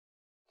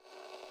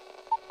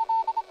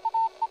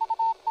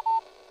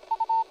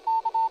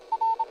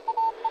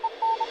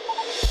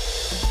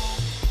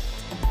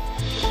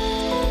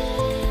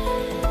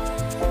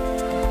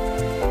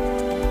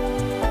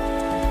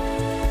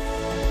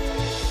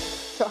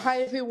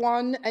hi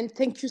everyone, and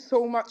thank you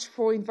so much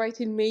for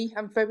inviting me.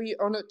 I'm very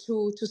honored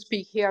to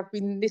speak here. I've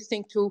been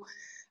listening to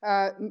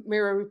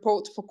Mirror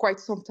Report for quite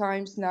some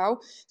times now.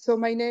 So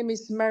my name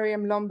is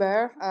Mariam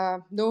Lambert,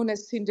 known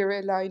as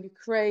Cinderella in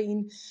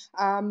Ukraine.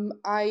 I'm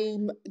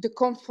the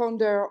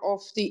co-founder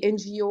of the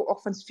NGO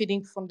Orphans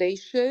Feeding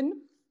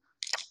Foundation.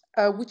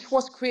 Which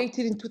was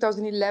created in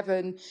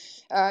 2011.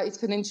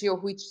 It's an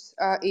NGO which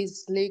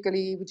is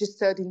legally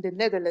registered in the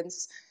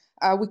Netherlands.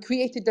 We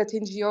created that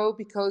NGO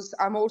because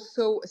I'm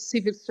also a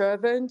civil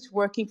servant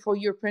working for a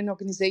European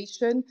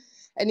organization.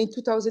 And in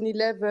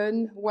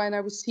 2011, when I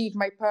received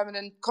my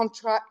permanent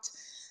contract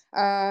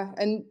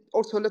and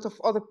also a lot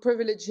of other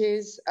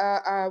privileges,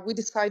 we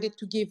decided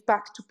to give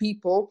back to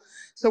people.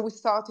 So we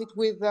started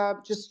with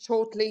just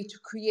shortly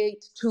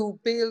to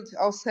build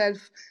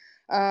ourselves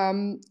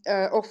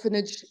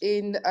orphanage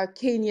in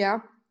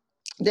Kenya.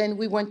 Then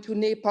we went to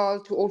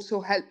Nepal to also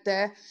help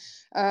there.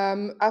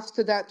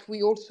 After that,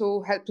 we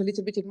also helped a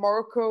little bit in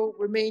Morocco,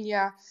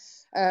 Romania,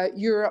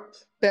 Europe,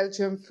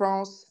 Belgium,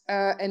 France.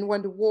 And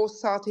when the war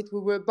started, we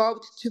were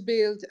about to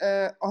build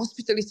a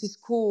hospitality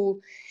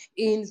school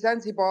in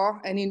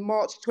Zanzibar. And in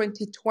March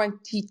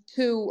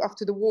 2022,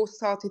 after the war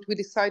started, we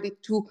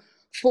decided to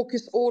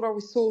focus all our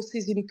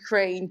resources in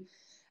Ukraine.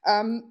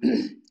 Our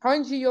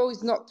NGO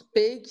is not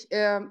big.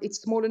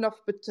 It's small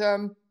enough, but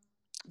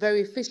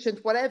very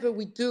efficient. Whatever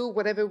we do,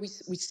 whatever we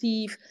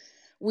receive,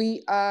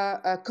 we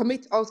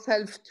commit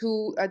ourselves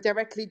to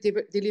directly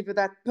deliver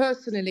that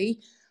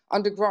personally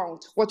on the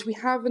ground. What we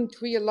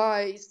haven't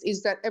realized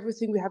is that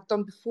everything we have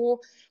done before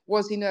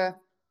was in a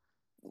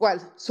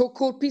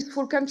so-called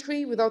peaceful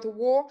country without a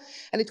war.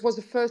 And it was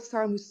the first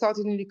time we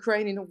started in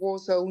Ukraine in a war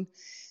zone.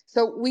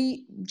 So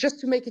just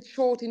to make it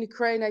short, in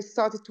Ukraine, I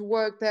started to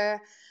work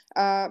there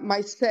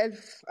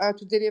myself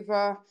to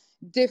deliver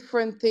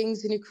different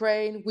things in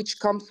Ukraine, which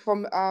comes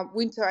from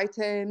winter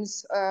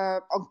items,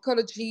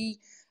 oncology,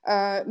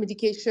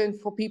 medication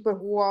for people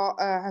who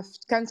have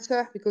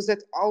cancer, because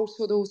that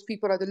also those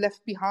people are the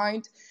left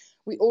behind.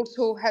 We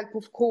also help,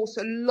 of course,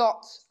 a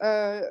lot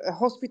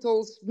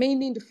hospitals,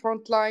 mainly in the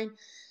front line.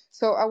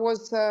 So I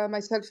was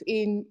myself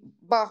in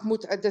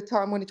Bakhmut at the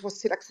time when it was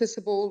still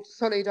accessible,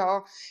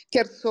 Soledar,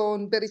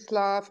 Kherson,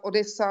 Berislav,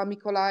 Odessa,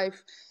 Mykolaiv.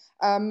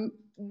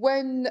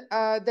 When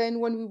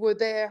we were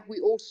there, we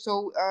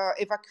also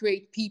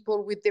evacuate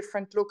people with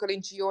different local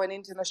NGO and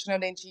international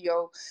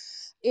NGO.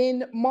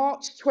 In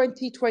March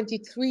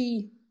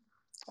 2023,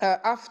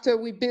 after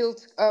we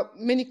built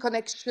many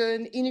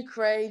connections in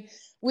Ukraine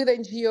with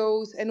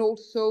NGOs, and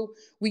also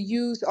we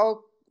use our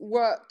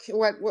work,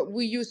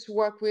 we used to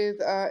work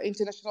with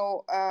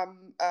international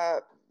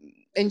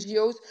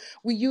NGOs.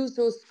 We use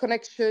those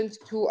connections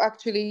to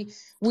actually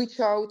reach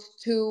out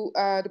to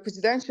the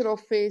presidential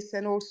office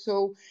and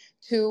also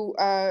to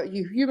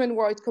the Human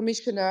Rights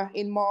Commissioner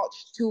in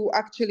March to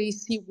actually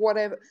see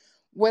whether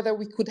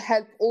we could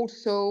help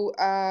also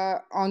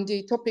on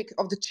the topic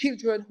of the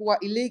children who are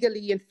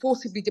illegally and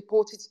forcibly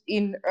deported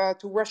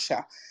to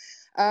Russia.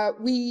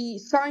 We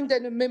signed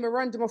then a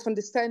memorandum of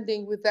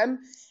understanding with them,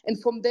 and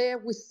from there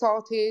we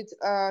started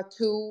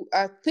to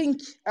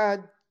think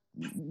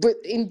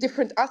in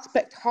different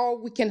aspects how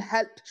we can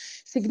help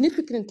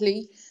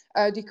significantly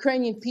the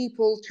Ukrainian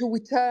people to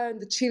return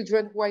the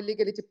children who are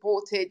illegally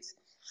deported.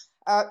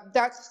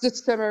 That's the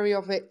summary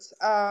of it.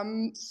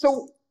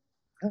 So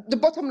the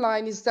bottom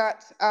line is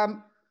that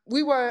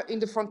we were in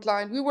the front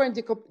line, we were in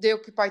the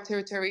occupied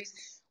territories.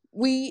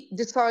 We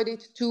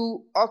decided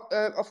to,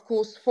 of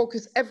course,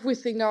 focus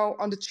everything now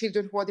on the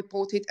children who are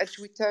deported and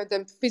to return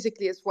them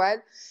physically as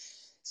well.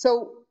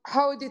 So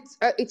how did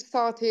it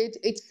started?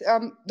 It's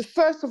the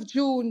 1st of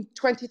June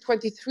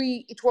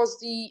 2023. It was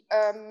the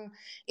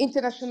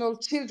International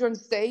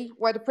Children's Day,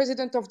 where the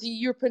President of the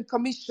European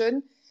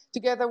Commission,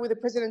 together with the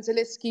President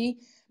Zelensky,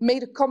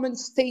 made a common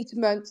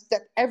statement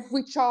that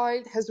every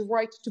child has a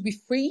right to be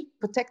free,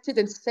 protected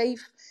and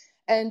safe.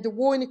 And the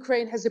war in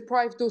Ukraine has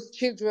deprived those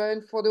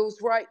children for those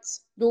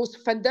rights, those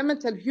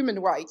fundamental human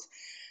rights.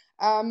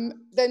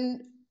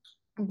 Then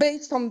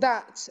based on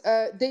that,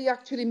 they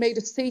actually made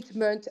a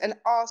statement and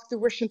asked the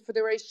Russian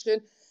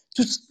Federation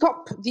to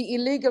stop the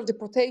illegal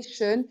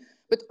deportation,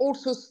 but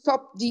also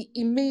stop the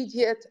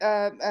immediate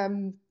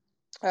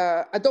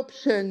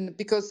adoption,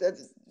 because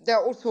there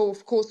are also,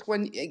 of course,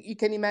 when you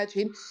can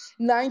imagine,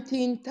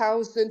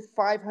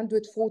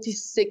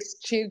 19,546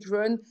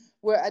 children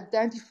were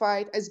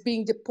identified as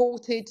being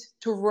deported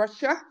to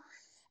Russia,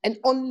 and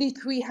only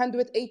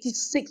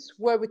 386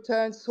 were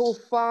returned so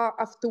far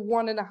after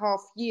 1.5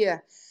 years.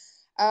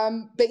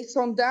 Based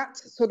on that,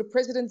 so the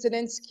President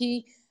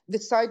Zelensky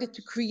decided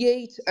to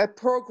create a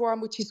program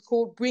which is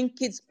called Bring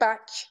Kids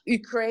Back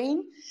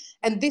Ukraine.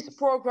 And this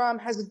program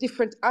has a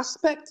different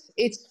aspect.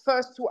 It's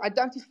first to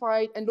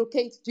identify and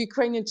locate the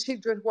Ukrainian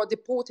children who are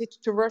deported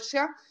to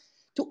Russia,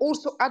 to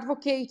also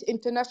advocate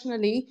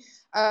internationally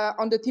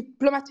on the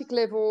diplomatic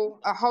level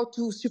how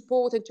to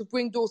support and to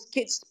bring those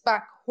kids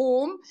back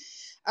home,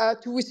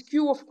 to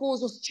rescue, of course,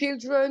 those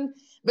children,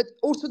 But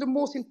also the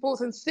most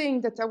important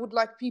thing that I would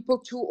like people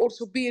to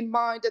also be in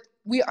mind, that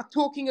we are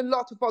talking a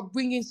lot about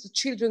bringing the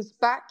children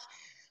back,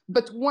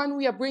 but when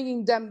we are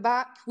bringing them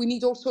back, we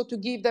need also to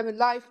give them a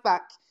life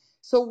back.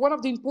 So one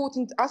of the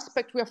important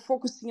aspects we are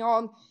focusing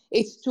on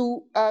is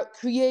to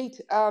create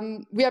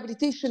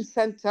rehabilitation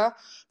center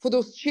for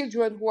those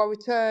children who are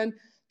returned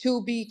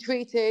to be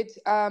treated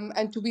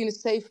and to be in a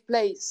safe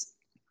place.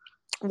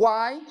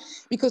 Why?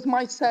 Because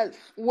myself,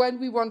 when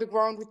we were on the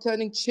ground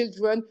returning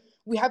children,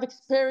 we have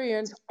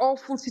experienced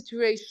awful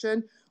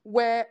situation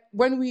where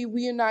when we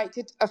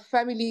reunited a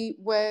family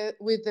where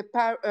with the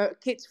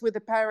kids with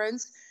the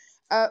parents,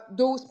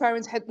 those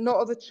parents had no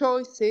other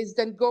choices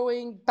than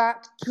going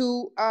back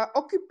to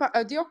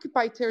the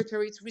occupied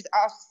territories which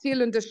are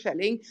still under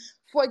shelling.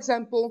 For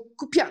example,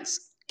 Kupiansk,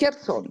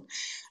 Kherson.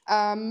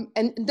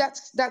 And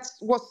that's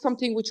was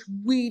something which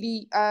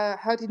really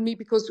hurted me,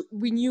 because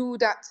we knew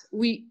that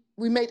we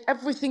made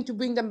everything to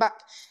bring them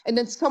back, and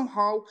then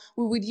somehow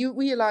we would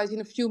realize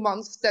in a few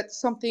months that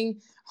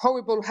something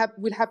horrible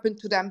will happen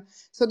to them.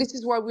 So this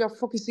is why we are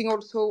focusing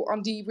also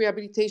on the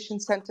rehabilitation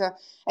center.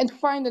 And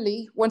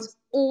finally, once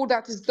all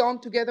that is done,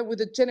 together with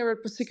the General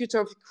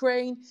Prosecutor of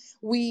Ukraine,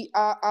 we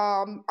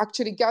are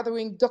actually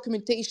gathering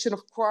documentation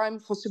of crime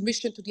for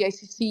submission to the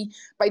ICC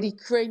by the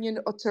Ukrainian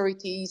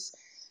authorities.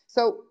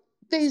 So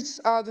these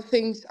are the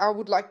things I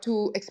would like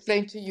to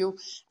explain to you.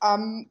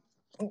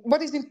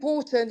 What is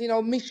important in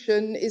our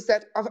mission is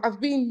that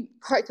I've been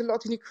quite a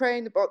lot in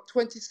Ukraine, about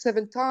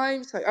 27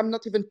 times. I'm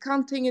not even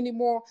counting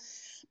anymore.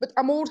 But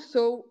I'm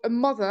also a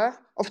mother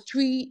of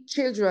 3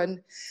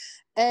 children.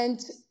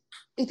 And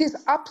it is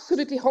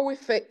absolutely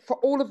horrific for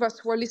all of us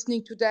who are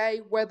listening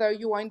today, whether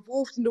you are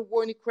involved in the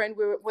war in Ukraine,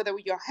 whether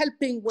we are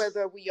helping,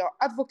 whether we are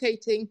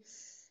advocating,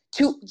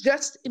 to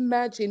just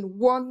imagine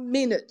 1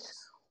 minute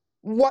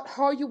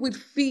how you would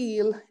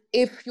feel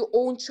if your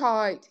own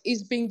child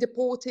is being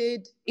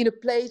deported in a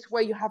place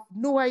where you have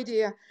no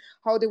idea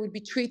how they will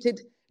be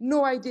treated,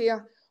 no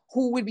idea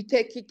who will be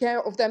taking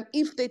care of them,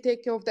 if they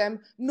take care of them,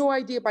 no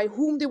idea by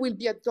whom they will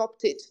be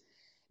adopted.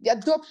 The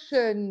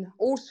adoption,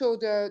 also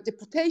the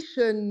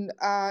deportation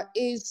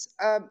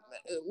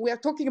we are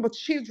talking about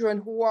children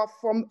who are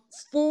from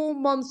 4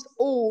 months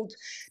old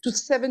to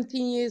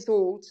 17 years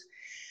old.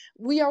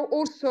 We are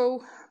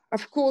also,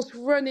 of course,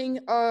 running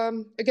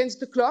against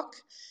the clock,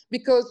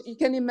 because you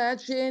can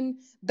imagine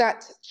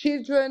that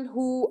children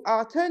who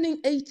are turning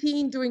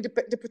 18 during the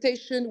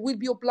deportation will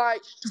be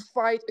obliged to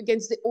fight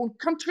against their own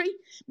country,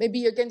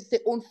 maybe against their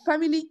own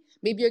family,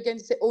 maybe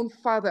against their own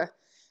father.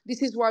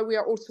 This is why we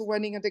are also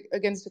running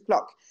against the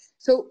clock.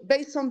 So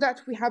based on that,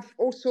 we have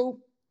also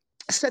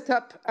set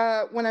up,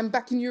 when I'm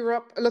back in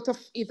Europe, a lot of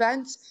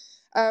events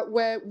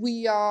where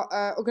we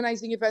are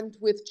organizing events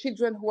with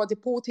children who are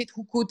deported,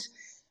 who could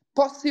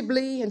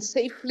possibly and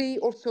safely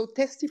also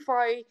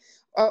testify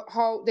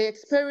how they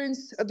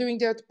experienced during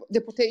their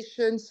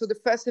deportation. So the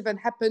first event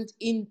happened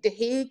in The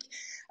Hague,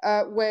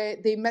 where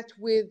they met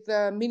with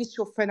the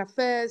Ministry of Foreign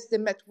Affairs, they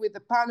met with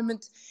the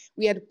Parliament.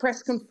 We had a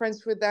press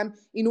conference with them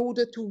in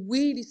order to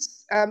really,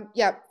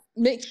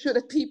 make sure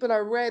that people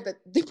are aware that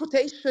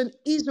deportation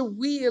is a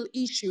real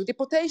issue.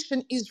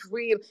 Deportation is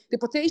real.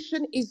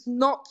 Deportation is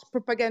not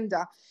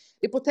propaganda.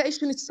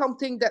 Deportation is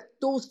something that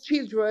those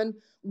children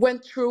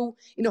went through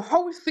in a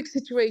horrific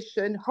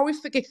situation,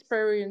 horrific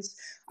experience.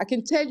 I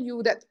can tell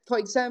you that, for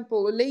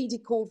example, a lady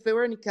called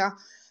Veronica,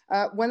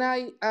 when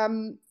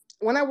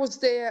I was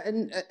there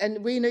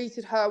and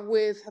reunited her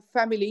with her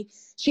family,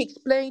 she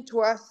explained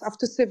to us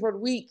after several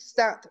weeks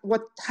that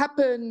what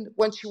happened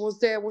when she was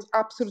there was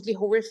absolutely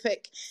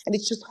horrific. And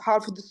it's just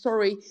half of the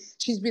story.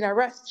 She's been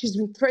arrested. She's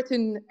been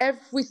threatened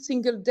every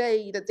single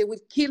day that they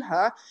will kill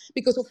her,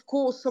 because, of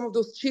course, some of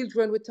those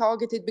children were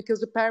targeted because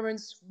the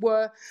parents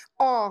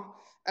are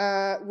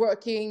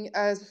working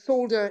as a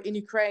soldier in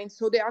Ukraine.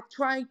 So they are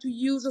trying to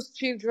use those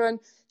children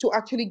to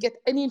actually get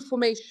any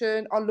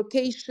information on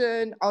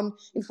location, on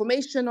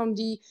information on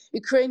the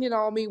Ukrainian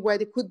army, where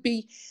they could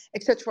be,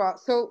 etc.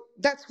 So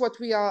that's what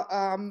we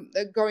are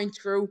going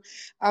through.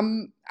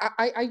 I'm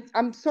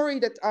sorry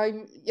that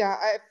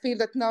I feel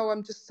that now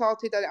I'm just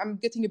started, I'm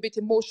getting a bit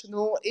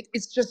emotional.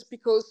 It's just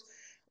because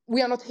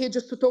we are not here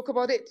just to talk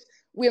about it.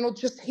 We are not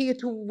just here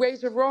to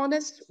raise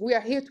awareness. We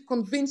are here to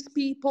convince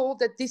people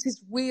that this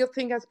is real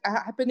thing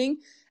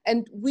happening.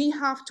 And we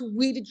have to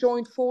really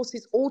join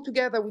forces all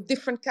together with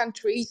different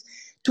countries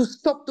to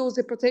stop those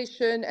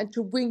deportation and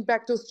to bring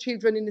back those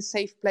children in a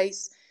safe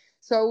place.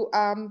 So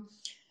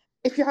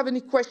if you have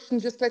any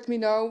questions, just let me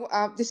know.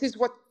 This is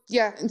what,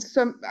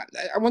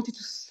 I wanted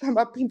to sum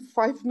up in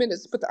 5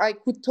 minutes, but I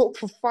could talk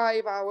for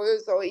 5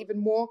 hours or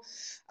even more.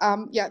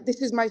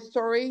 This is my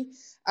story.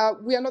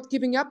 We are not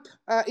giving up.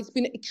 It's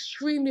been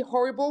extremely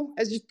horrible.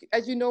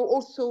 As you know,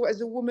 also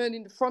as a woman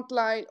in the front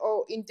line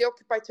or in the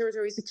occupied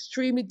territory, it's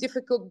extremely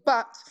difficult,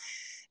 but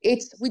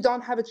we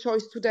don't have a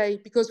choice today,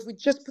 because we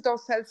just put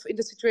ourselves in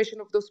the situation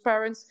of those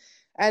parents,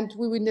 and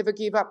we will never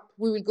give up.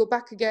 We will go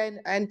back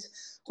again, and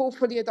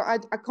hopefully,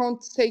 I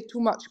can't say too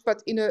much,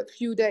 but in a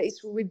few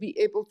days, we will be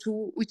able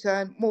to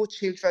return more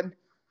children.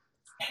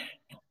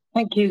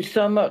 Thank you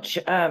so much,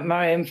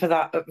 Mariam, for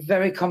that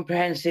very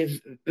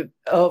comprehensive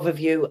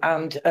overview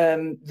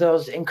and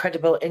those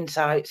incredible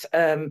insights.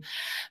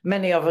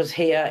 Many of us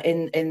here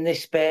in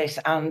this space,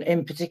 and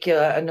in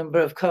particular, a number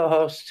of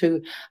co-hosts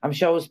who I'm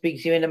sure will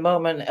speak to you in a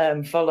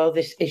moment, follow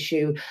this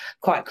issue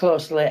quite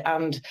closely.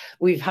 And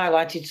we've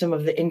highlighted some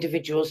of the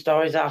individual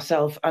stories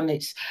ourselves, and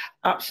it's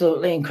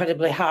absolutely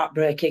incredibly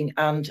heartbreaking.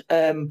 And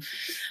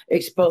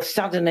it's both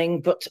saddening,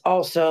 but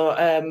also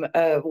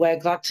we're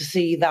glad to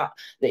see that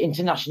the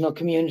international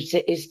community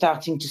is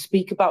starting to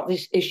speak about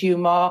this issue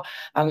more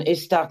and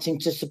is starting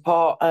to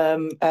support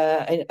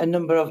a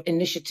number of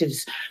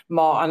initiatives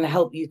more and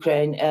help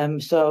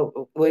Ukraine.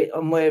 So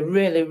we're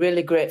really,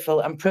 really grateful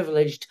and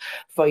privileged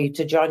for you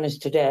to join us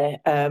today.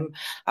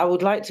 I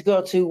would like to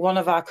go to one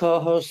of our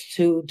co-hosts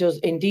who does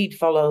indeed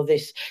follow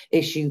this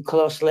issue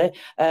closely,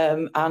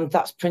 and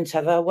that's Prince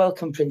Heather.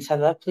 Welcome, Prince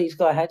Heather. Please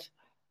go ahead.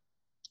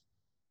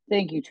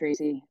 Thank you,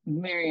 Tracy.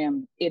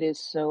 Mariam, it is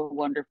so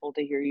wonderful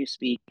to hear you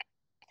speak.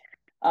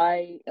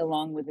 I,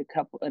 along with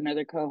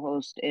another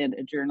co-host and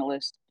a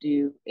journalist,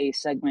 do a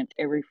segment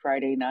every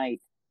Friday night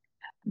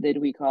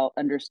that we call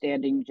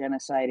Understanding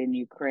Genocide in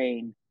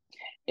Ukraine.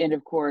 And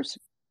of course,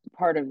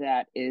 part of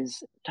that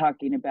is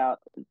talking about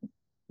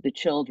the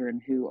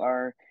children who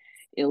are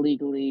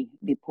illegally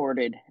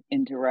deported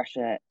into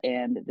Russia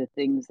and the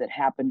things that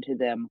happen to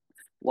them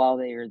while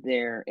they are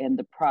there and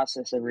the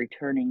process of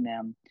returning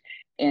them.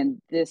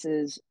 And this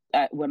is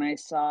when I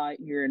saw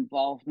your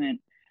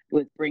involvement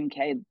with Bring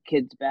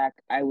Kids Back,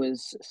 I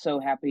was so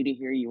happy to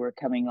hear you were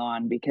coming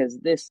on, because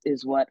this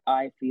is what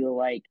I feel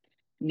like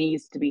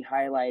needs to be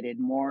highlighted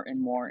more and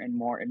more and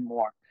more and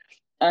more.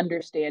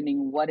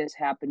 Understanding what is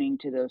happening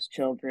to those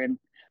children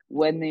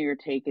when they are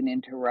taken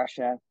into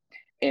Russia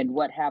and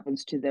what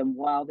happens to them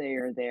while they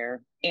are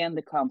there, and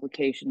the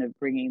complication of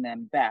bringing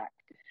them back.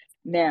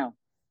 Now,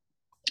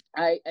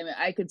 I mean,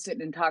 I could sit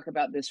and talk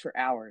about this for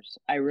hours.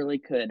 I really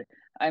could.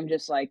 I'm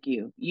just like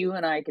you. You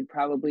and I could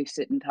probably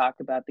sit and talk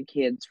about the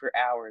kids for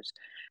hours.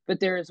 But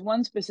there is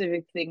one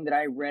specific thing that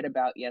I read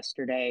about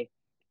yesterday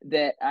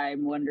that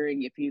I'm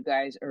wondering if you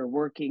guys are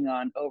working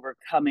on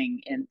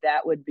overcoming, and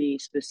that would be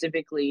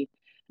specifically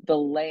the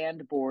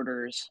land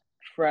borders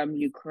from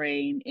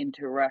Ukraine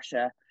into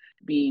Russia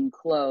being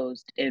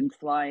closed and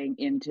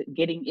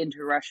getting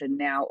into Russia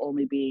now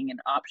only being an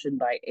option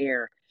by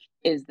air.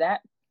 Is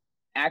that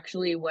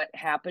actually what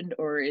happened,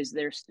 or is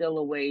there still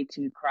a way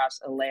to cross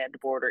a land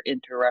border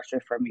into Russia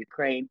from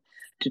Ukraine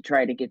to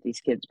try to get these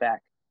kids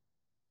back?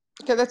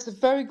 Okay, that's a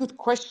very good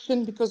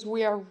question, because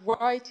we are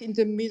right in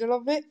the middle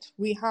of it.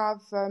 We have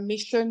a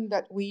mission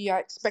that we are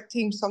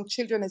expecting some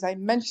children, as I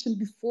mentioned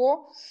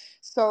before.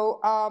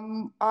 So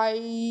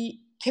I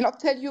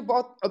cannot tell you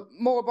about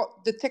more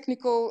about the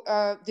technical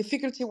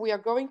difficulty we are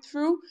going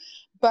through,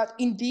 but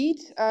indeed,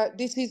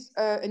 this is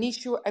an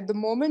issue at the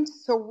moment.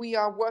 So we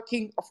are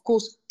working, of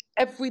course,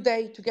 every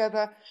day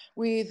together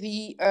with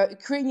the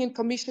Ukrainian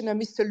Commissioner,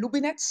 Mr.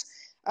 Lubinets,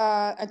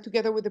 and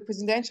together with the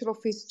presidential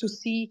office to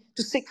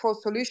seek for a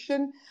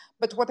solution.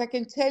 But what I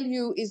can tell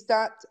you is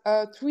that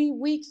 3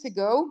 weeks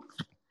ago,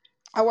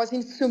 I was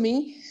in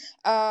Sumy,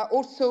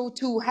 also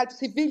to help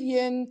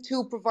civilians,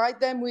 to provide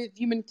them with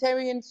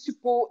humanitarian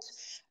support.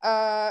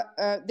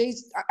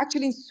 There's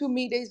actually in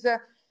Sumy, there's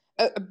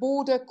a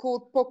border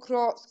called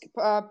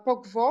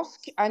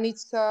Pokrovsk, and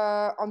it's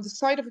on the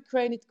side of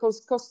Ukraine. It's called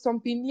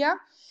Kostompinja.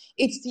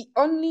 It's the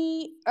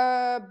only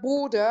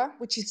border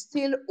which is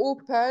still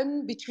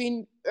open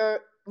between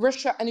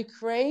Russia and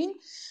Ukraine,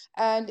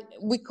 and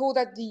we call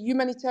that the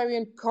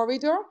humanitarian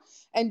corridor.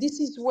 And this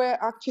is where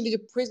actually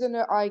the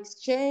prisoners are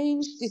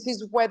exchanged. This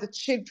is where the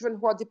children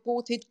who are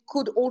deported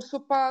could also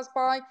pass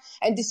by,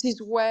 and this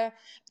is where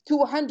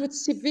 200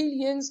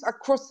 civilians are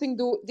crossing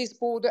this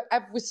border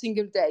every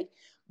single day.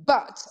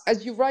 But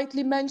as you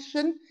rightly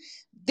mentioned,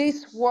 this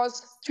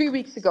was 3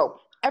 weeks ago.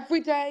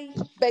 Every day,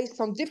 based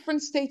on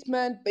different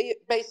statements,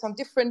 based on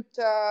different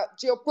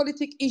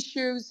geopolitical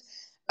issues,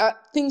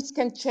 things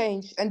can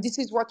change. And this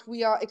is what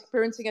we are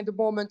experiencing at the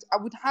moment. I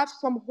would have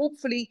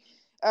hopefully,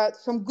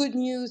 some good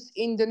news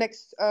in the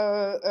next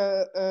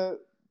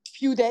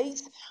few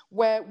days,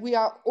 where we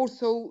are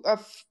also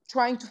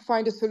trying to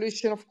find a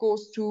solution, of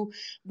course, to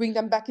bring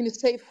them back in a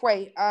safe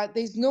way.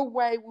 There's no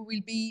way we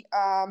will be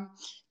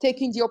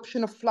taking the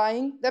option of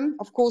flying them.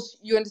 Of course,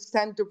 you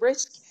understand the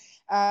risk,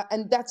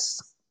 and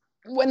that's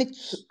when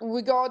it's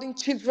regarding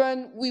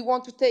children, we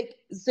want to take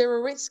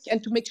zero risk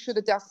and to make sure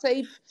that they're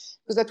safe,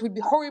 because that would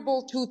be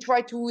horrible to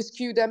try to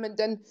rescue them and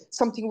then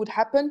something would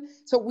happen.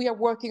 So we are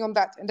working on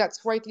that, and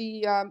that's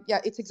rightly,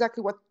 it's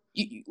exactly what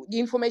the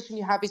information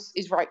you have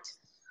is right.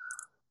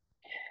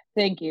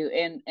 Thank you.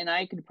 And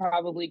I could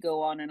probably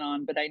go on and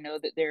on, but I know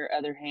that there are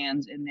other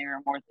hands and there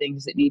are more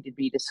things that need to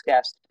be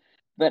discussed.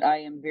 But I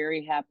am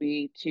very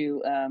happy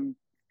to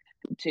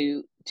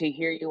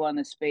hear you on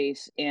the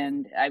space,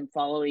 and I'm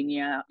following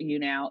you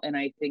now, and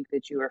I think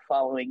that you are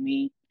following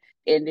me.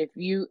 And if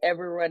you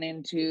ever run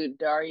into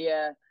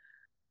Daria,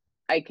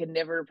 I can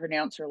never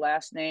pronounce her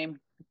last name.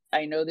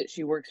 I know that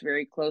she works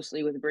very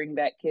closely with Bring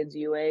Back Kids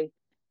UA.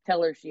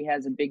 tell her she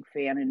has a big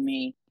fan in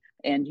me,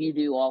 and you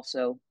do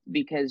also,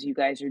 because you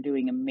guys are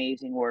doing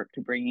amazing work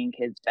to bringing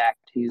kids back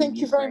to Thank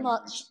you very Ukraine.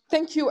 much.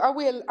 Thank you. I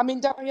will. I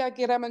mean, Daria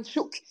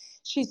Geramanchuk,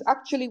 she's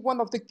actually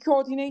one of the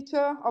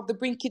coordinator of the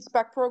Bring Kids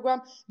Back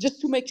program. Just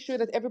to make sure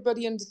that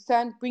everybody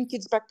understands, Bring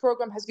Kids Back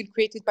program has been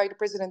created by the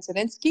President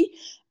Zelensky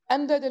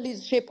under the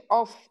leadership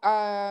of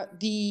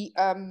the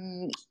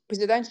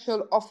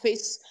presidential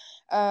office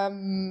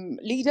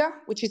leader,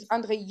 which is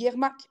Andrei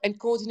Yermak, and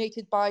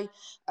coordinated by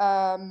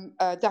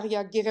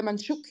Daria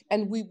Geramanchuk.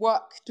 And we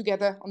work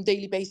together on a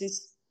daily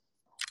basis.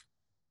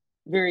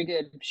 Very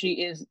good.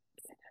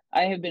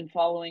 I have been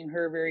following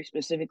her very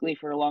specifically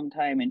for a long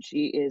time, and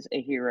she is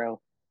a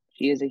hero.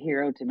 She is a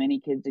hero to many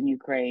kids in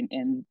Ukraine,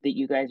 and that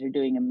you guys are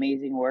doing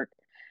amazing work.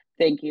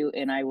 Thank you,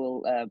 and I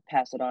will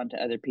pass it on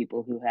to other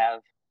people who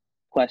have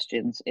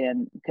questions,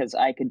 and because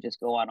I could just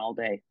go on all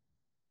day.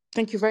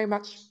 Thank you very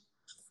much.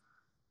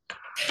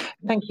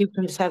 Thank you,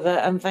 Prince Heather,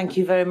 and thank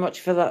you very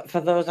much for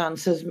those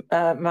answers,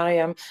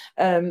 Mariam.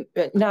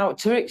 Now,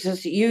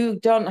 Tarixis, you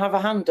don't have a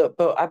hand up,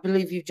 but I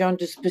believe you've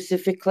joined us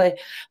specifically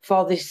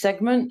for this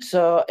segment.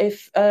 So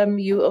if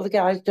you other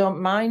guys don't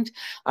mind,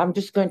 I'm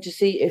just going to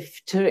see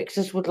if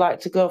Tarixis would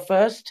like to go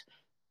first.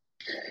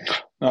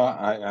 No,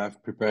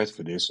 I've prepared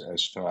for this,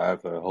 so I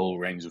have a whole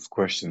range of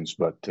questions,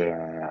 but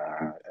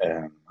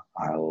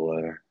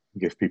I'll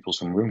give people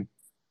some room.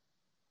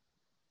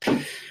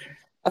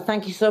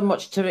 Thank you so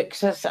much,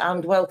 Tarixis,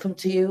 and welcome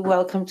to you.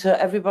 Welcome to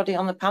everybody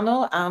on the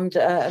panel, and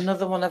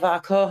another one of our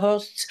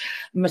co-hosts,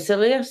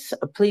 Masilius.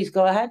 Please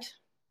go ahead.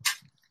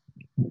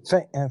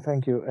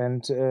 Thank you,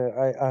 and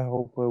I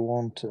hope I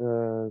won't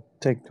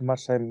take too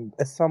much time.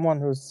 As someone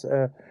who's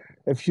a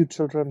few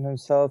children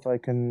himself, I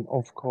can,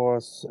 of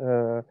course,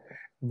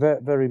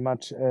 very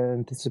much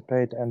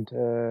anticipate and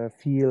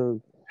feel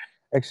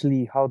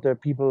actually how the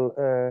people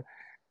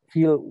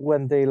feel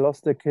when they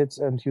lost their kids,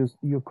 and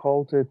you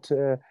called it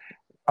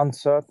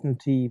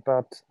uncertainty,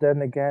 but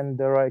then again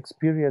there are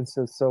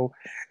experiences. So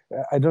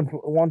I don't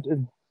want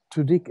to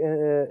dig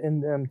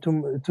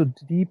too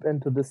deep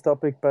into this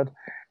topic, but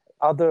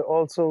are there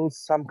also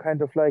some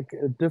kind of like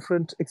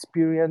different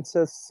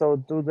experiences? So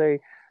do the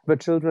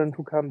children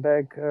who come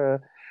back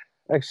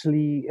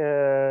actually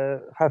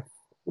have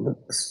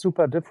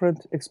super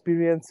different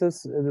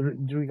experiences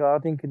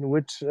regarding in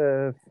which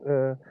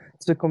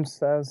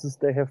circumstances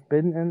they have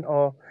been in,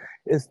 or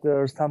is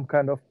there some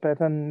kind of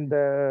pattern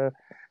there?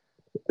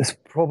 It's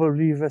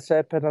probably the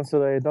sad pattern,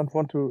 so I don't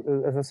want to,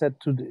 as I said,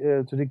 to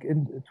dig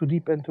in too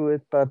deep into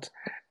it. But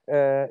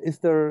is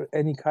there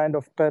any kind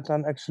of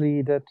pattern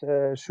actually that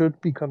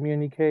should be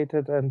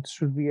communicated and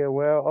should be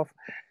aware of?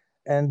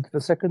 And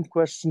the second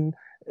question,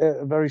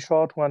 a very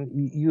short one.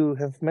 You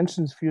have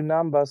mentioned a few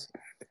numbers,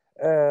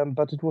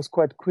 but it was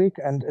quite quick,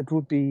 and it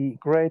would be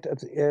great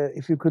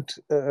if you could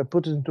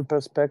put it into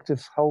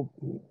perspective how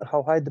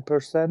high the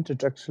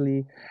percentage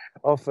actually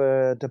of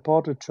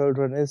deported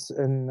children is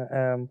in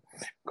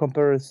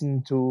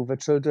comparison to the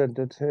children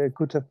that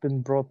could have been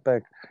brought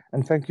back.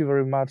 And thank you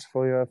very much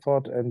for your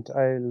effort, and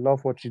I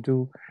love what you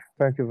do.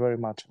 Thank you very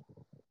much.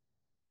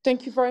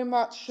 Thank you very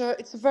much.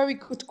 It's a very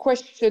good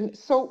question.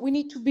 So we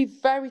need to be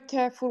very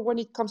careful when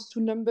it comes to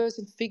numbers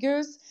and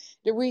figures.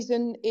 The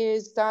reason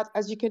is that,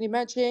 as you can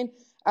imagine,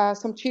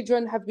 some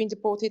children have been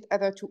deported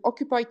either to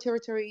occupied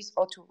territories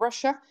or to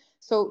Russia.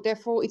 So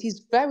therefore, it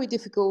is very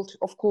difficult,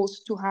 of course,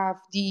 to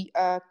have the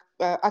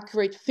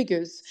accurate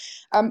figures.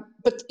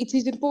 But it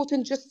is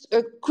important just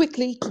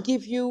quickly to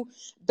give you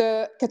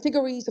the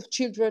categories of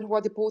children who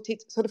are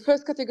deported. So the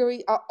first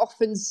category are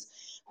orphans,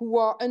 who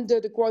are under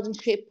the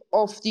guardianship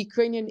of the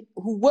Ukrainian,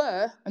 who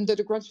were under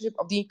the guardianship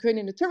of the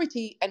Ukrainian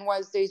authority, and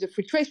once there is a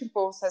filtration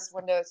process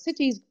when the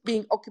city is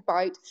being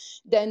occupied,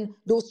 then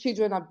those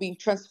children are being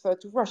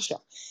transferred to Russia.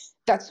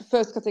 That's the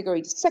first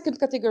category. The second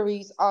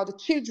categories are the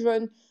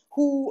children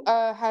who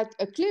had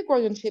a clear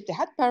guardianship. They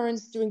had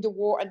parents during the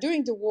war, and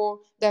during the war,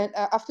 then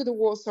after the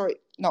war,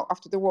 not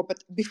after the war,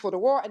 but before the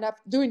war, and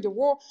during the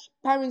war,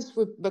 parents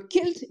were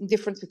killed in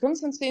different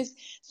circumstances.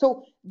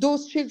 So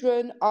those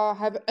children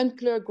have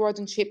unclear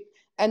guardianship,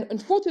 and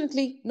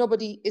unfortunately,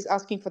 nobody is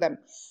asking for them,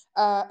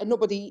 and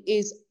nobody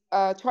is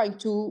trying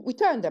to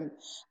return them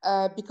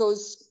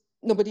because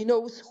nobody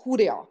knows who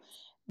they are.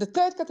 The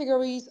third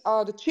categories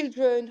are the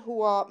children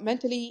who are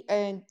mentally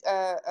and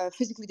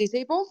physically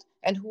disabled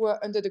and who are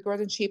under the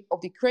guardianship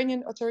of the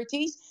Ukrainian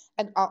authorities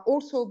and are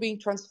also being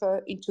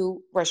transferred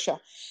into Russia.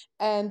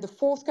 And the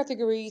fourth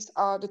categories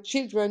are the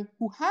children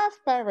who have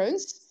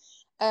parents,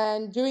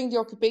 and during the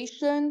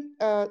occupation,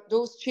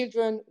 those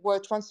children were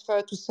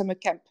transferred to summer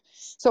camp.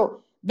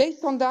 So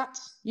based on that,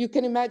 you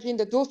can imagine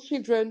that those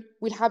children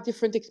will have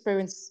different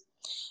experiences.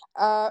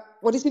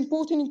 What is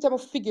important in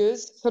terms of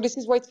figures, so this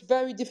is why it's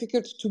very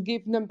difficult to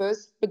give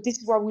numbers, but this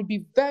is why we'll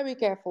be very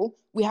careful.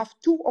 We have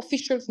two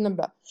official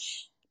numbers.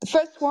 The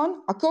first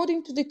one,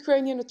 according to the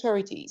Ukrainian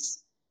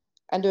authorities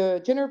and the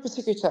General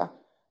Prosecutor,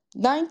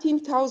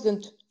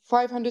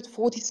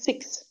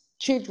 19,546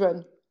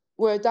 children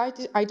were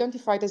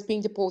identified as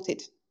being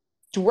deported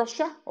to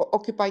Russia or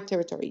occupied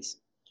territories.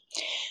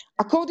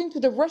 According to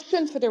the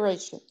Russian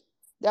Federation,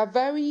 they are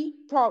very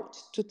proud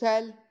to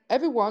tell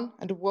everyone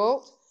in the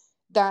world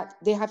that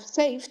they have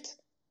saved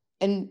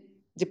and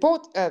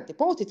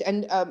deported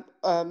and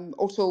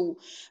also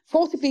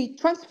forcibly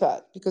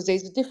transferred, because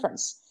there's a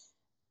difference,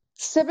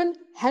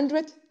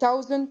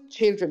 700,000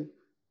 children.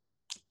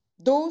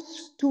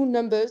 Those two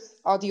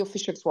numbers are the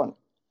official one.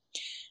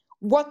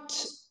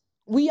 What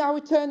we are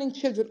returning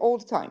children all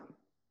the time.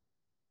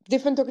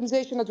 Different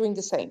organizations are doing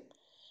the same.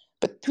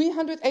 But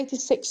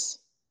 386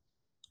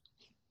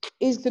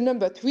 is the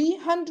number.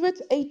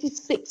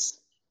 386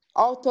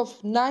 out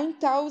of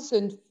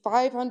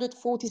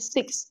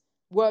 9,546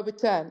 were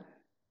returned.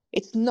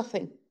 It's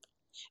nothing.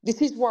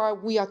 This is why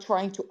we are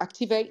trying to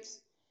activate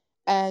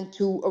and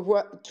to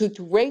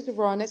raise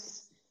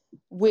awareness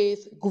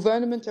with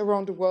government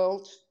around the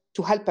world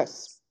to help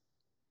us.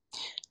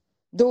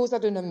 Those are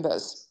the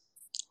numbers.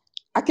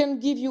 I can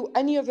give you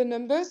any other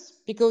numbers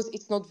because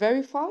it's not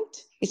verified,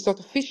 it's not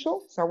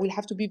official, so we'll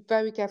have to be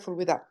very careful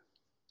with that.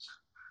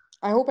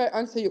 I hope I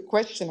answer your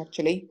question,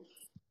 actually.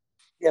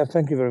 Yeah,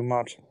 thank you very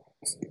much.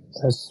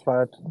 As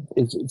far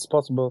as it's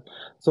possible.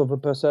 So the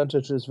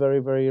percentage is very,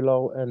 very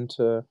low, and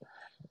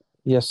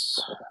yes,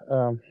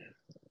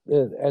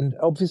 and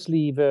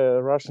obviously the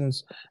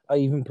Russians are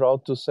even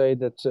proud to say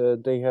that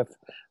they have,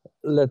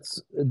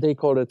 they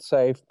call it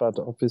safe, but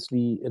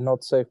obviously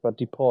not safe, but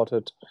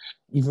deported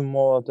even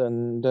more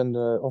than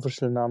the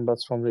official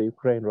numbers from the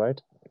Ukraine, right?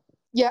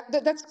 Yeah,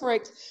 that's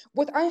correct.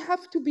 What I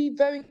have to be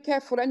very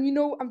careful, and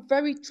I'm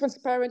very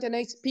transparent and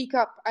I speak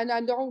up, and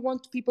I don't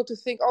want people to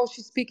think, oh,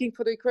 she's speaking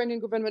for the Ukrainian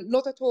government.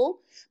 Not at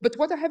all. But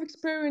what I have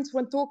experienced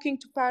when talking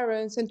to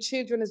parents and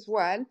children as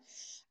well,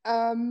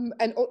 and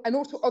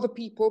also other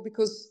people,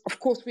 because of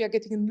course we are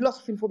getting a lot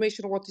of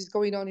information on what is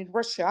going on in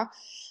Russia,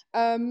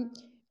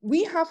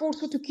 we have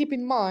also to keep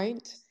in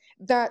mind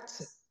that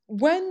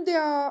when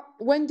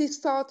they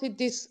started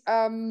this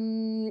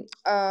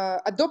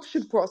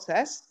adoption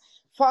process,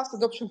 fast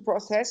adoption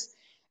process,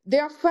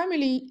 there are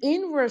families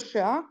in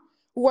Russia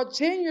who are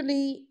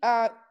genuinely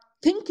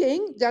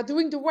thinking they're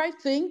doing the right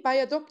thing by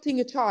adopting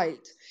a child.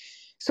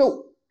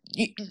 So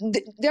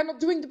they're not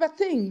doing the bad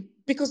thing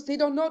because they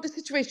don't know the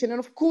situation. And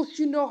of course,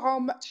 you know how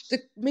much the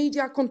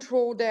media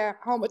control there,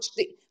 how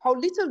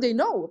little they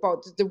know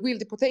about the real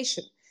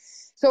deportation.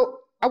 So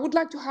I would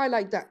like to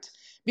highlight that,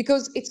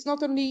 because it's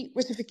not only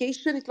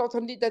Russification, it's not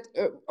only that,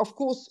 of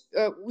course,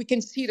 we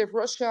can see that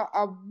Russia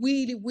are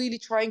really, really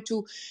trying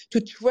to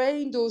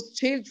train those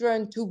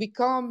children to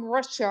become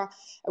Russian,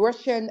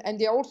 and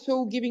they're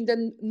also giving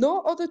them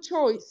no other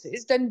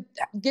choices than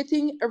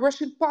getting a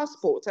Russian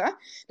passport.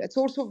 That's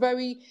also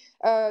very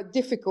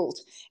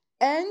difficult.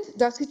 And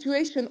that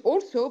situation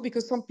also,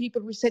 because some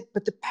people will say,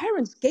 but the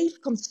parents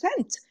gave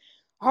consent.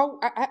 How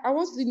I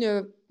was in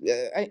an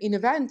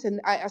event,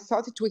 and I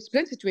started to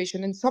explain the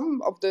situation, and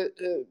some of the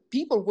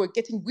people were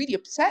getting really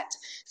upset,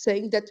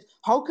 saying that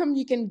how come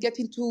you can get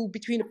into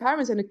between a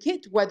parent and a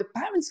kid where the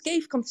parents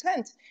gave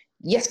consent?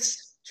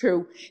 Yes,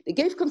 true, they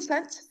gave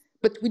consent,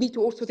 but we need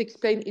to also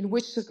explain in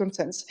which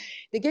circumstance.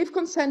 They gave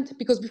consent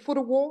because before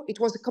the war, it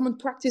was a common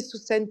practice to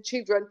send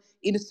children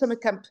in a summer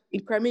camp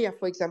in Crimea,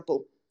 for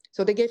example.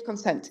 So they gave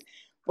consent.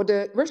 What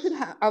the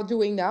Russians are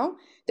doing now,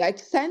 they're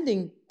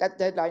extending that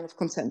deadline of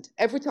consent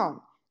every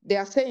time. They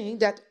are saying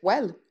that,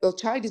 well, your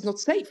child is not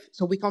safe,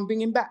 so we can't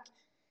bring him back.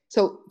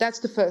 So that's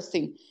the first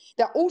thing.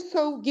 They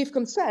also give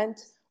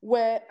consent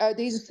where there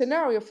is a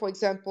scenario, for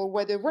example,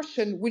 where the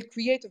Russian will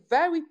create a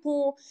very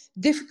poor,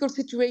 difficult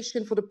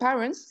situation for the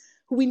parents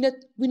who will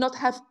not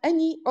have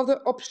any other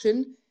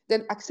option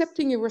than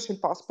accepting a Russian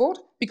passport,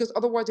 because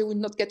otherwise they will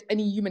not get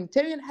any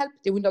humanitarian help,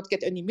 they will not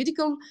get any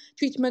medical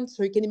treatment.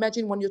 So you can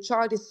imagine when your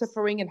child is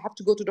suffering and have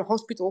to go to the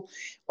hospital,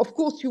 of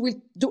course you will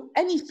do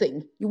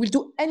anything. You will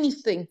do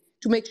anything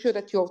to make sure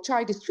that your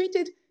child is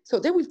treated, so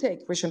they will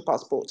take Russian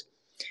passport.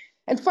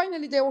 And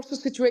finally, there are also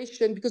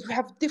situations, because we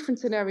have different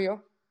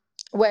scenario,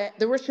 where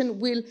the Russian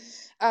will,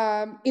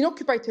 in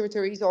occupied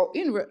territories or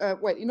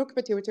in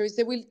occupied territories,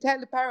 they will tell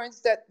the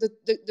parents that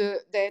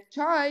their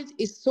child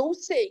is so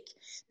sick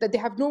that they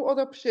have no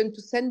other option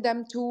to send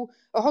them to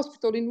a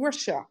hospital in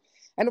Russia.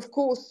 And of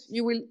course,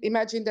 you will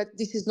imagine that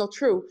this is not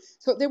true.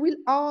 So they will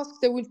ask,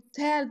 they will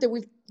tell, they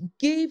will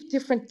give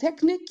different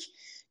technique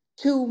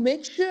to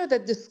make sure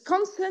that this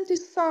consent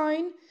is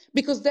signed,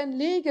 because then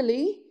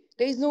legally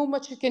there is no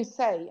much you can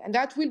say. And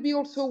that will be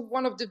also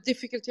one of the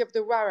difficulty of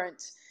the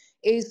warrant.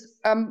 Is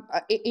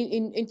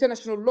in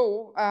international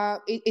law,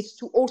 it's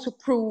to also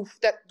prove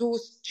that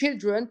those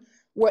children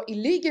were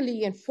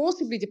illegally and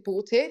forcibly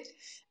deported,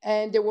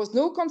 and there was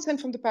no consent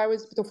from the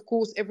parents. But of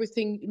course,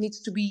 everything needs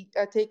to be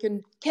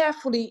taken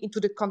carefully into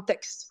the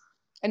context,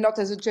 and not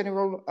as a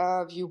general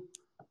view.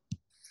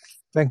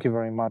 Thank you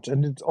very much.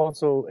 And it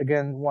also,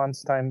 again,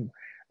 once time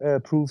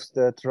proves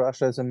that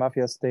Russia is a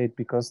mafia state,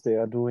 because they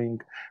are doing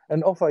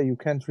an offer you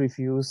can't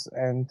refuse,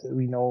 and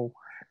we know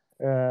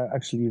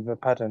actually the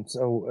pattern.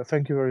 So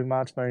thank you very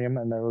much, Mariam,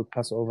 and I will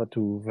pass over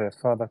to the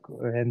further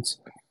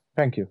hands.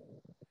 Thank you.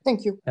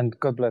 Thank you. And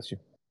God bless you.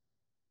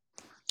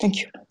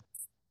 Thank you.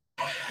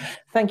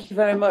 Thank you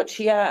very much.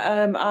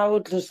 Yeah, I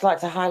would just like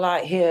to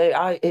highlight here,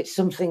 it's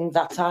something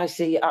that I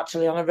see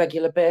actually on a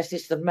regular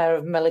basis. The Mayor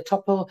of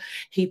Melitopol,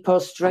 he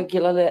posts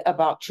regularly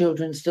about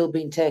children still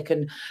being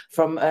taken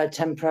from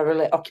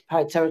temporarily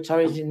occupied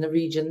territories in the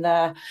region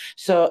there.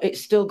 So it's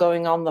still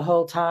going on the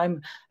whole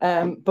time.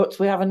 But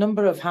we have a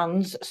number of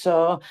hands.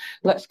 So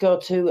let's go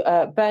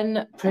to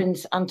Ben,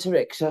 Prince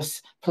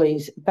Antarixos,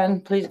 please.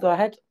 Ben, please go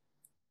ahead.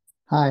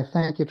 Hi,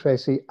 thank you,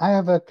 Tracy. I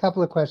have a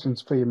couple of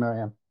questions for you,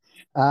 Mariam.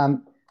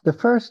 The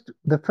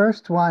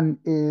first one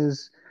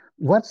is,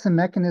 what's the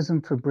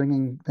mechanism for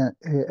bringing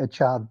a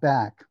child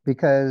back?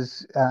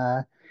 Because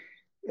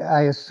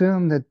I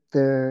assume that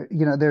there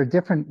are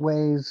different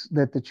ways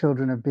that the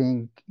children are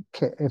being,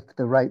 if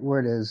the right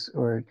word is,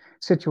 or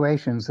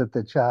situations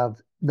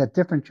that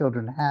different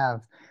children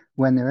have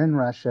when they're in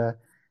Russia,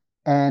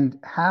 and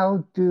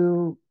how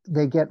do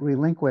they get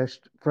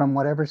relinquished from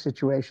whatever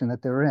situation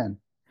that they're in?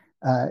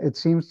 It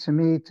seems to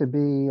me to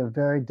be a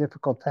very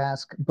difficult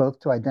task,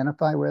 both to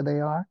identify where they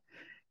are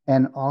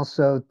and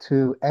also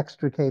to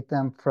extricate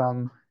them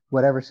from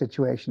whatever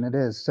situation it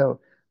is. So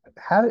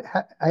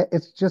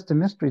it's just a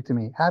mystery to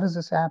me. How does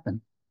this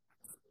happen?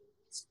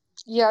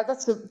 Yeah,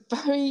 that's a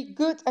very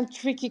good and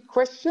tricky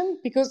question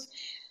because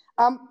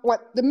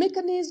the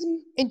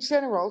mechanism in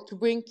general to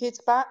bring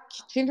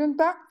children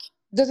back,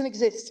 doesn't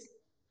exist.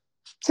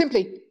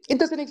 Simply, it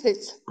doesn't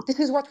exist. This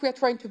is what we are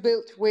trying to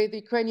build with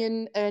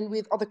Ukrainian and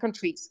with other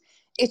countries.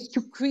 It's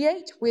to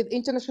create with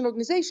international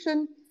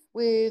organization,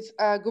 with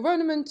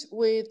government,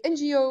 with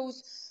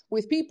NGOs,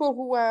 with people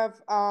who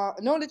have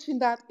knowledge in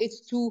that.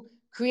 It's to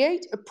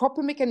create a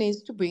proper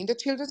mechanism to bring the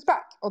children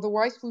back.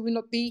 Otherwise, we will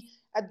not be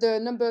at the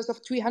numbers of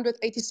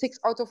 386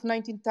 out of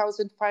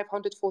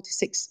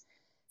 19,546.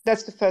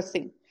 That's the first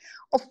thing.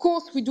 Of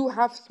course, we do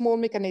have small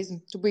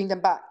mechanisms to bring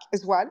them back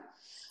as well.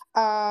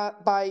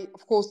 By,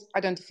 of course,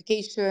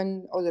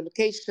 identification or the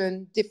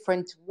location,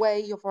 different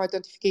way of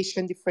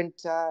identification,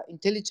 different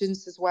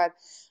intelligence as well,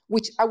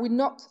 which I will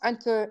not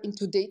enter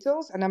into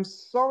details. And I'm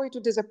sorry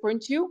to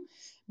disappoint you,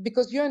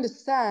 because you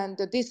understand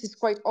that this is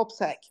quite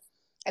OPSEC.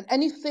 And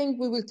anything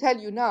we will tell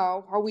you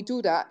now, how we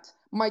do that,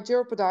 might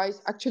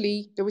jeopardize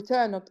actually the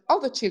return of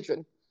other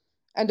children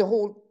and the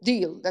whole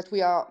deal that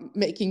we are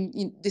making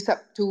in this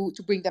up to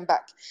bring them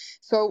back.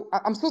 So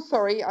I'm so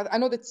sorry. I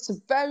know that's a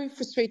very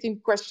frustrating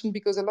question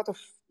because a lot of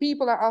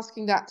people are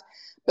asking that,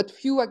 but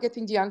few are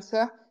getting the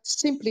answer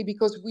simply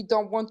because we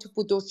don't want to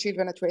put those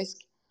children at risk.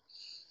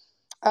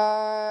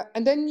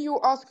 And then you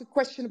ask a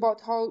question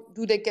about how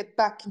do they get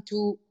back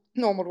into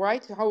normal,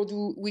 right? How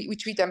do we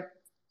treat them?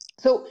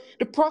 So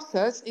the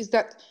process is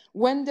that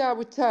when they are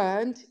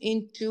returned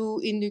in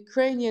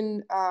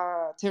Ukrainian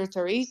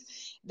territories,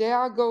 they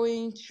are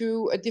going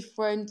through a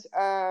different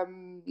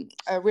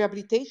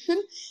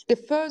rehabilitation. They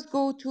first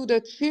go to the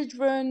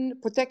Children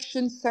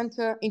Protection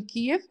Center in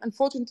Kiev.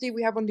 Unfortunately,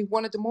 we have only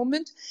one at the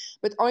moment,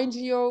 but our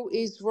NGO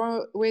is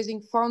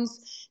raising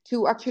funds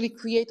to actually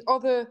create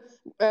other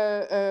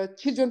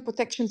children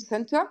protection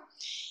center.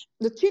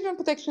 The Children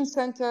Protection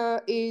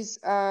Center is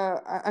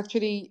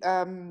actually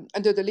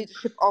under the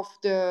leadership of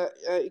the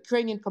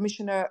Ukrainian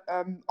Commissioner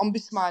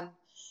Ombudsman,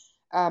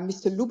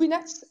 Mr.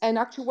 Lubinets. And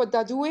actually what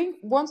they're doing,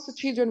 once the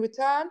children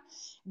return,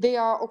 they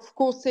are, of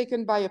course,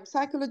 taken by a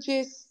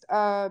psychologist,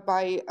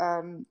 by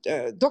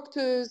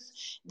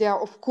doctors. They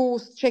are, of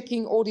course,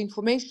 checking all the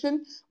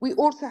information. We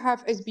also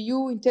have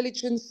SBU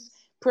intelligence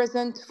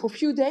present for a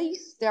few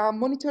days. They are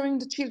monitoring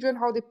the children,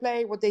 how they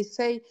play, what they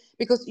say,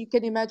 because you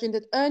can imagine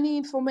that any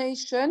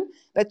information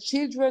that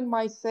children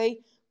might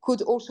say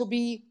could also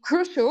be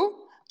crucial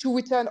to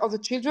return other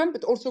children,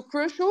 but also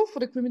crucial for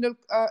the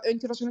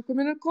International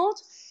Criminal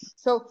Court.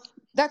 So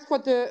that's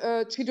what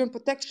the Children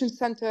Protection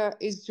Center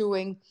is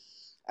doing.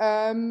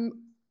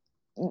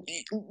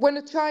 When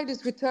a child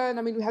is returned,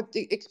 I mean, we had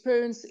the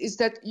experience is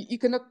that you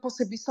cannot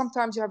possibly,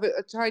 sometimes you have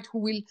a child who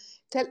will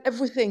tell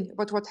everything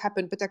about what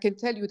happened, but I can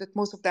tell you that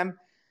most of them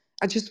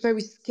are just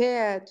very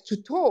scared to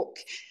talk.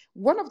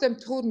 One of them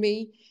told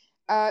me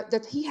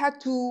that he had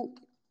to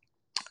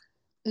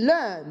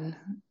learn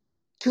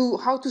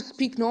how to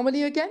speak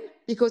normally again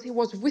because he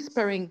was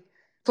whispering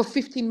for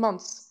 15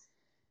 months,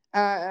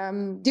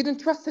 didn't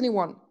trust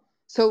anyone.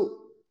 So,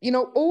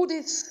 all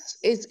this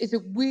is a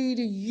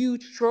really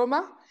huge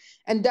trauma.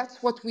 And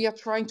that's what we are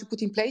trying to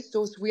put in place.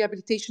 Those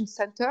rehabilitation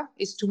center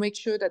is to make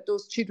sure that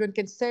those children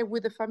can stay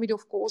with the family,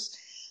 of course,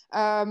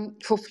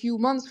 for a few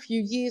months,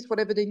 few years,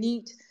 whatever they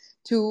need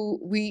to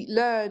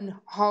relearn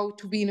how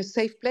to be in a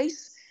safe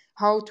place,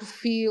 how to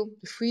feel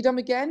the freedom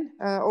again,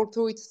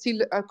 although it's still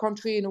a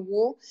country in a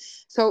war.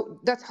 So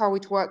that's how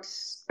it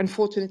works,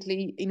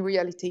 unfortunately, in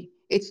reality.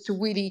 It's to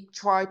really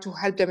try to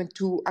help them and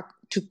to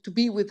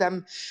be with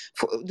them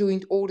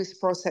during all this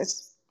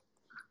process.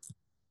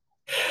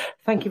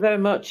 Thank you very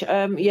much.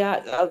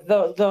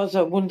 Those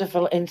are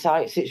wonderful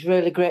insights. It's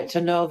really great to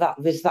know that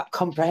there's that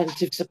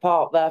comprehensive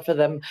support there for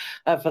them,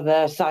 for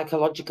their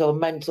psychological,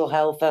 mental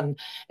health and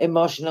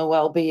emotional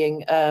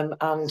well-being.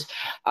 And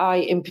I,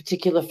 in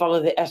particular,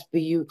 follow the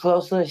SBU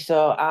closely,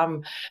 so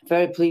I'm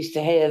very pleased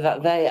to hear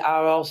that they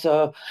are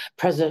also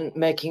present,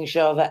 making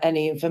sure that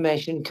any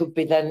information could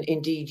be then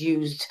indeed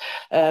used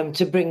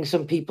to bring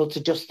some people to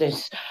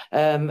justice,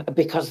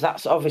 because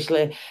that's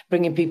obviously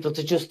bringing people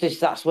to justice.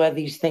 That's where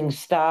these things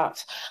start.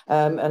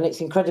 And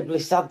it's incredibly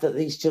sad that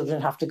these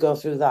children have to go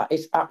through that.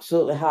 It's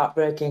absolutely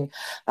heartbreaking,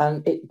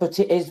 but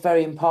it is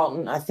very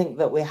important, I think,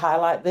 that we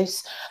highlight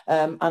this.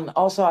 And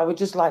also, I would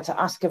just like to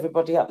ask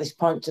everybody at this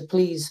point to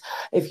please,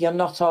 if you're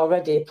not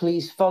already,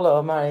 please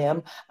follow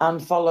Mariam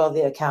and follow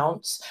the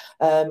accounts,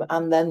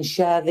 and then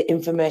share the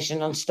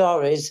information and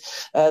stories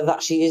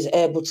that she is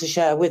able to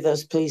share with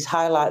us. Please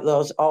highlight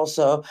those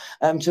also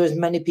to as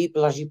many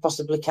people as you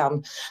possibly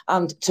can.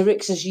 And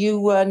Tarixis, you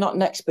were not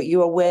next, but you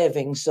were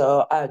waving.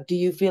 So do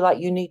you feel like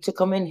you need to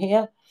come in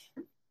here?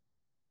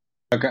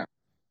 Okay.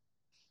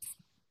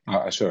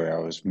 Sorry, I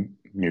was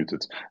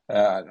muted.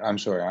 I'm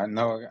sorry.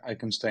 Now I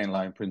can stay in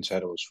line. Prince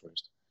Heather was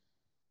first.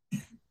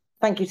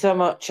 Thank you so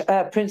much.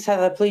 Prince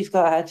Heather, please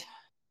go ahead.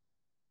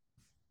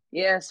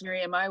 Yes,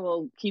 Miriam, I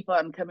will keep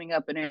on coming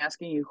up and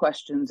asking you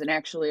questions. And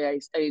actually, I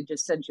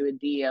just sent you a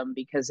DM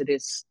because it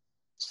is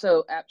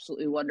so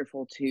absolutely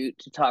wonderful to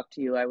talk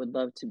to you. I would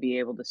love to be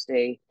able to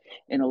stay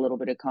in a little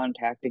bit of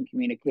contact and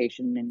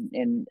communication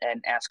and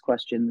ask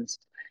questions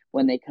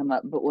when they come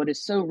up. But what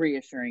is so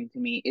reassuring to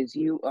me is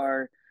you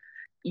are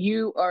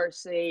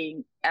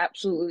saying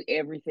absolutely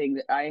everything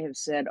that I have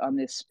said on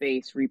this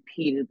space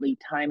repeatedly,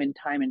 time and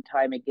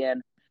time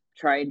again,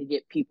 trying to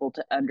get people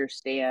to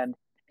understand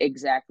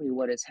exactly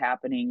what is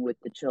happening with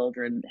the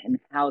children and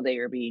how they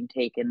are being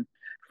taken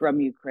from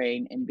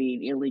Ukraine and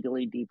being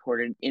illegally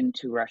deported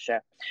into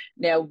Russia.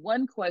 Now,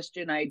 one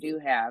question I do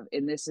have,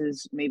 and this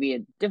is maybe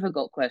a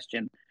difficult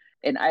question,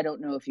 and I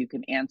don't know if you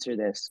can answer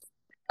this.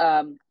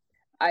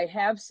 I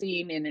have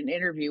seen in an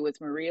interview with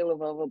Maria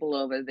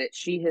Lvova-Belova that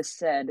she has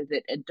said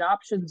that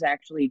adoptions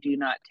actually do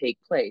not take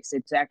place.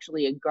 It's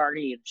actually a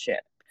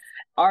guardianship.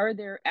 Are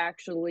there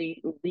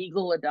actually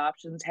legal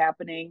adoptions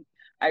happening?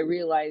 I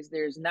realize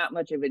there's not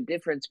much of a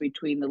difference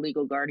between the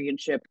legal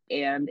guardianship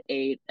and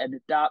an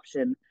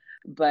adoption,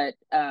 but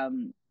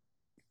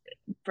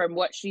from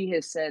what she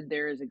has said,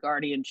 there is a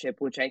guardianship,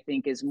 which I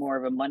think is more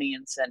of a money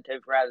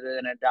incentive rather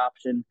than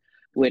adoption,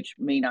 which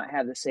may not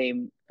have the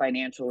same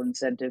financial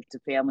incentive to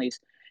families.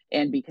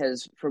 And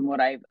because from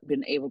what I've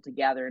been able to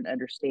gather and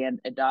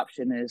understand,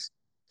 adoption is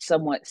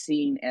somewhat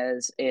seen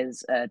as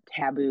a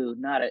taboo,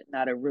 not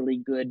a really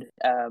good.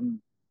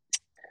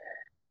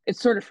 It's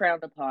sort of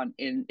frowned upon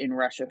in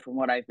Russia, from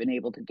what I've been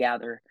able to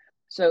gather.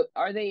 So,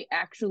 are they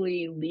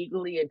actually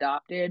legally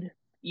adopted?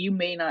 You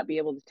may not be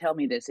able to tell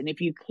me this, and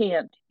if you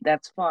can't,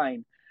 that's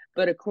fine.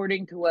 But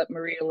according to what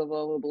Maria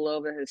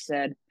Lvova-Belova has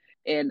said,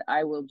 and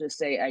I will just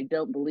say I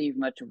don't believe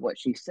much of what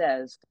she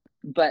says,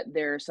 but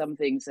there are some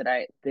things that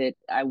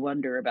I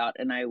wonder about,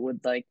 and I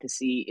would like to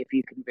see if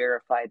you can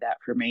verify that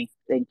for me.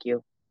 Thank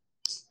you.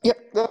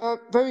 Yep,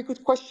 very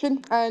good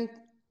question, and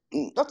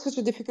not such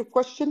a difficult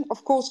question.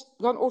 Of course,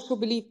 don't also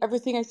believe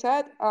everything I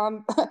said.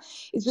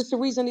 It's just the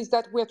reason is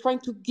that we're trying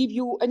to give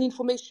you an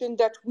information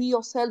that we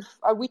ourselves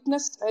are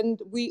witness, and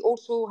we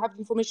also have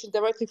information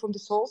directly from the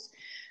source.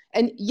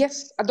 And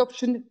yes,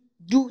 adoption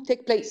do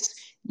take place.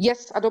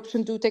 Yes,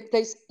 adoption do take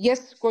place.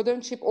 Yes,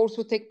 guardianship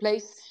also take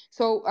place.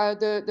 So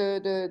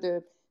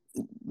the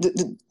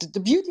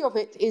beauty of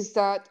it is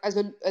that as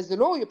a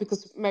lawyer,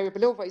 because Maria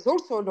Belova is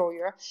also a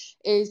lawyer,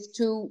 is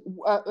to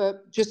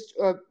just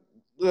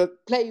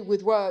play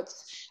with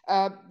words,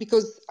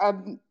 because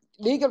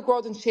legal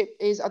guardianship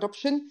is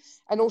adoption,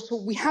 and also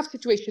we have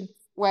situations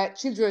where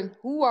children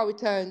who are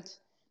returned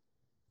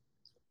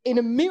in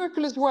a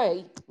miraculous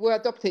way were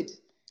adopted,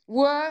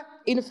 were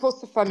in a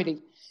foster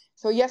family.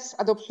 So yes,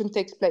 adoption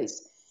takes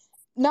place.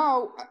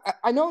 Now,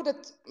 I know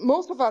that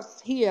most of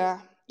us here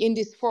in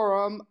this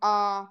forum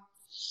are,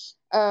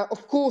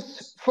 of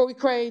course, for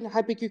Ukraine,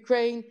 happy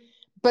Ukraine,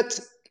 but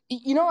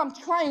I'm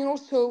trying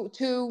also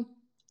to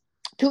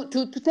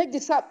take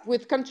this up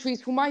with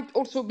countries who might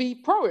also be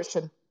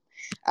pro-Russian,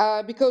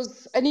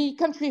 because any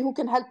country who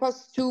can help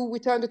us to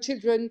return the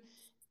children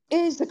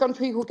is the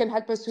country who can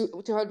help us to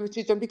help the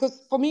children.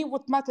 Because for me,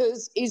 what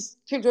matters is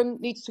children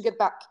needs to get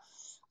back.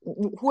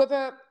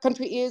 Whoever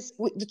country is,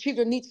 the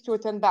children needs to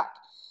return back.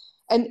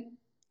 And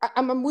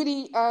I'm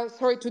really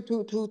sorry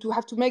to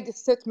have to make this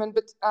statement,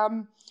 but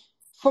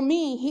for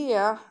me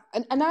here,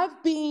 and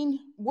I've been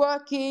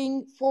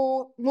working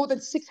for more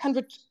than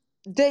 600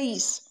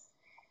 days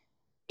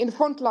in the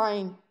front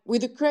line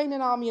with the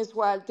Ukrainian army as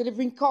well,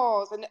 delivering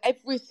cars and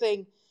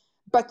everything.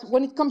 But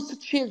when it comes to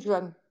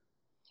children,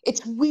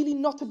 it's really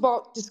not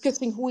about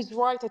discussing who is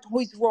right and who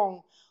is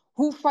wrong,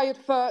 who fired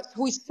first,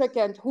 who is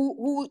second,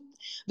 who.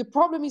 The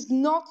problem is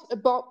not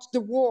about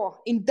the war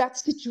in that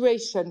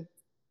situation.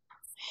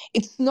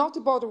 It's not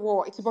about a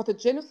war. It's about a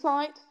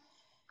genocide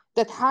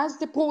that has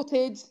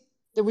deported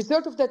the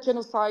result of that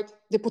genocide,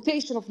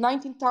 deportation of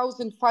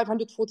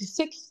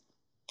 19,546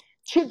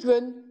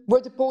 children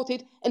were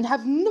deported and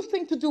have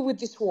nothing to do with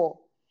this war,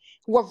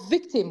 who are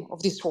victims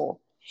of this war.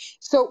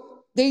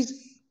 So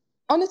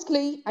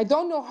honestly, I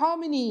don't know how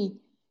many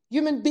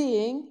human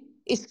being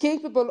is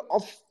capable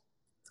of,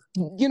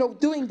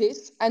 doing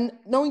this and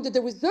knowing that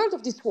the result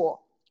of this war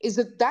is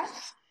the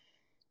death,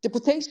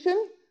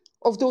 deportation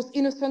of those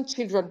innocent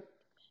children.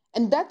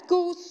 And that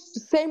goes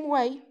the same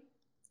way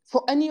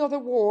for any other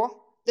war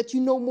that you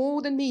know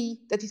more than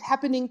me that is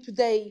happening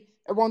today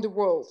around the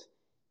world.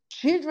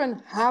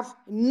 Children have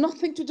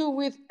nothing to do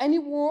with any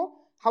war.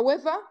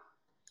 However,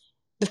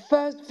 the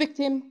first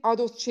victim are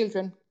those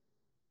children.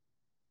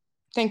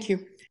 Thank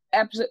you.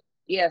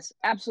 Yes,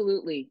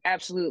 absolutely.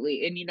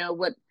 Absolutely. And you know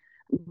what?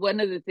 One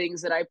of the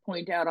things that I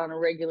point out on a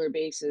regular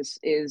basis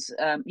is,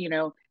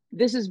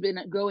 this has been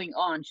going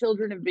on.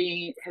 Children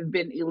have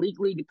been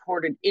illegally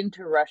deported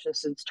into Russia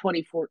since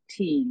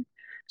 2014.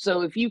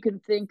 So if you can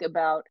think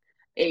about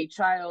a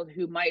child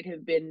who might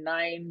have been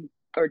 9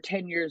 or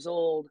 10 years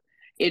old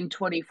in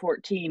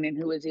 2014 and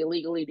who was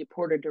illegally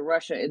deported to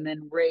Russia and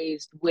then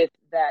raised with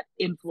that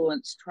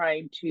influence,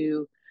 trying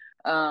to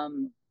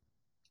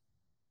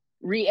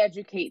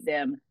re-educate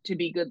them to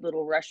be good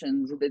little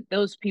Russians, that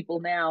those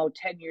people now,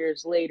 10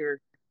 years later,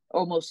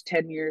 almost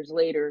 10 years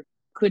later,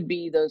 could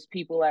be those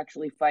people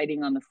actually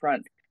fighting on the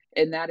front.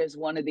 And that is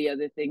one of the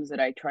other things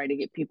that I try to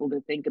get people to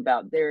think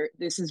about.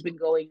 This has been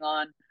going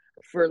on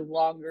for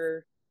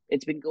longer.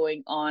 It's been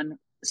going on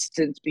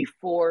since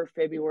before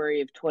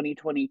February of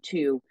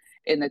 2022.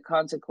 And the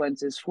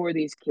consequences for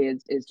these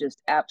kids is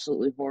just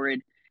absolutely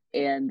horrid.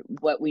 And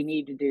what we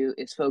need to do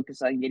is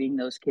focus on getting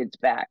those kids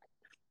back.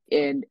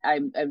 And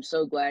I'm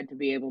so glad to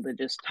be able to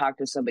just talk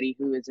to somebody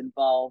who is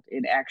involved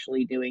in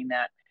actually doing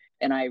that.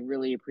 And I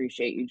really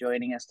appreciate you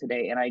joining us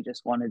today. And I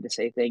just wanted to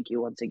say thank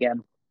you once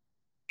again.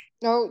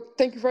 No,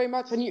 thank you very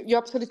much. And you're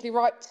absolutely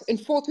right.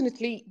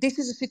 Unfortunately, this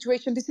is a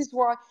situation. This is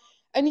why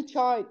any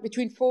child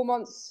between 4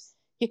 months,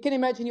 you can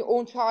imagine your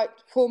own child,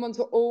 4 months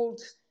old,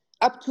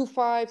 up to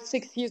 5,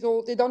 6 years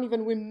old, they don't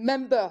even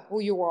remember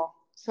who you are.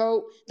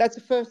 So that's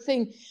the first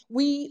thing.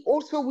 We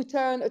also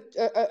returned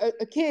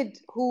a kid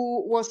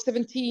who was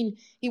 17.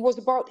 He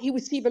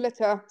received a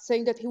letter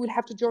saying that he will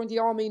have to join the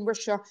army in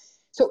Russia.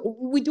 So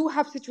we do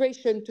have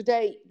situation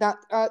today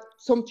that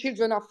some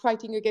children are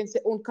fighting against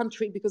their own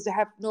country because they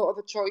have no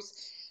other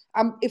choice.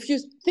 If you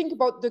think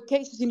about the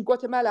cases in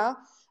Guatemala,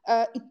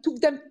 it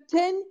took them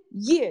 10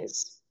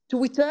 years to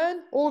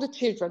return all the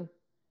children.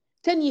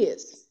 10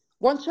 years.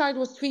 One child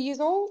was 3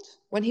 years old.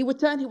 When he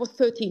returned, he was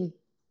 13.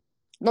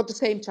 Not the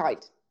same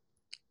child.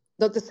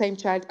 Not the same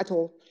child at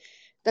all.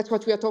 That's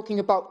what we are talking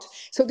about.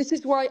 So this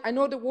is why I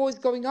know the war is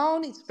going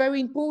on. It's very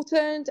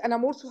important. And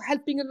I'm also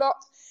helping a lot.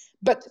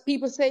 But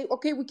people say,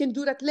 okay, we can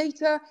do that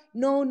later.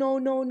 No, no,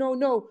 no, no,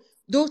 no.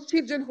 Those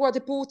children who are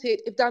deported,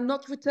 if they're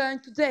not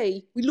returned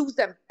today, we lose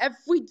them.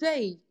 Every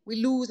day we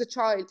lose a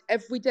child,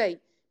 every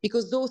day,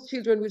 because those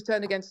children will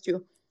turn against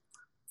you.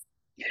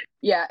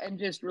 Yeah, and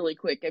just really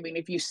quick, I mean,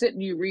 if you sit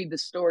and you read the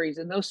stories,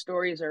 and those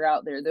stories are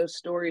out there, those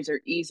stories are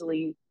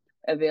easily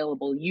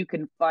available. You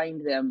can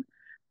find them.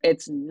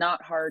 It's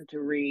not hard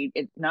to read.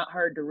 It's not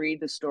hard to read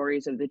the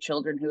stories of the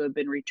children who have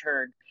been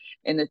returned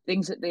and the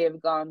things that they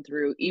have gone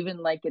through, even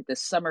like at the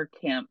summer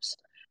camps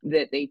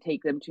that they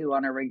take them to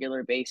on a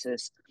regular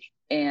basis,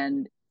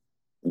 and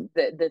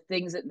the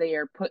things that they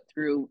are put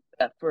through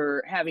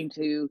for having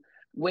to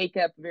wake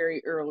up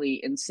very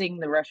early and sing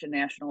the Russian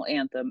national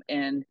anthem,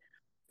 and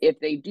if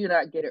they do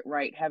not get it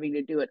right, having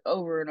to do it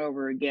over and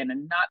over again,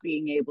 and not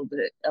being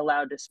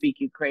allowed to speak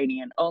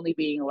Ukrainian, only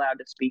being allowed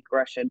to speak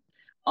Russian,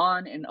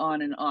 on and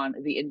on and on.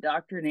 The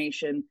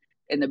indoctrination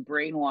and the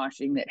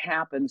brainwashing that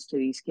happens to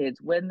these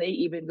kids when they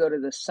even go to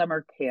the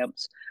summer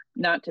camps,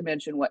 not to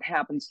mention what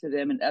happens to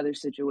them in other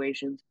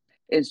situations,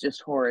 is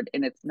just horrid.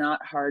 And it's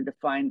not hard to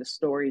find the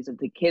stories of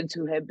the kids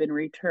who have been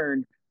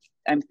returned.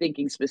 I'm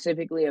thinking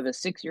specifically of a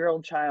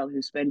 6-year-old child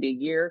who spent a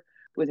year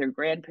with her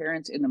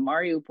grandparents in the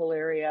Mariupol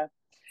area.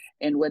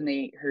 And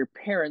when her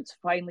parents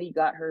finally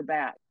got her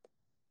back,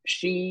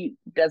 she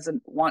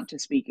doesn't want to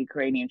speak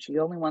Ukrainian. She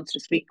only wants to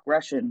speak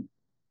Russian.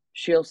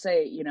 She'll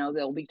say,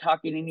 they'll be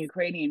talking in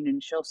Ukrainian,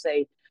 and she'll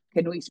say,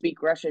 can we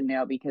speak Russian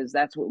now? Because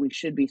that's what we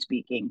should be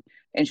speaking.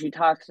 And she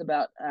talks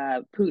about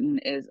Putin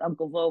as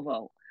Uncle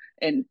Vovo.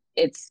 And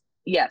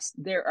yes,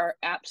 there are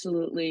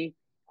absolutely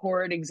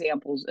horrid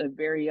examples of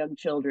very young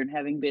children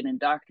having been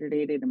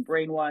indoctrinated and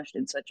brainwashed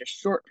in such a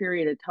short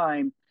period of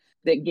time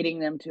that getting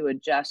them to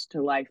adjust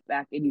to life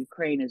back in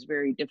Ukraine is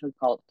very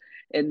difficult.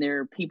 And there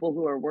are people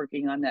who are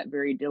working on that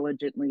very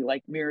diligently,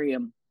 like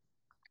Mariam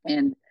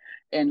and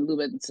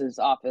Lubentz's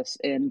office,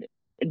 and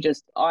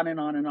just on and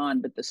on and on.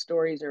 But the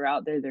stories are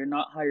out there. They're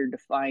not hard to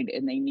find,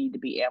 and they need to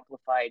be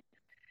amplified.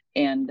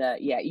 And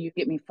you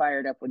get me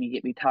fired up when you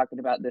get me talking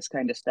about this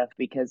kind of stuff,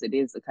 because it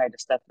is the kind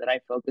of stuff that I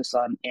focus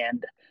on.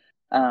 And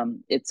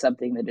it's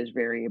something that is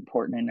very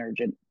important and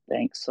urgent.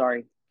 Thanks.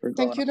 Sorry. for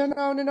Thank going you.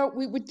 on. No.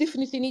 We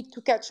definitely need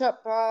to catch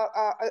up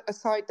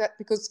aside that,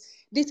 because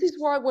this is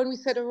why when we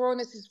said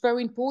awareness is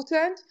very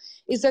important,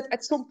 is that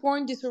at some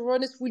point this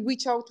awareness will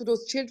reach out to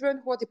those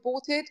children who are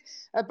deported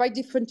by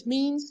different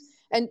means,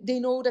 and they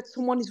know that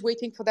someone is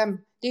waiting for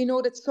them. They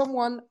know that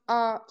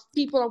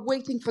people are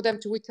waiting for them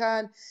to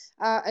return,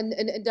 and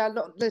they are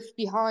not left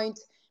behind.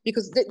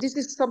 Because this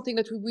is something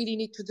that we really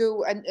need to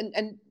do, and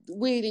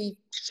really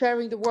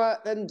sharing the word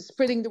and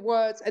spreading the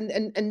words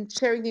and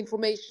sharing the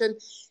information.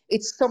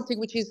 It's something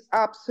which is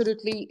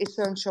absolutely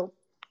essential.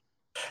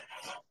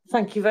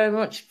 Thank you very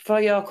much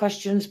for your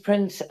questions,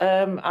 Prince.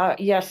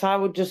 Yes, I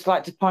would just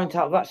like to point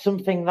out that's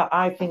something that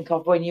I think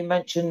of when you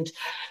mentioned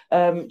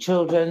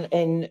children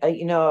in,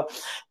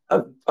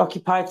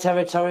 occupied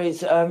territories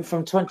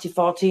from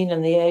 2014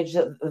 and the age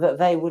that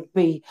they would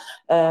be.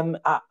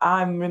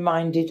 I'm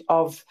reminded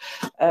of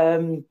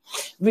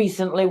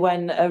recently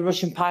when a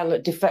Russian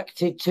pilot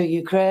defected to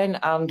Ukraine,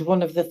 and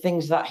one of the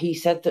things that he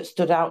said that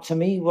stood out to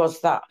me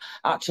was that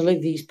actually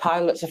these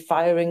pilots are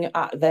firing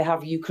at, they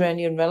have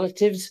Ukrainian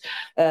relatives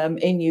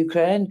in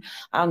Ukraine,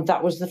 and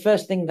that was the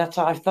first thing that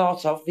I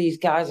thought of. These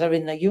guys are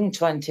in their young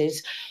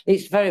 20s.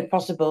 It's very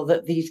possible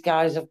that these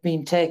guys have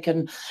been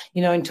taken,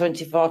 in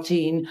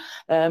 2014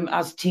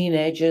 as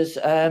teenagers,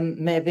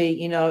 maybe,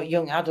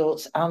 young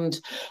adults, and,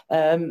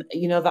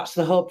 that's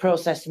the whole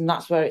process, and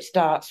that's where it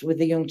starts with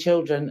the young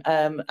children.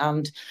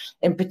 And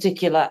in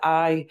particular,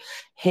 I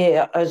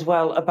hear as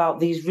well about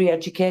these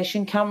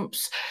re-education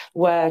camps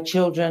where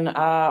children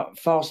are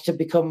forced to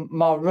become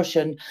more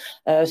Russian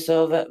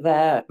so that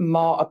they're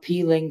more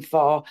appealing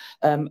for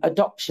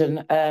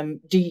adoption.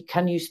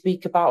 Can you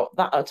speak about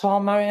that at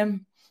all,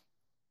 Mariam?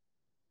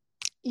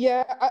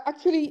 Yeah,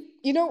 actually,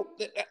 in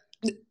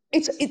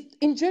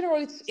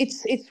general,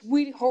 it's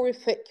really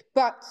horrific.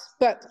 But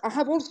I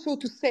have also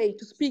to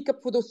speak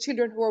up for those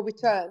children who are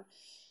returned.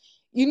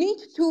 You need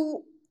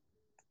to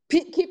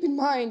keep in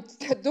mind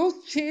that those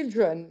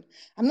children,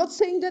 I'm not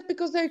saying that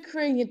because they're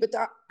Ukrainian, but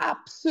are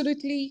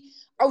absolutely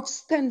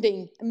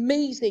outstanding,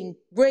 amazing,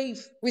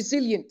 brave,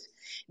 resilient.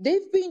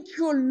 They've been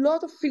through a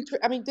lot of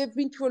they've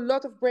been through a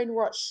lot of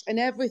brainwash and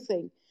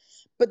everything,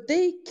 but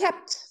they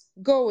kept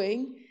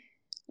going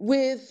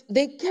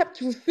they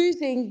kept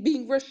refusing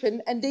being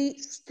Russian, and they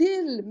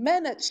still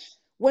managed,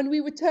 when we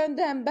returned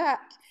them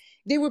back,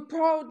 they were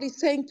proudly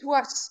saying to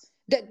us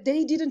that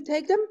they didn't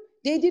take them,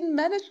 they didn't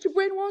manage to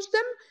brainwash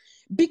them,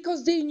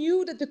 because they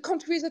knew that the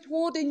country is at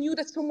war, they knew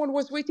that someone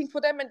was waiting for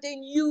them, and they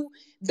knew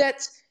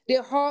that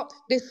their heart,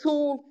 their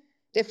soul,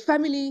 their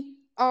family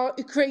are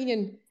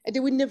Ukrainian, and they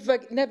would never,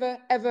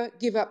 ever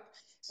give up.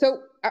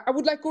 So I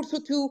would like also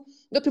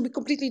not to be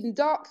completely in the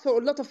dark. So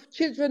a lot of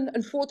children,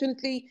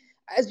 unfortunately,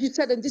 as you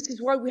said, and this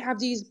is why we have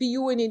these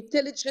BU and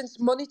intelligence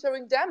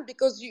monitoring them,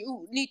 because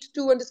you need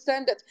to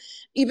understand that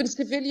even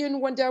civilian,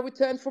 when they are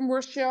returned from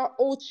Russia,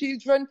 or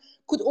children,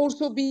 could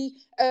also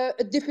be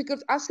a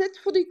difficult asset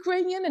for the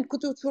Ukrainian, and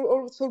could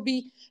also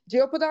be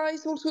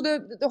jeopardized also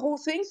the whole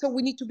thing. So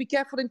we need to be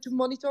careful and to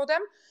monitor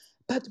them.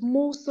 But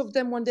most of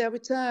them, when they are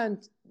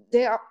returned,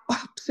 they are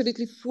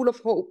absolutely full of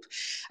hope.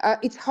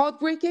 It's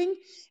heartbreaking.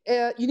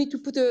 You need to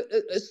put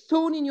a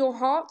stone in your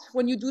heart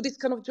when you do this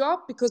kind of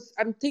job, because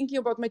I'm thinking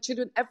about my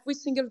children every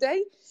single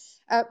day.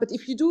 But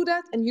if you do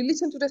that and you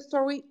listen to their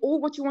story,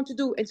 all what you want to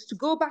do is to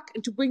go back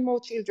and to bring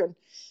more children.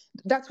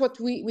 That's what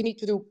we need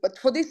to do. But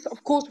for this,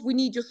 of course, we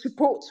need your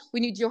support. We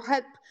need your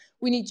help.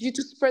 We need you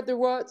to spread the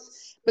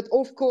words. But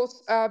of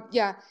course,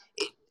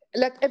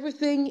 like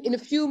everything, in a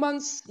few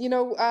months,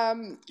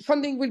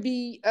 funding will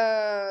be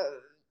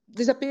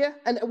disappear,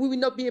 and we will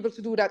not be able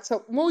to do that.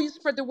 So more you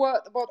spread the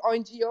word about our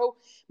NGO,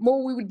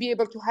 more we will be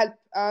able to help.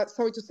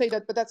 Sorry to say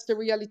that, but that's the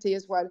reality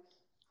as well.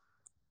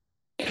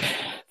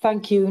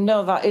 Thank you.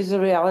 No, that is a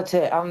reality,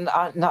 and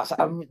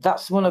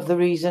that's one of the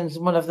reasons,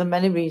 one of the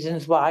many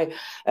reasons why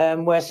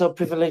we're so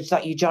privileged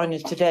that you join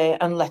us today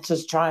and let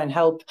us try and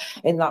help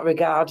in that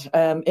regard.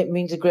 It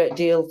means a great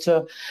deal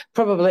to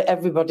probably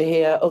everybody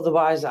here.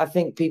 Otherwise, I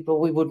think we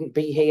wouldn't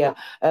be here.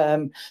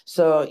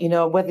 So,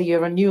 whether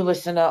you're a new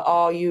listener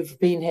or you've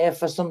been here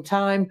for some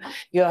time,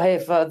 you're here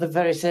for the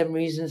very same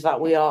reasons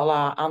that we all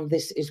are, and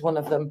this is one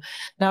of them.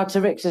 Now,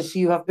 Tarixis,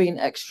 you have been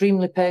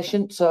extremely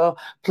patient, so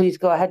please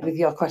go ahead with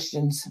your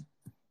questions.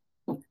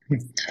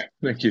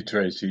 Thank you,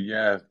 Tracy.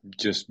 Yeah, I've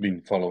just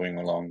been following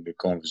along the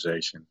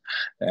conversation,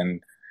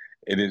 and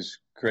it is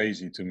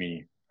crazy to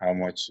me how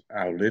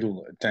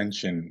little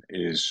attention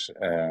is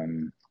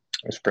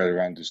spread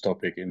around this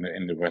topic in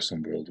the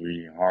Western world.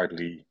 We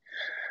hardly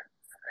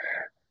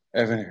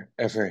ever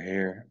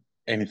hear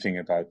anything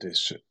about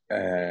this,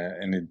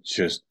 and it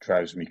just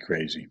drives me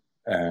crazy.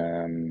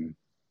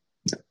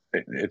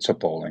 It's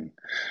appalling.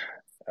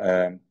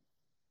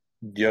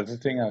 The other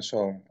thing I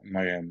saw,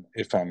 Mariam,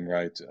 if I'm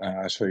right,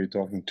 I saw you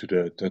talking to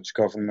the Dutch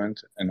government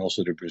and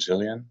also the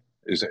Brazilian.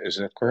 Is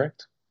that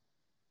correct?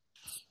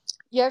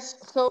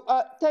 Yes. So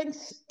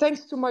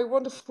thanks to my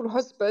wonderful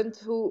husband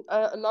who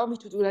allowed me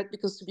to do that,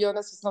 because to be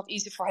honest, it's not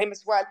easy for him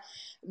as well.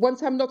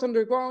 Once I'm not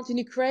underground in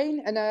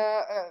Ukraine, and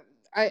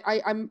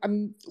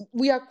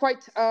we are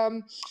quite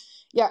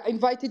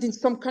invited in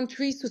some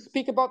countries to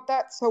speak about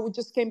that. So we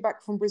just came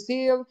back from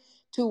Brazil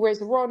to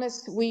raise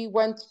awareness. We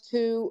went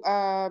to,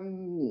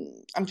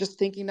 I'm just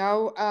thinking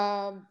now,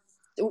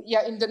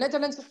 in the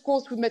Netherlands, of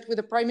course, we met with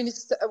the Prime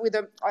Minister, with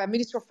the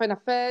Minister of Foreign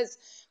Affairs,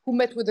 who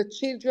met with the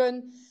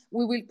children.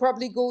 We will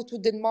probably go to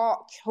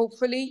Denmark,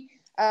 hopefully,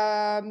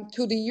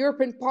 to the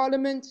European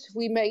Parliament.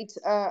 We made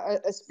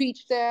a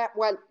speech there.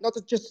 Well, not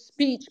just a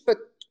speech, but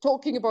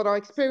talking about our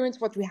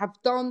experience, what we have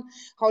done,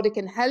 how they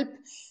can help.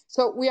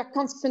 So we are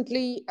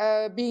constantly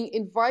being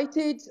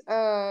invited,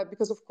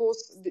 because of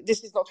course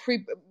this is not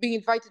free, being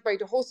invited by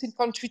the hosting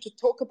country to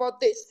talk about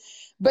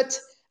this. But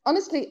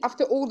honestly,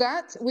 after all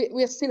that,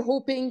 we are still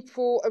hoping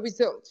for a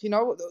result.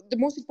 The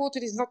most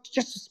important is not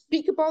just to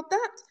speak about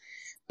that,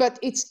 but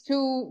it's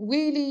to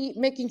really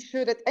making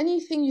sure that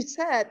anything you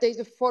said, there's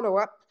a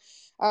follow-up.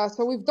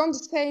 So we've done the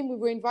same. We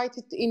were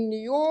invited in New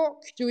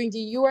York during the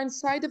UN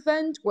side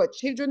event where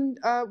children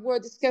were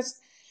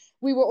discussed.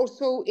 We were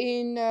also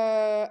in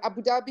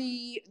Abu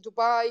Dhabi,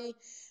 Dubai.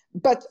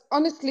 But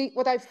honestly,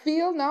 what I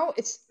feel now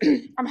is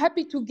I'm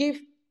happy to give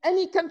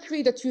any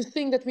country that you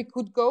think that we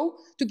could go,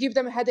 to give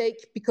them a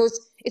headache,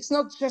 because it's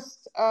not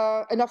just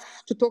enough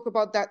to talk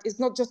about that. It's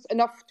not just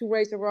enough to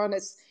raise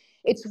awareness.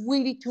 It's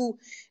really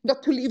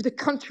not to leave the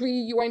country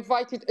you are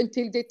invited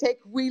until they take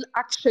real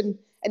action.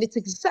 And it's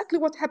exactly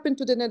what happened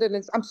to the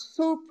Netherlands. I'm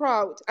so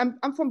proud.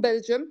 I'm from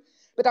Belgium,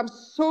 but I'm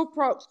so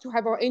proud to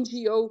have our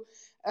NGO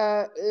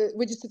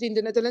registered in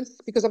the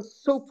Netherlands, because I'm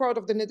so proud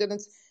of the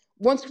Netherlands.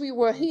 Once we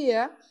were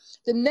here,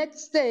 the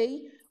next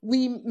day,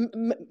 we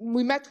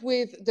met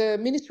with the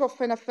Minister of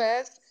Foreign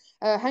Affairs,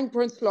 Henk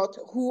Brunslot,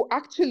 who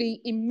actually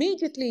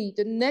immediately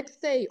the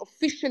next day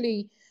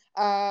officially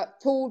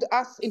informed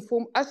us,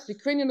 the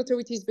Ukrainian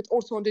authorities, but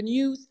also on the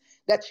news,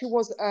 that she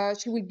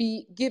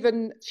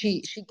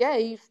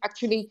gave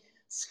actually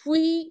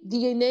free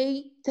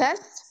DNA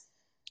tests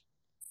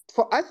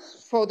for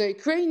us, for the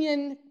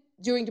Ukrainian,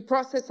 during the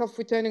process of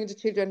returning the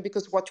children.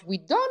 Because what you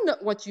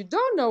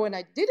don't know, and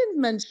I didn't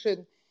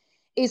mention,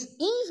 is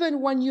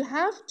even when you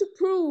have to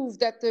prove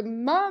that the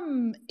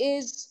mom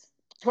is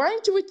trying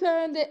to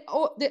return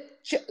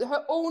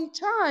her own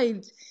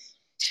child,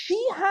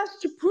 she has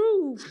to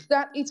prove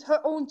that it's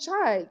her own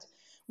child,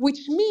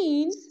 which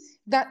means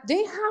that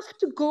they have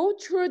to go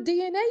through a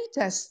DNA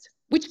test,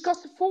 which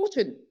costs a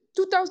fortune,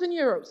 2,000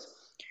 euros.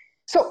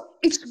 So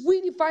it's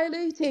really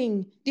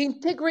violating the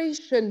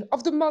integration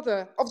of the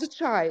mother, of the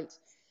child.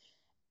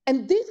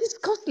 And this is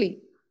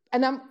costly.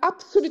 And I'm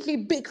absolutely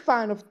a big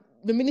fan of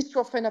the Minister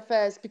of Foreign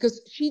Affairs,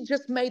 because she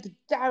just made a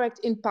direct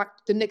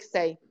impact the next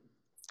day.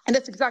 And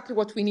that's exactly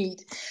what we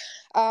need.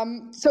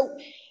 So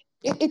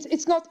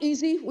it's not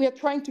easy. We are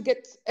trying to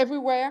get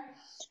everywhere.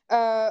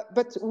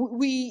 But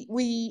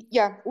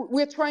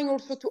we're trying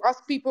also to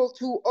ask people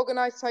to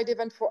organize side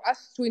event for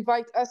us, to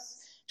invite us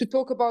to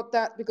talk about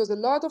that, because a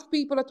lot of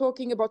people are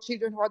talking about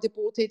children who are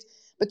deported,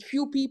 but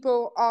few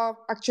people are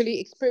actually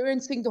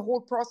experiencing the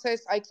whole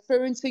process, are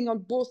experiencing on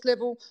both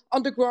levels,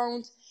 on the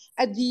ground,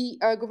 at the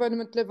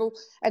government level.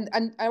 And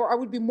I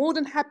would be more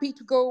than happy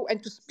to go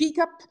and to speak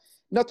up,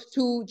 not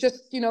to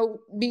just,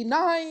 be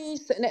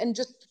nice and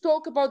just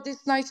talk about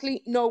this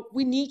nicely. No,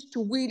 we need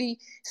to really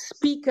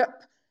speak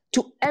up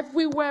to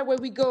everywhere where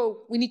we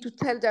go. We need to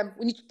tell them.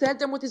 We need to tell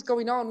them what is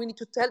going on. We need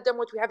to tell them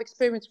what we have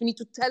experienced. We need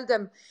to tell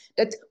them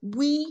that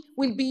we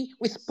will be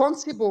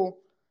responsible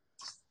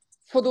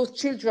for those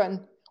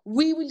children.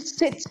 We will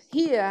sit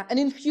here, and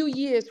in a few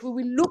years, we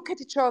will look at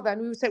each other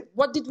and we will say,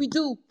 what did we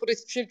do for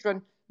these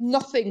children?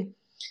 Nothing.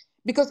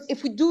 Because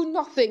if we do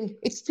nothing,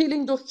 it's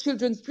stealing those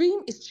children's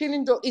dream, it's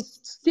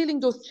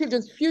stealing those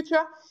children's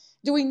future.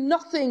 Doing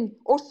nothing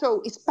also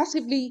is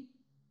passively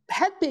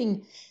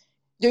helping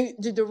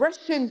the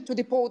Russian to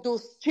deport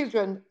those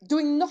children.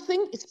 Doing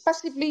nothing is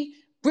passively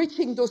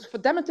breaching those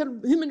fundamental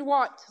human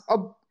rights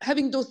of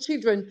having those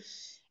children,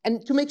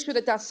 and to make sure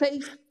that they're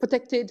safe,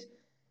 protected,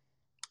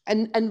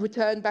 and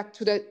returned back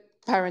to their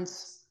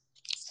parents.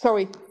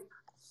 Sorry,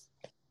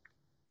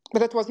 but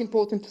that was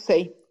important to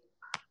say.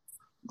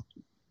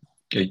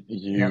 Okay,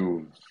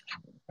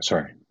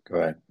 sorry, go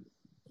ahead.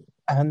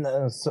 And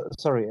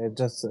sorry, I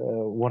just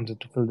wanted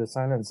to fill the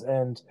silence,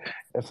 and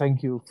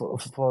thank you for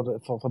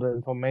the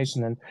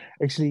information. And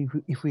actually,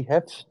 if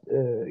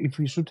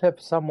we should have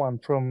someone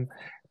from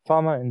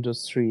pharma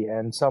industry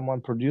and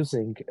someone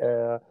producing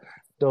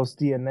those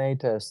DNA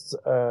tests,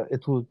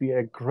 it would be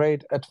a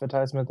great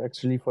advertisement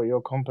actually for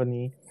your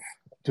company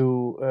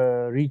to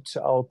reach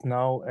out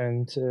now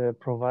and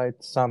provide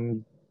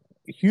some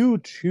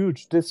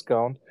huge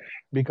discount,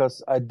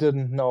 because I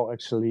didn't know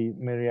actually,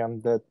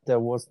 Mariam, that there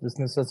was this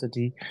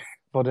necessity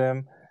for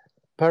them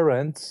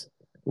parents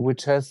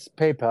which has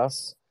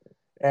papers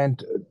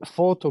and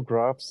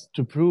photographs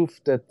to prove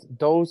that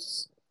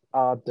those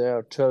are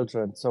their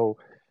children. So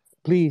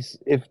please,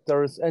 if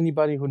there is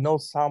anybody who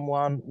knows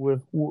someone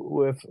with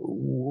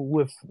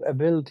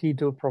ability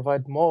to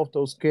provide more of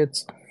those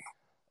kids,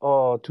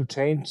 or to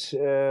change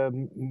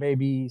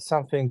maybe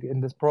something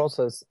in this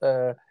process,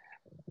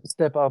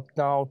 step up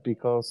now,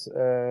 because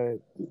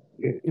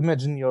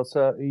imagine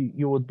yourself,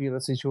 you would be in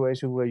a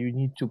situation where you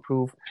need to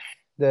prove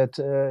that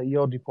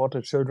your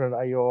deported children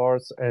are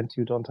yours and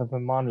you don't have the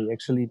money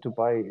actually to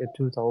buy a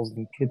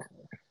 2,000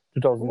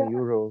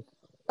 euros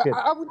kit.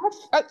 I will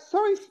have,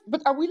 sorry,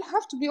 but I will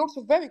have to be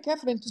also very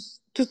careful and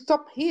to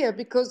stop here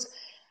because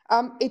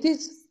it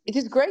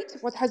is great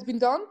what has been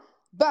done,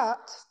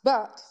 but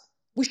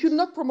we should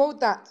not promote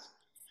that.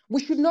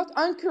 We should not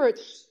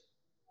encourage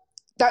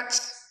that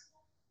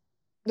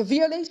the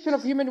violation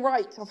of human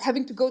rights of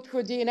having to go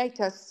through a DNA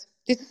test.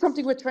 This is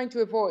something we're trying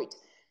to avoid,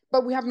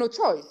 but we have no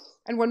choice.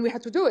 And when we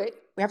have to do it,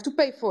 we have to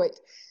pay for it.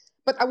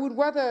 But I would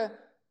rather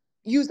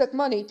use that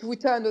money to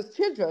return those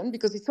children,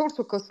 because it's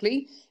also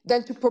costly,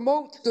 than to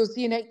promote those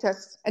DNA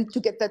tests and to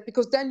get that,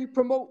 because then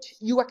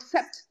you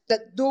accept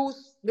that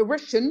the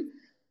Russian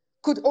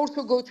could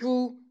also go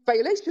through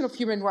violation of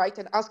human rights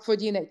and ask for a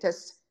DNA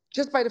test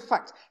just by the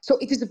fact. So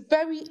it is a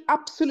very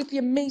absolutely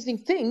amazing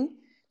thing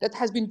that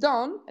has been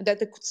done and that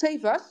could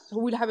save us. So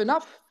we'll have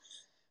enough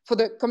for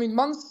the coming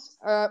months.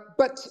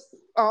 But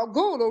our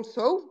goal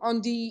also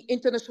on the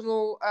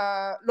international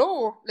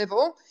law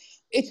level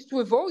is to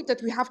avoid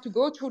that we have to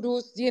go through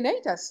those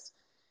DNA tests.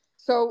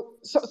 So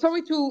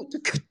sorry to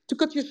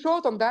cut you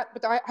short on that,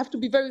 but I have to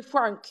be very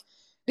frank.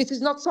 This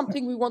is not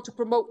something we want to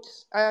promote.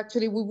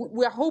 Actually,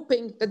 we are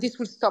hoping that this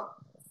will stop.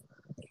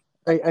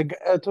 I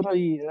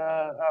totally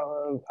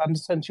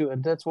understand you,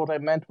 and that's what I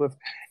meant with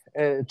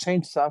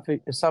change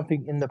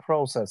something in the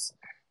process,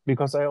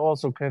 because I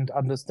also can't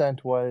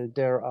understand why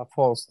they are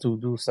forced to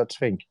do such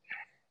thing.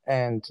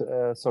 And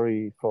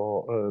sorry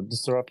for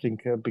disrupting,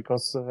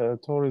 because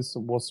Torres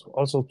was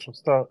also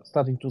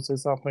starting to say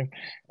something,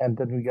 and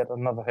then we get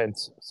another hand.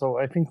 So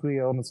I think we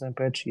are on the same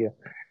page here.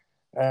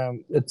 I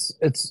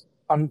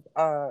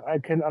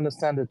can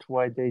understand it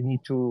why they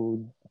need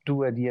to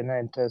do a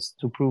DNA test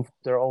to prove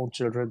their own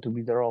children to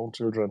be their own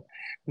children.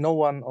 No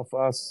one of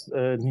us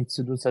needs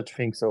to do such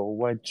things, so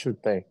why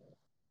should they?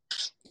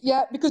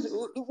 Yeah, because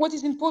what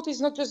is important is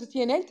not just the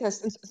DNA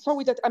test. And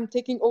sorry that I'm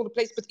taking all the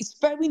place, but it's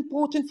very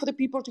important for the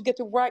people to get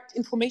the right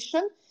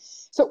information.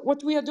 So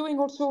what we are doing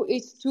also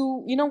is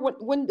to,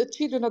 when the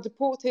children are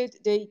deported,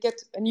 they get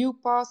a new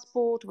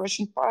passport,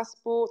 Russian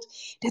passport.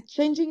 They're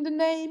changing the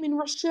name in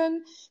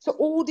Russian. So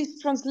all this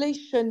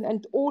translation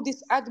and all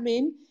this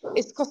admin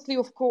is costly,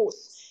 of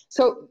course.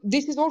 So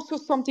this is also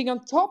something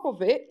on top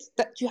of it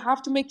that you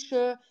have to make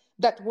sure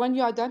that when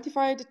you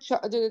identify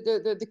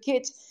the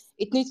kid,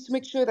 it needs to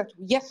make sure that,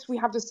 yes, we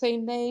have the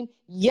same name.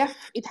 Yes,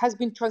 it has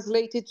been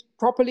translated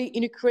properly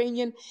in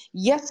Ukrainian.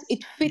 Yes,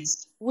 it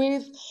fits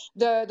with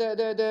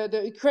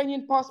the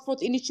Ukrainian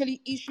passport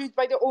initially issued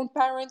by their own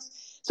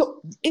parents.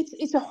 So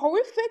it's a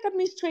horrific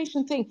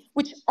administration thing,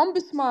 which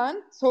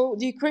Ombudsman, so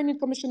the Ukrainian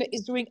commissioner,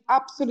 is doing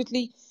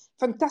absolutely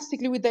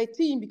fantastically with their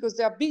team, because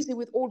they are busy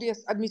with all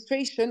this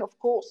administration, of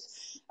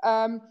course,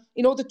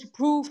 in order to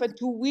prove and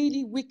to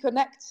really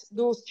reconnect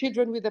those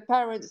children with their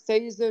parents. There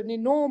is an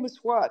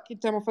enormous work in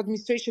terms of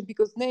administration,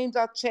 because names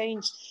are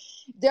changed.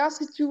 There are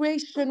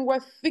situations where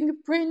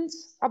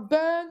fingerprints are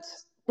burnt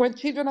when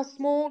children are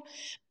small,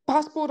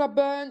 passports are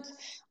burnt.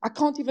 I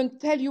can't even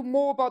tell you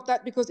more about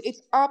that, because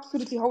it's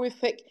absolutely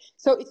horrific.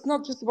 So it's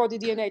not just about the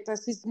DNA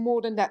test, it's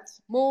more than that.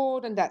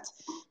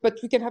 But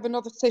we can have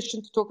another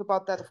session to talk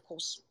about that, of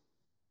course.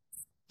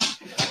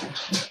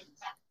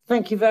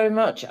 Thank you very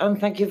much, and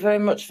thank you very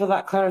much for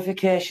that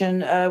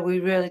clarification. We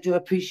really do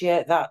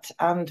appreciate that,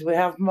 and we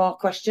have more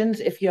questions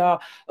if you're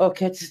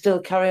okay to still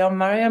carry on,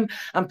 Mariam.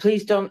 And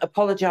please don't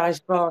apologise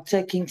for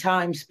taking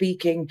time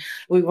speaking.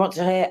 We want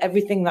to hear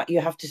everything that you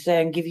have to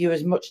say and give you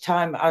as much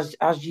time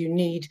as you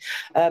need,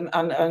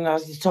 and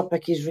as the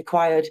topic is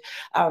required.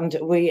 And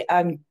we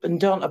and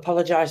don't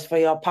apologise for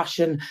your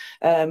passion.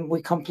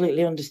 We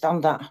completely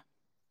understand that.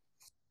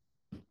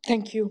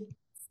 Thank you.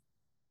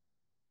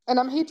 And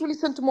I'm here to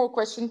listen to more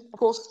questions. Of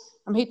course,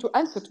 I'm here to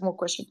answer to more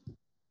questions.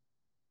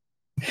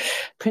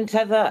 Prince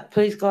Heather,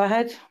 please go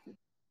ahead.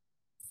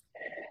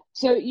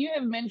 So you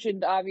have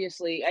mentioned,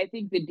 obviously, I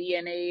think the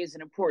DNA is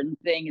an important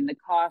thing, and the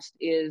cost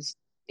is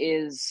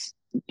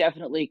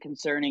definitely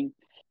concerning,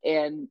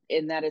 and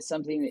that is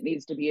something that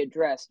needs to be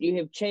addressed. You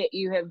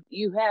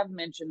have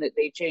mentioned that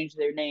they changed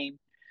their name,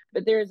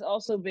 but there has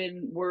also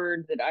been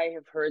word that I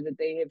have heard that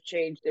they have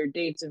changed their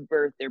dates of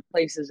birth, their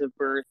places of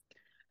birth,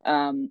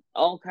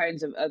 all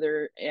kinds of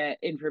other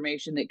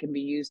information that can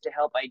be used to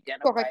help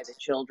identify the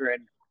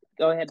children.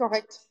 Go ahead.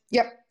 Correct.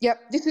 Yep.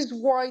 This is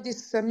why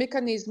this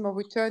mechanism of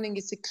returning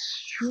is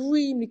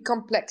extremely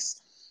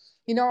complex.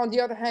 On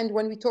the other hand,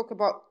 when we talk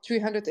about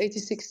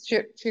 386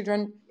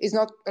 children, is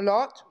not a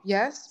lot,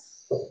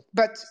 yes.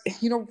 But,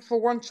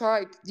 for one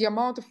child, the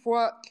amount of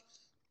work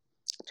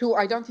to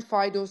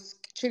identify those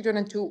children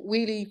and to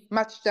really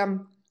match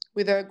them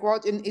with a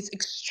guardian is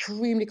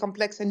extremely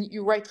complex. And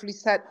you rightfully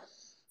said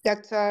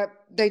that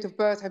date of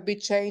birth have been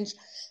changed.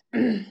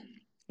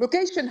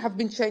 Location have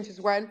been changed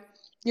as well.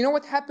 You know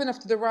what happened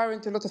after the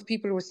riot? A lot of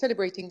people were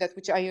celebrating that,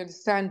 which I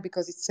understand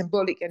because it's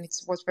symbolic and it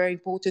was very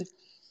important.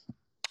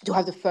 to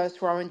have the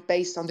first warrant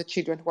based on the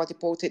children who are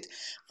deported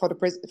for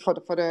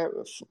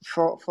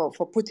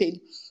Putin.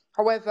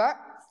 However,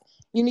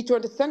 you need to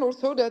understand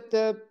also that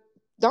the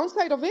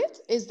downside of it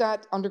is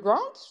that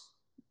underground,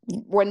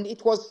 when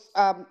it was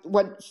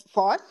when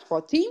for us, for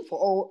our team, for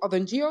all other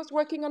NGOs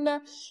working on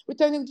the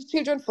returning the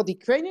children, for the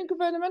Ukrainian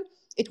government,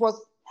 it was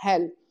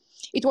hell.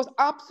 It was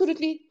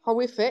absolutely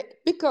horrific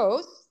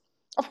because,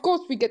 of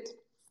course, we get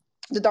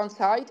the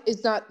downside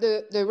is that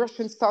the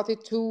Russians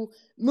started to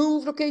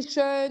move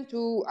location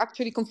to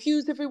actually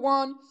confuse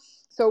everyone.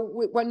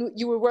 So when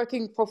you were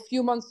working for a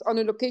few months on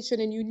a location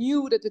and you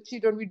knew that the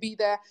children would be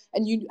there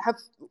and you have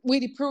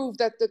really proved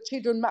that the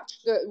children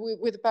matched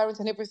with the parents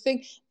and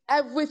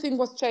everything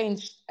was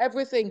changed.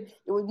 Everything.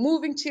 They were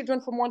moving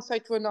children from one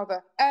side to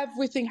another.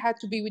 Everything had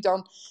to be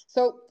redone.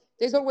 So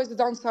there's always the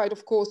downside,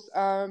 of course,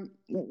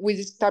 with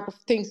this type of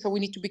thing. So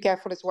we need to be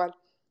careful as well.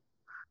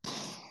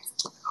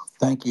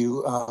 Thank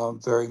you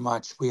very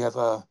much. We have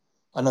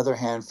another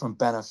hand from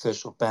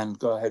Beneficial. Ben,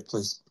 go ahead,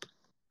 please.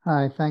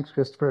 Hi, thanks,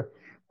 Christopher.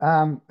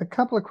 A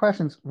couple of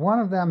questions. One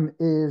of them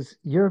is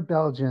you're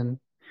Belgian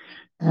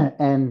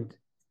and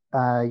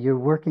you're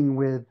working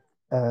with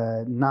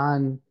a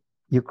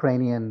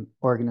non-Ukrainian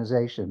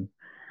organization.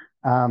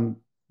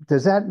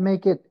 Does that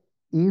make it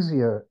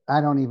easier?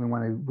 I don't even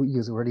want to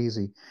use the word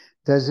easy.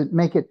 Does it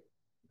make it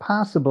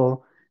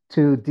possible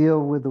to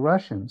deal with the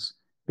Russians?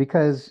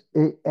 Because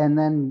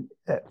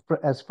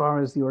as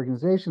far as the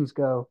organizations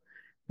go,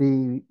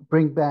 the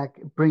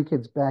Bring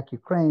Kids Back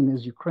Ukraine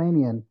is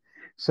Ukrainian.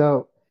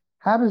 So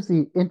how does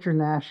the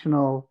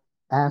international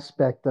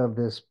aspect of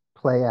this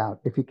play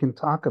out? If you can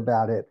talk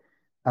about it,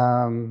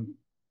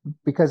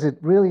 because it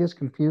really is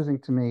confusing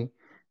to me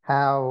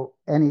how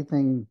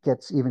anything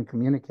gets even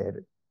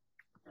communicated.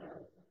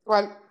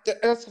 Well,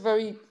 that's a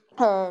very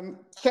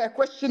fair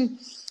question.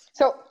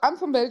 So I'm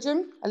from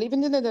Belgium. I live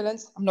in the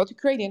Netherlands. I'm not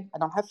Ukrainian. I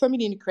don't have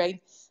family in Ukraine.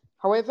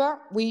 However,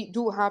 we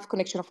do have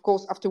connection, of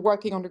course, after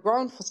working on the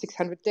ground for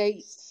 600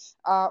 days.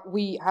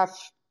 We have,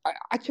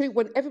 actually,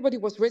 when everybody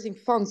was raising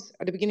funds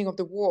at the beginning of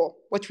the war,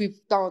 what we've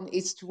done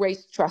is to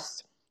raise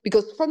trust.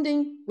 Because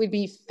funding will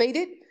be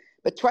faded,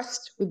 but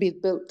trust will be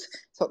built.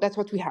 So that's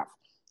what we have.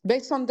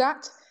 Based on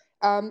that,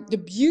 the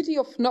beauty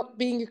of not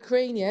being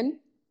Ukrainian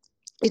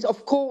is,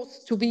 of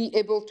course, to be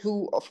able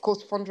to, of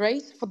course,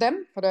 fundraise for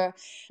them,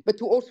 but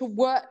to also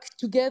work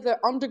together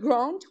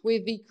underground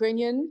with the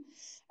Ukrainian.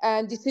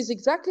 And this is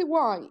exactly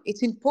why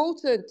it's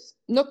important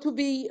not to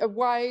be a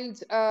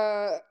wild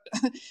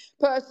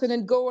person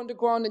and go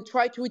underground and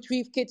try to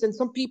retrieve kids. And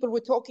some people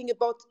were talking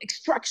about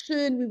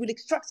extraction. We will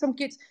extract some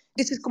kids.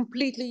 This is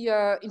completely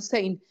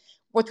insane.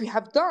 What we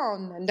have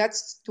done, and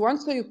that's to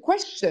answer your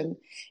question,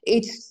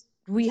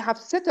 we have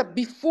set up,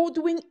 before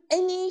doing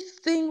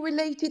anything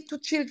related to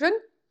children,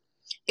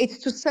 it's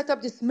to set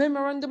up this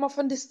memorandum of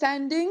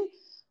understanding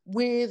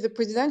with the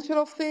presidential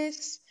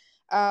office,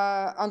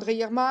 Andrei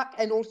Yermak,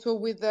 and also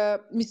with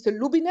Mr.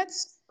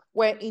 Lubinets,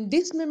 where in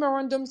this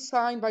memorandum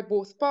signed by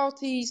both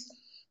parties,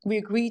 we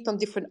agreed on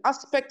different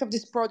aspects of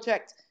this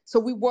project. So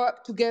we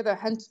work together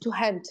hand to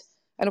hand.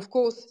 And of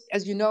course,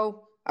 as you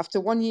know,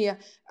 after 1 year,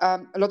 a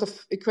lot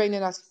of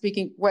Ukrainians are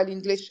speaking well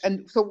English.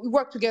 And so we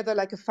work together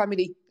like a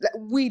family,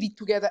 really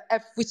together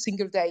every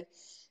single day.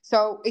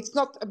 So it's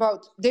not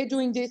about they're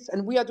doing this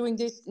and we are doing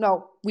this.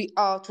 No, we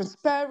are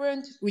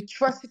transparent. We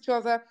trust each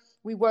other.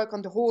 We work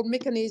on the whole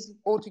mechanism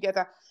all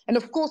together. And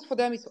of course, for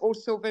them, it's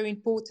also very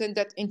important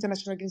that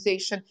international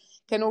organization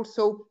can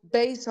also,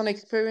 based on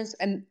experience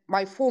and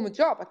my former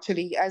job,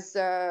 actually, as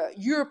a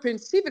European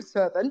civil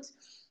servant,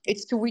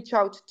 it's to reach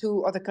out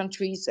to other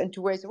countries and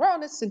to raise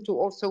awareness and to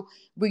also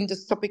bring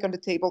this topic on the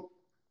table.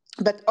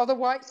 But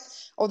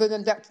otherwise, other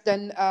than that,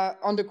 then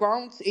on the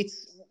ground,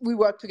 we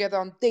work together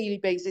on daily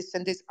basis,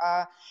 and this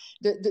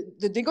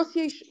the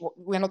negotiation.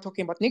 We're not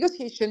talking about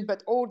negotiation,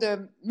 but all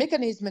the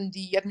mechanism and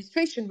the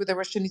administration with the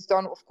Russian is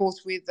done, of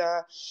course, with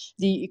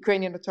the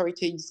Ukrainian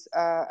authorities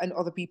and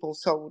other people.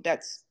 So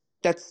that's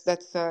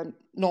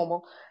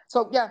normal.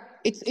 So yeah,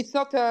 it's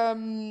not.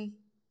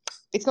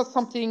 It's not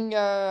something.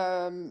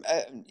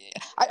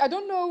 I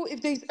don't know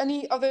if there's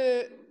any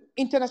other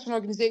international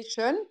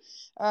organization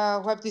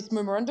who have this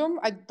memorandum.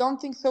 I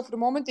don't think so for the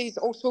moment. There's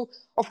also,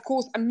 of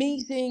course,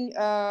 amazing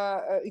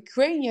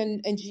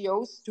Ukrainian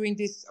NGOs doing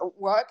this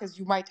work, as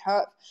you might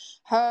have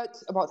heard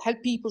about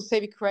Help People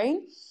Save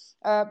Ukraine.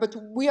 But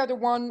we are the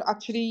one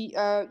actually,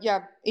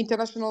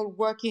 international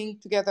working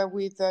together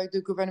with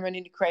the government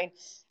in Ukraine.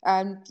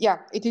 And yeah,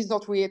 it is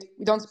not weird.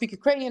 We don't speak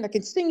Ukrainian. I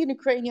can sing in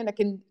Ukrainian.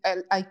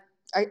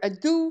 I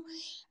do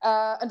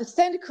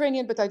understand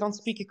Ukrainian, but I don't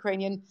speak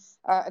Ukrainian.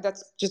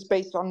 That's just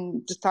based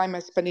on the time I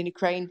spend in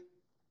Ukraine.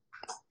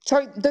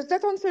 Sorry, does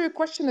that answer your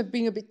question of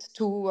being a bit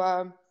too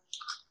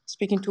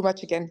speaking too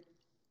much again?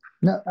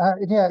 No,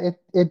 yeah,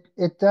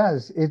 it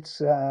does. It's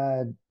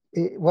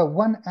well,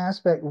 one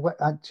aspect.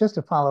 Just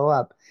to follow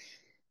up,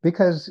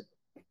 because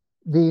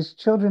these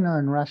children are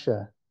in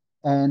Russia,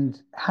 and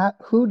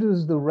who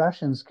does the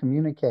Russians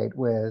communicate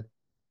with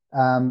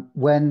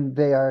when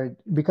they are,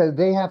 because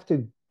they have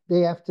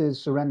to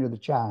surrender the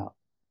child.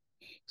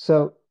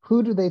 So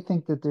who do they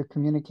think that they're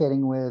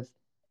communicating with,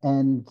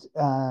 and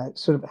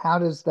sort of how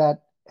does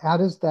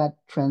that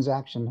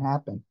transaction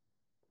happen?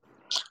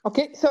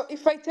 Okay, so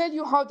if I tell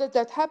you how does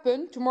that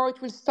happen, tomorrow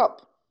it will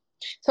stop.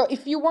 So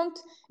if you want,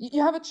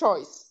 you have a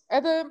choice.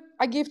 Either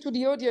I give to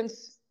the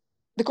audience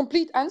the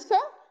complete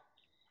answer,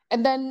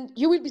 and then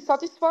you will be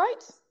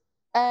satisfied,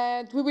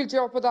 and we will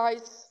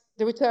jeopardize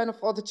the return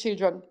of other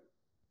children.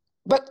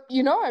 But,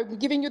 I'm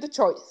giving you the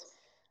choice.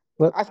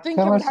 Well, I think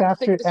you tell will us have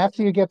to take this.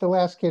 after you get the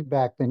last kid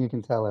back, then you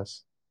can tell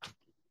us.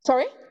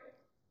 Sorry?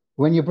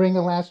 When you bring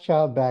the last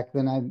child back,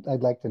 then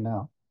I'd like to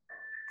know.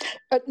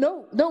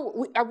 No,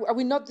 I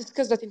will not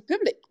discuss that in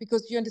public,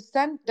 because you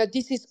understand that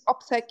this is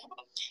OPSEC.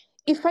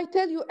 If I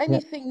tell you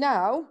anything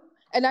now,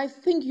 and I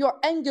think you're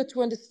eager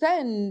to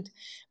understand,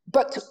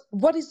 but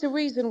what is the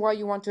reason why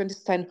you want to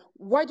understand?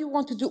 What do you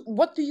want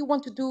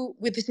to do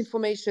with this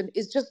information?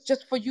 Is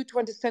just for you to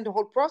understand the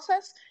whole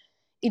process?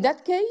 In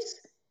that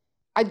case,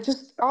 I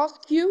just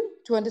ask you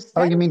to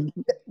understand. Oh, you mean,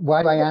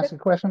 why do I ask a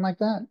question like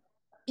that?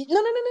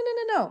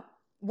 No.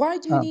 Why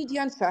do you need the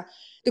answer?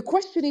 The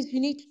question is, you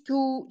need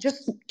to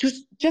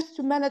just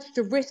to manage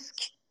the risk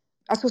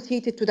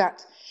associated to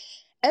that.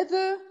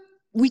 Either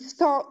we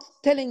start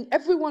telling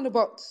everyone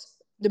about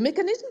the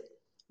mechanism,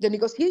 the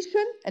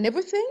negotiation and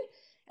everything,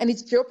 and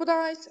it's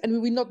jeopardized, and we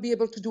will not be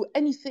able to do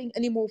anything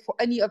anymore for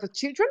any other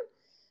children,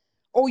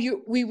 or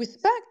we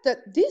respect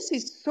that this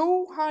is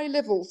so high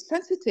level,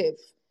 sensitive,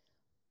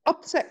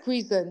 upset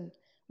reason.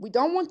 We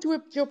don't want to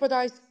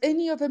jeopardize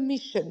any other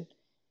mission,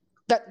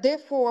 that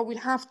therefore I will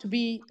have to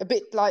be a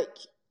bit like,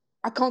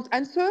 I can't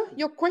answer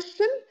your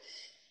question.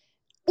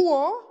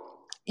 Or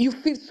you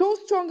feel so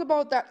strong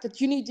about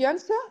that you need the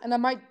answer, and I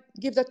might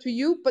give that to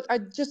you, but I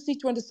just need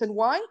to understand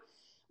why.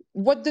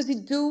 What does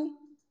it do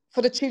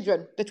for the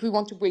children that we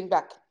want to bring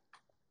back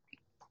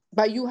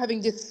by you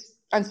having this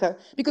answer?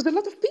 Because a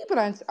lot of people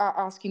are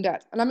asking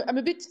that, and I'm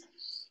a bit,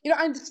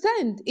 I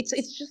understand.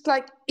 It's just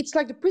like, it's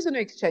like the prisoner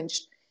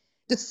exchange,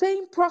 the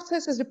same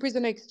process as the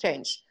prisoner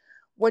exchange.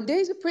 When there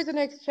is a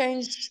prisoner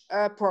exchange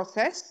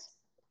process,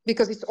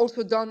 because it's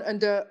also done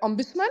under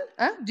ombudsman,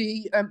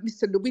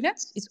 Mr.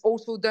 Lubinets, it's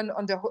also done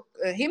under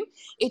him.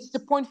 It's the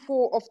point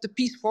 4 of the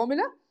peace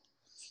formula.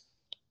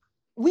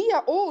 We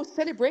are all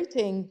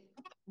celebrating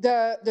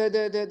the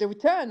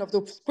return of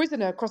the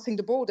prisoner crossing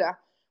the border.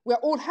 We're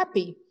all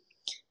happy.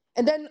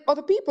 And then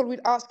other people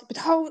will ask, but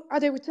how are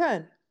they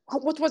returned?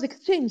 What was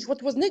exchanged?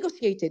 What was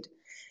negotiated?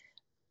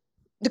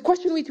 The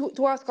question we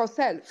to ask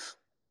ourselves,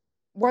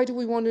 why do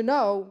we want to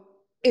know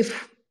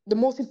if the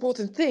most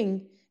important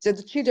thing is that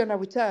the children are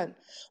returned?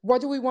 Why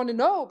do we want to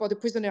know about the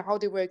prisoner, how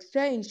they were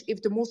exchanged,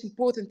 if the most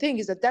important thing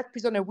is that that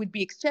prisoner will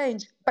be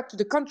exchanged back to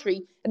the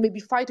country and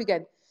maybe fight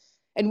again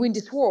and win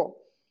this war?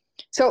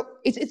 So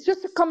it's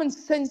just a common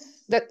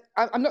sense that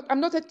I'm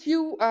not at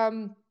you,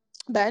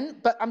 Ben,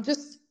 but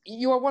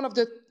you are one of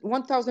the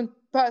 1,000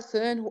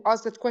 person who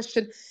asked that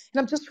question, and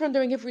I'm just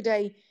wondering every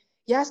day.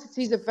 Yes, it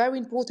is a very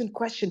important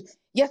question.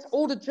 Yes,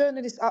 all the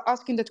journalists are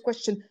asking that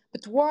question,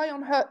 but why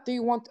on earth do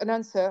you want an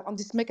answer on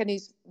this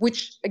mechanism,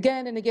 which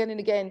again and again and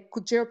again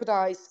could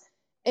jeopardize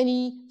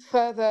any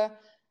further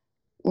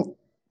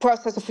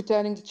process of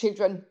returning the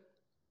children?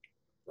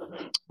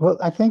 Well,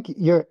 I think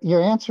your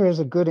answer is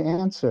a good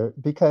answer,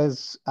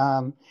 because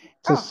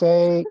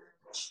say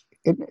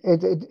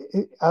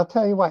I'll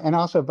tell you why. And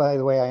also, by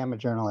the way, I am a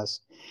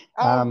journalist.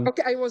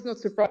 Okay, I was not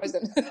surprised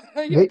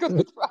then. You got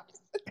it right.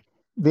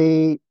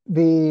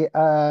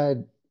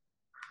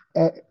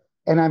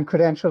 And I'm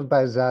credentialed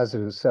by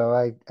Zazu, so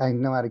I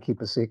know how to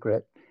keep a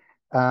secret.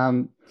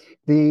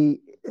 The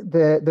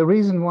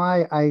reason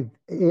why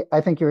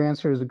I think your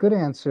answer is a good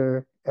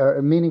answer,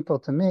 or meaningful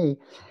to me,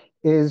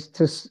 is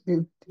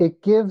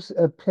it gives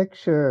a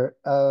picture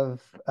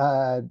of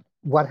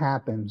what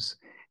happens.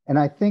 And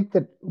I think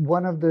that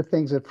one of the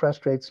things that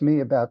frustrates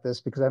me about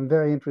this, because I'm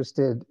very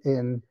interested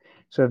in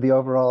sort of the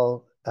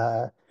overall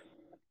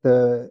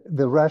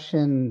the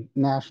Russian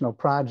national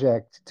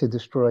project to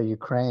destroy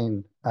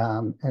Ukraine,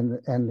 and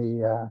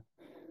the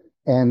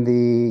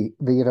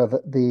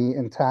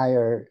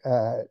entire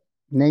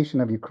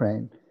nation of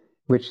Ukraine,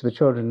 which the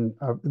children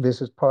are.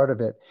 This is part of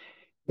it.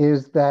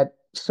 Is that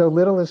so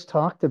little is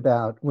talked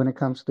about when it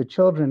comes to the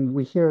children?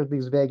 We hear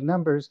these vague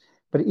numbers,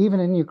 but even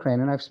in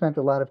Ukraine, and I've spent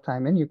a lot of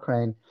time in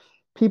Ukraine,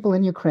 people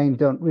in Ukraine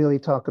don't really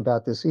talk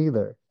about this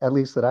either, at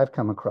least that I've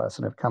come across,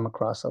 and I've come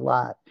across a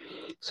lot.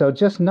 So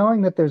just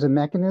knowing that there's a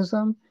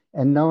mechanism,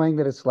 and knowing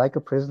that it's like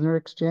a prisoner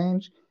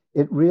exchange,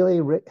 it really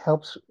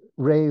helps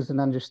raise an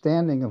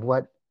understanding of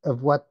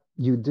what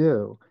you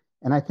do.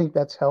 And I think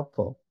that's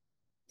helpful.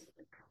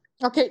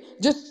 Okay,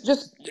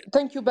 just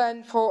thank you,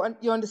 Ben, for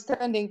your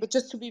understanding. But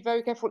just to be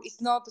very careful,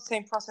 it's not the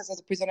same process as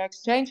a prisoner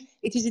exchange.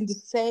 It is in the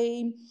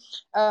same,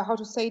 how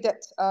to say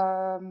that,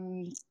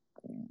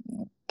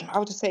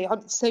 how to say,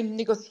 same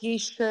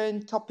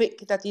negotiation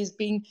topic that is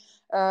being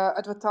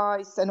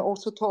advertised and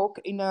also talk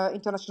in an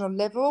international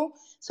level.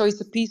 So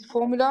it's a peace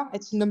formula.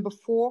 It's number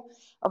 4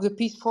 of the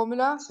peace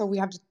formula. So we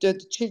have the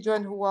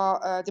children who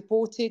are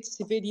deported,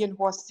 civilian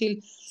who are still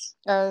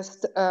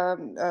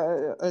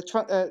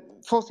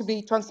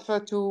forcibly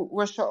transferred to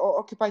Russia or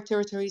occupied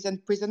territories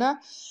and prisoner.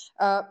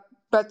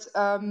 But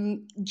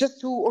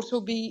just to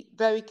also be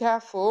very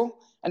careful,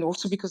 and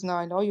also because now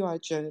I know you are a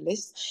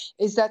journalist,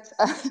 is that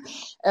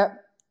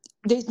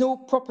there's no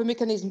proper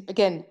mechanism.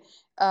 Again,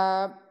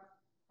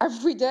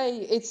 every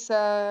day it's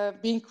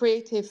being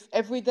creative.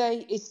 Every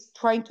day is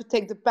trying to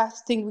take the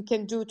best thing we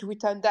can do to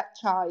return that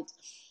child.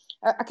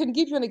 I can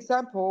give you an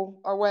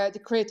example where the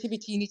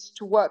creativity needs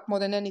to work more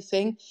than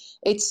anything.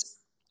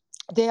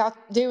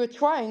 They were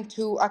trying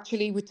to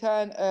actually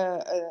return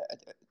a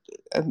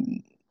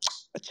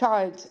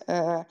child,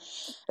 a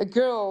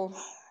girl.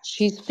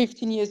 She's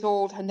 15 years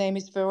old. Her name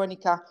is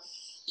Veronica,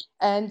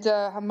 and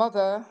her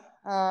mother,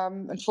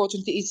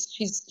 unfortunately,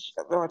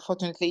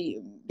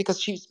 unfortunately, because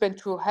she's been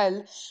through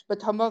hell.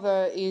 But her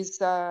mother is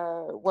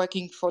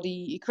working for the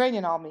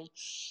Ukrainian army,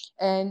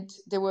 and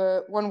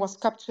one was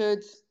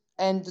captured,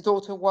 and the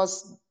daughter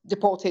was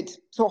deported.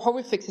 So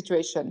horrific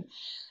situation.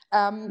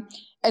 And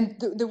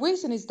the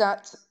reason is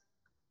that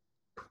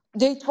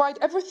they tried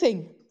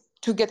everything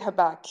to get her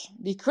back.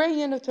 The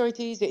Ukrainian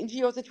authorities, the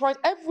NGOs, they tried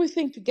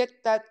everything to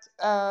get that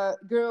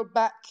girl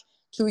back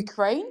to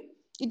Ukraine.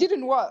 It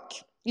didn't work.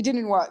 It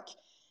didn't work.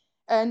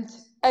 And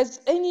as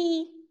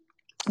any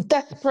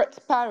desperate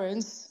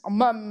parents or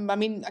mum, I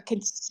mean, I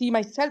can see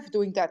myself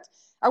doing that.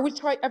 I will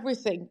try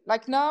everything.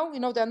 Like now,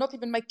 they're not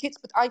even my kids,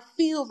 but I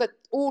feel that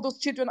all those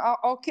children are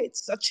our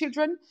kids, are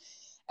children.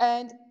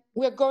 And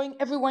we're going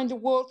everywhere in the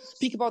world to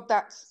speak about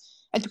that,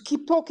 and to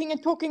keep talking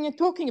and talking and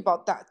talking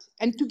about that,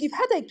 and to give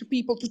headache to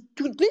people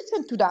to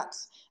listen to that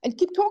and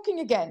keep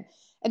talking again.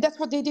 And that's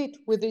what they did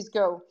with this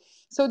girl.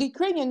 So the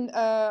Ukrainian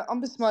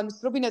ombudsman,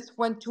 Mr. Robinets,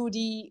 went to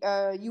the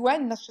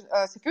UN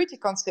National Security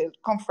Council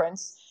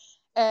conference,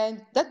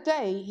 and that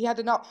day he had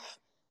enough.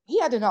 He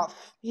had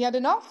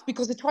enough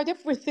because they tried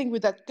everything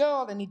with that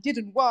girl and it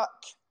didn't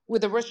work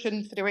with the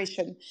Russian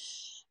Federation.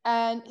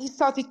 And he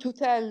started to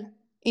tell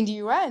in the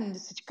UN, the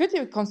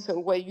Security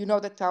Council, where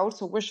that there are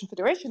also Russian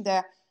Federation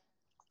there,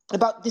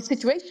 about the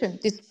situation,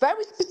 this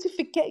very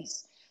specific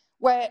case,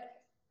 why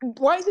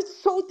is it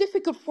so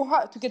difficult for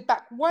her to get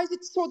back? Why is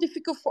it so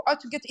difficult for her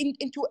to get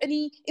into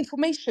any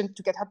information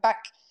to get her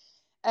back?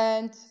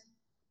 And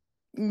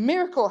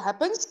miracle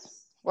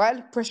happens.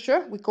 Well,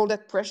 pressure, we call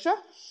that pressure,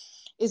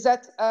 is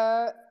that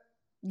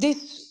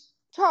this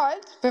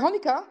child,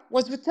 Veronica,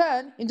 was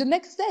returned in the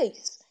next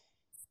days.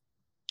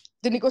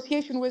 The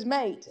negotiation was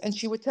made and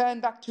she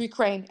returned back to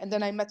Ukraine, and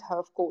then I met her,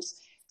 of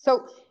course.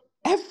 So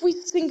every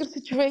single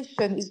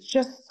situation is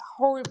just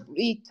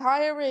horribly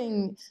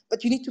tiring,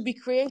 but you need to be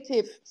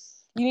creative.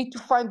 You need to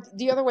find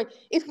the other way.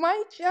 If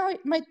my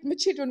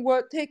children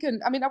were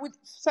taken, I mean, I would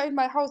sell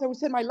my house, I would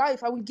sell my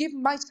life, I would give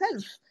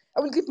myself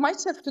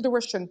to the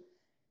Russian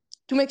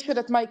to make sure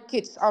that my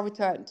kids are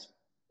returned.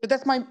 But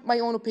that's my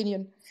own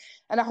opinion.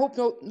 And I hope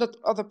not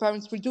other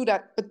parents will do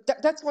that, but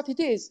that's what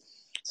it is.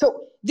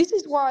 So this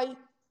is why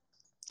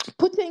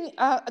putting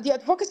the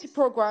advocacy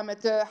program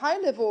at the high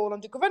level,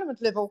 on the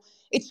government level,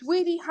 it's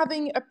really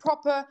having a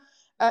proper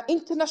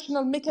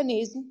international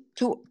mechanism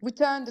to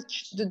return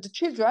the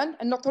children,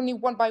 and not only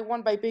one by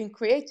one by being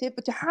creative,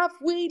 but to have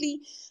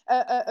really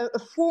a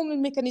formal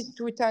mechanism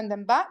to return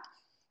them back,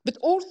 but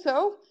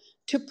also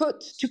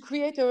to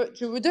create a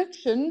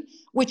reduction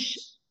which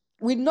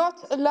will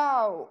not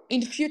allow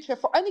in the future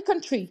for any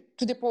country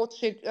to deport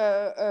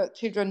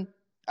children.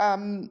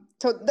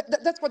 So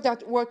that's what they're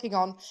working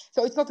on.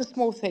 So it's not a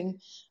small thing.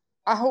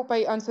 I hope I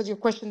answered your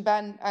question,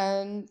 Ben.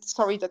 And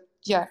sorry that,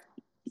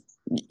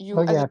 you.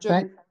 Oh, yeah.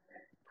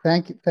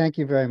 Thank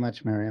you very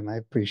much, Mariam. I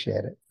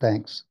appreciate it.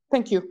 Thanks.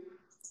 Thank you.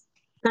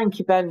 Thank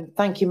you, Ben.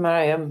 Thank you,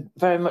 Mariam.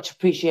 Very much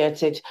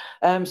appreciated.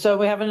 So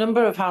we have a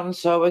number of hands,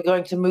 so we're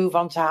going to move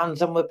on to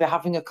hands, and we'll be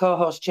having a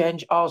co-host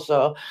change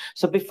also.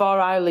 So before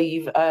I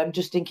leave,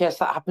 just in case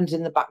that happens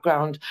in the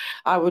background,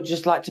 I would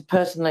just like to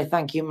personally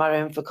thank you,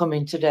 Mariam, for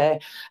coming today.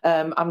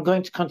 I'm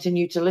going to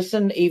continue to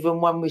listen even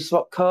when we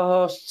swap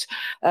co-hosts.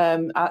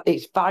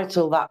 It's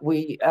vital that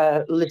we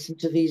listen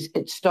to these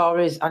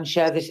stories and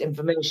share this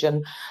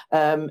information.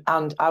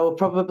 And I will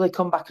probably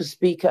come back as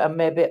speaker and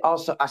maybe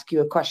also ask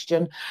you a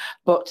question.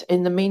 But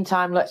in the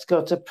meantime, let's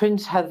go to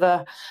Prince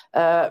Heather,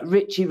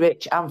 Richie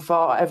Rich, and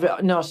for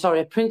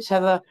Prince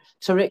Heather,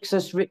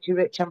 Tarixus, Richie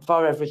Rich, and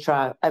for every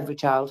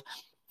child.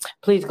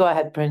 Please go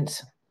ahead,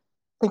 Prince.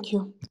 Thank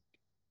you.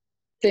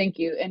 Thank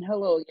you. And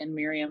hello again,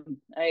 Mariam.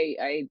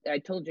 I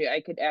told you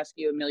I could ask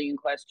you a million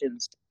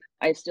questions.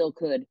 I still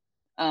could.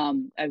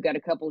 I've got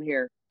a couple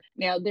here.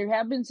 Now, there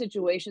have been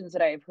situations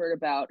that I have heard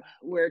about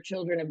where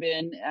children have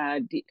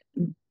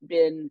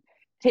been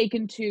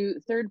taken to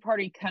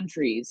third-party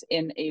countries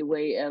in a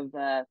way of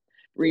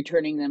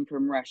returning them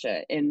from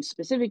Russia, and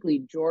specifically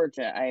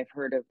Georgia. I have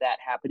heard of that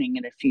happening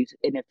in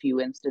a few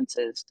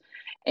instances,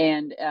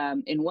 and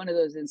in one of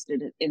those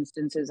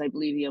instances, I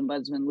believe the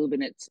Ombudsman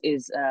Lubinitz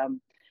is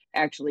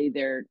actually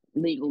their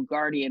legal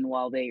guardian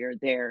while they are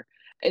there.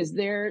 Is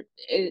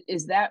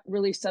that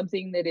really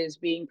something that is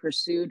being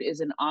pursued as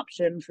an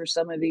option for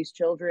some of these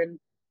children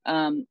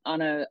on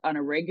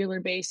a regular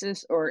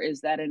basis, or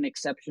is that an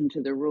exception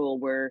to the rule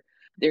where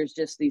there's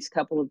just these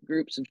couple of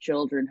groups of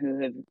children who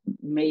have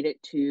made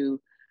it to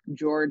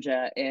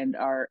Georgia and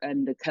are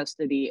under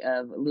custody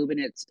of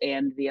Lubinitz,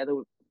 and the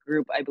other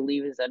group, I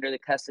believe, is under the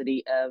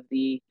custody of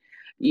the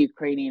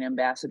Ukrainian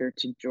ambassador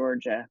to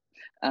Georgia?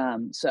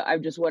 So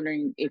I'm just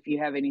wondering if you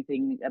have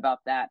anything about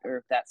that, or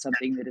if that's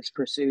something that is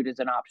pursued as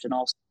an option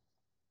also.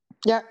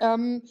 Yeah,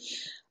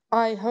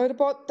 I heard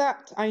about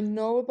that. I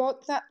know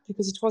about that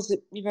because it was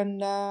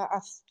even, I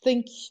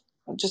think,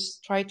 I'll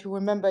just try to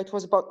remember, it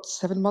was about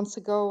 7 months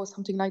ago or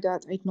something like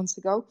that, 8 months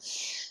ago.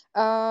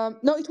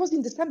 No, it was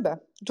in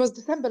December. It was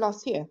December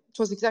last year. It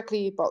was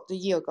exactly about a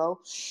year ago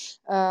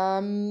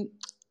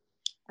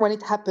when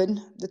it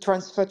happened, the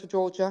transfer to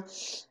Georgia.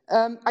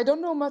 I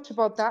don't know much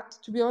about that,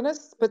 to be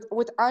honest, but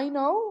what I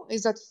know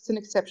is that it's an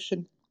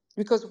exception.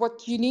 Because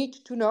what you need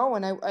to know,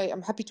 and I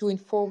am happy to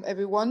inform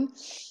everyone,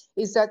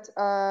 is that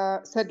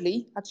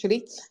sadly,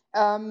 actually,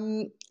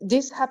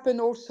 this happened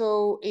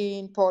also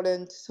in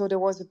Poland. So there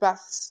was a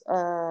bus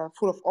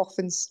full of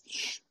orphans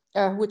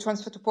who were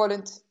transferred to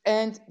Poland,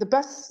 and the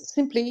bus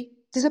simply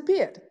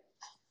disappeared.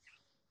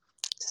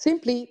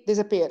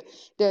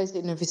 There's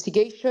an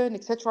investigation,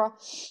 etc.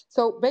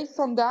 So based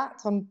on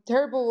that, on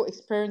terrible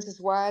experience as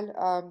well,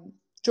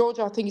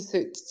 Georgia, I think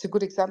it's a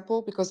good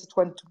example because it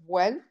went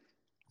well.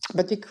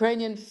 But the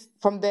Ukrainians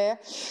from the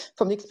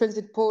experience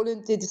in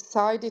Poland, they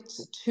decided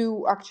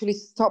to actually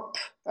stop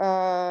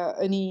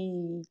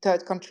any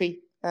third country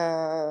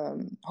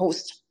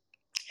host.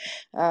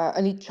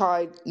 Any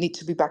child needs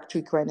to be back to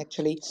Ukraine,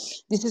 actually.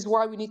 This is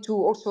why we need to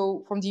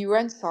also, from the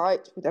UN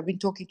side, I've been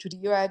talking to the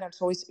UN and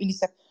so is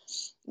UNICEF,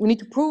 we need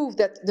to prove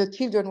that the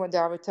children, when they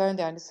are returned,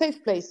 they are in a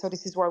safe place. So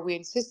this is why we're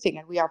insisting,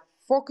 and we are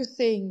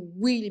focusing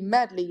really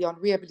madly on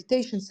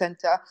rehabilitation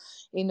center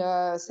in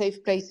a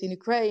safe place in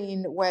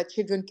Ukraine where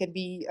children can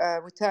be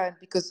returned.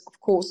 Because, of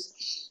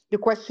course, the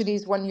question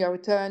is when you are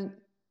returned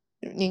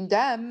in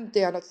them,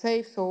 they are not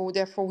safe. So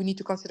therefore, we need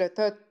to consider a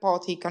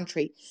third-party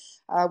country,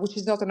 which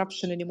is not an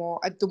option anymore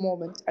at the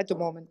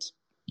moment.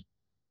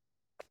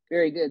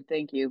 Very good,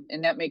 thank you.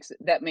 And that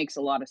makes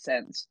a lot of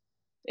sense.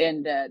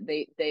 And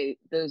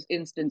those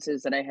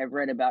instances that I have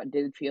read about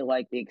did feel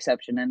like the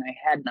exception, and I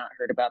had not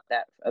heard about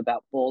that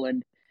about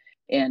Poland,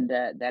 and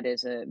that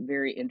is a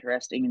very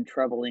interesting and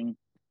troubling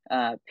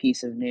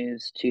piece of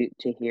news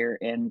to hear.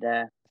 And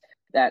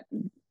that,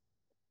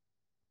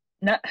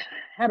 not,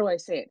 how do I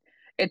say it?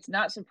 It's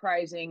not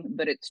surprising,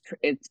 but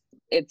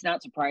it's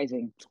not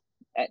surprising.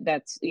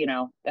 That's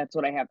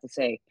what I have to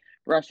say.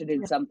 Russia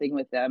did something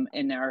with them,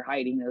 and are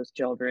hiding those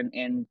children,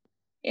 and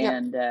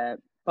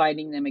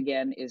finding them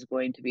again is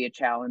going to be a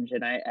challenge.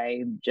 And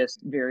I'm just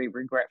very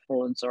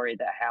regretful and sorry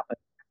that happened.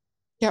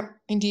 Yeah,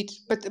 indeed.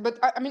 But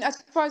I mean,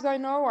 as far as I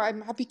know,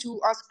 I'm happy to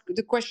ask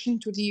the question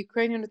to the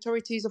Ukrainian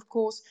authorities, of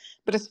course.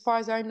 But as far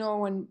as I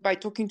know, and by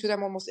talking to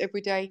them almost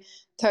every day,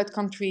 third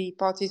country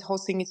parties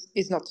hosting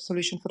is not the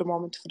solution for the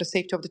moment for the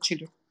safety of the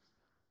children.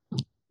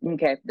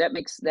 Okay, that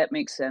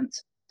makes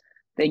sense.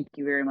 Thank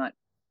you very much.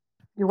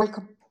 You're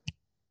welcome.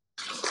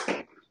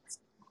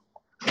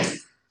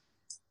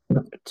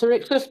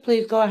 Tarixis,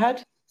 please go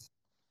ahead.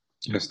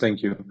 Yes,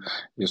 thank you.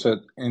 You said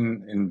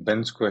in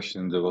Ben's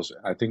question,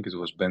 I think it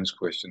was Ben's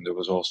question, there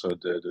was also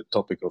the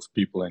topic of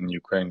people in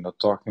Ukraine not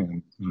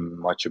talking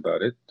much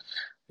about it.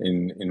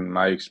 In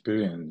my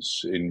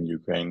experience in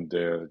Ukraine,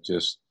 they're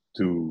just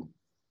too,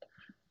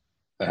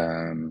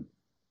 how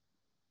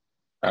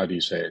do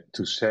you say it,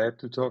 too sad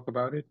to talk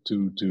about it?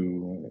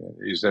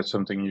 Is that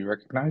something you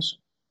recognize?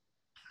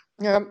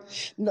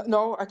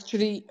 No,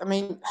 actually, I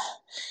mean,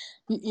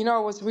 I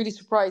was really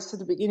surprised at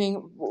the beginning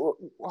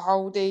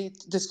how the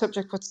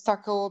subject was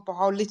tackled, but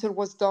how little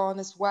was done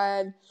as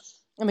well.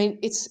 I mean,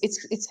 it's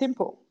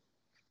simple.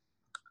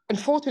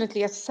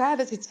 Unfortunately, as sad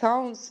as it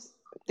sounds,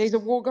 there's a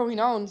war going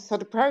on. So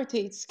the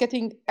priority is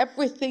getting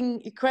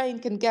everything Ukraine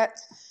can get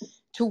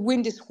to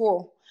win this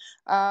war.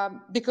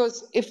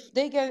 Because if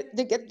they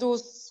get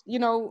those,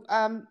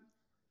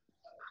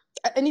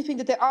 anything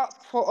that they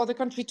ask for other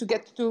countries to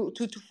get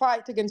to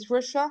fight against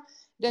Russia,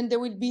 then there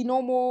will be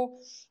no more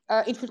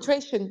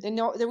infiltration. Then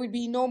there will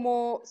be no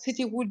more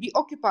city will be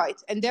occupied,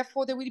 and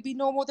therefore there will be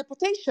no more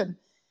deportation.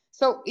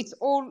 So it's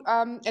all,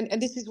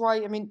 and this is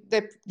why, I mean,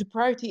 the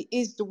priority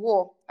is the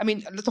war. I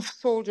mean, a lot of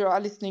soldiers are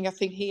listening, I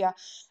think, here.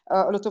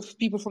 A lot of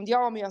people from the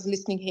army are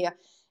listening here.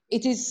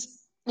 It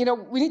is,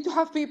 we need to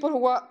have people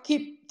who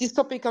keep this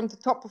topic on the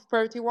top of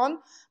priority one.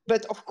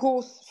 But of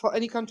course, for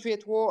any country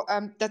at war,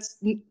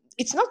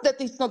 it's not that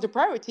it's not a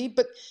priority,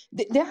 but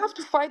they have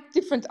to fight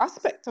different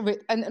aspects of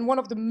it. And one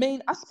of the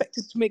main aspects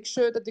is to make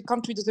sure that the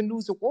country doesn't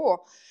lose a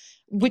war,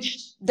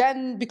 which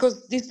then,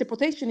 because this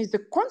deportation is the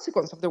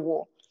consequence of the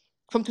war.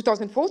 from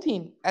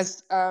 2014,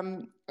 as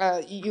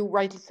you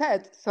rightly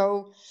said.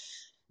 So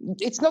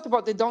it's not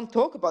about they don't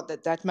talk about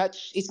that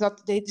much. It's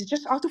not, they're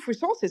just out of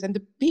resources, and the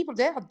people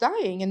there are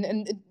dying,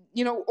 and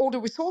all the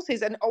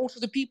resources, and also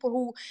the people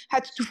who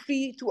had to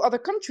flee to other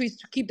countries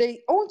to keep their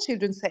own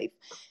children safe.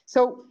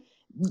 So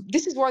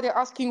this is why they're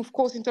asking, of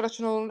course,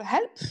 international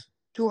help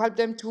to help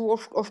them to,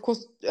 of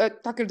course,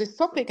 tackle this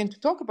topic and to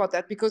talk about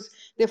that, because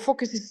their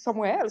focus is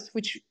somewhere else,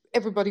 which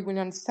everybody will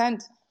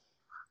understand.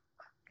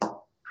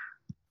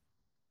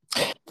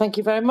 Thank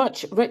you very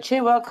much.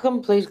 Richie,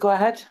 welcome. Please go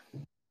ahead.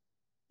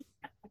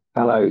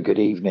 Hello, good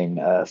evening.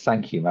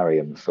 Thank you,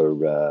 Mariam, for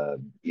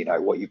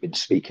what you've been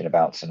speaking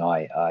about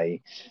tonight. I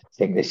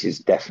think this is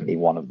definitely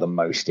one of the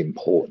most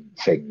important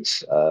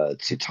things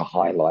to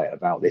highlight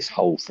about this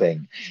whole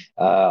thing.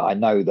 I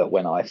know that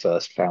when I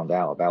first found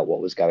out about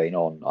what was going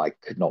on, I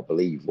could not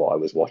believe what I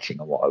was watching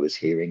and what I was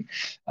hearing.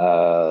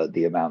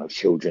 The amount of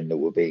children that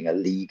were being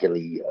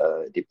illegally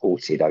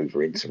deported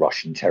over into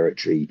Russian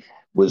territory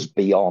was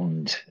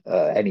beyond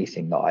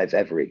anything that I've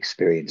ever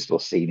experienced or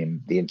seen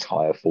in the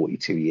entire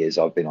 42 years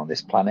I've been on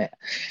this planet.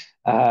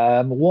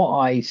 What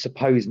I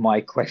suppose my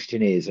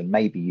question is, and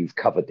maybe you've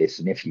covered this,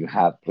 and if you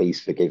have,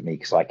 please forgive me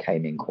because I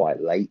came in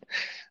quite late.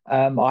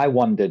 I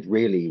wondered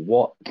really,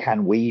 what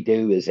can we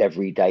do as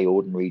everyday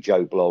ordinary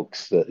Joe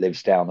Bloggs that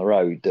lives down the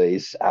road that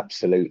is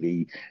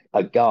absolutely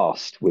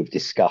aghast with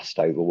disgust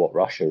over what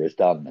Russia has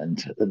done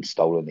and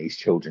stolen these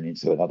children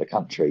into another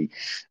country?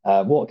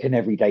 What can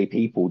everyday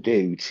people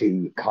do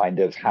to kind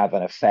of have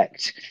an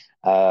effect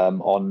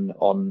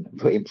on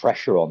putting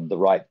pressure on the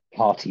right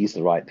parties,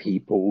 the right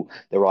people,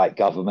 the right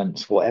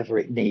governments, whatever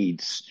it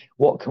needs?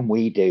 What can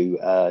we do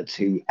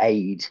to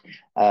aid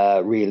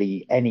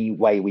really any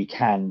way we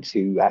can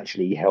to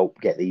actually help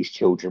get these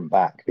children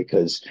back?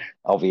 Because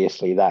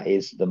obviously that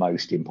is the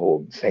most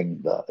important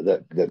thing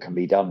that can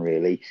be done,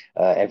 really.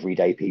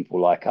 Everyday people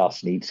like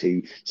us need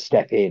to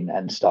step in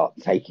and start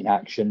taking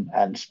action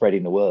and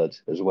spreading the word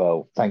as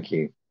well. Thank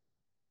you.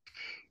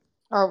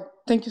 Oh,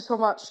 thank you so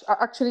much.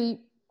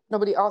 Actually,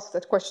 nobody asked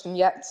that question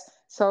yet,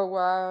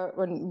 so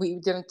when we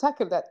didn't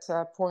tackle that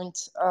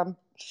point.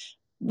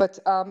 But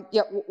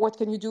what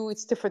can you do?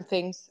 It's different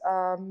things.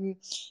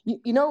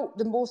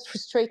 The most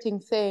frustrating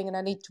thing, and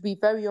I need to be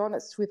very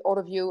honest with all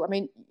of you. I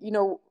mean,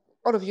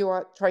 all of you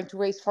are trying to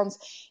raise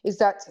funds, is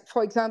that,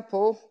 for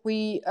example,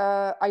 we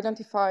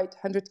identified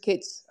 100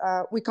 kids.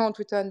 We can't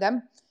return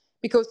them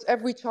because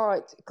every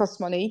child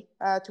costs money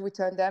to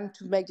return them,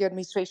 to make the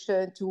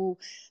administration, to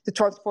the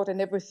transport and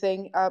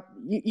everything.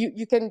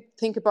 You can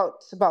think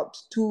about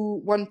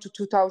 1,000 to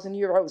 2,000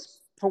 euros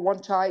for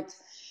one child.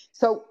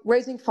 So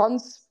raising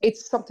funds,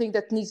 it's something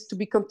that needs to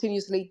be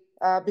continuously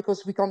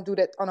because we can't do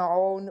that on our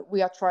own.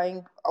 We are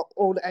trying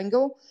all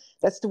angle.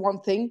 That's the one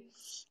thing.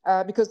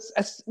 Because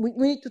as we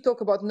need to talk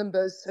about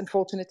numbers,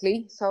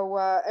 unfortunately. So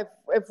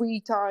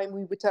every time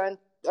we return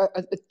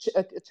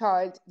a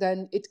child,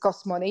 then it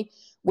costs money,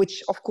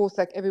 which, of course,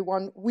 like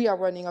everyone, we are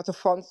running out of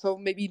funds. So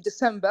maybe in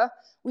December,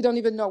 we don't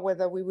even know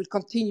whether we will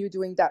continue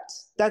doing that.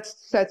 That's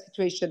the sad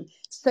situation.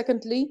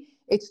 Secondly,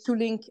 it's to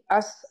link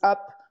us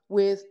up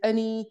with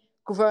any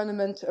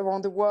government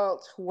around the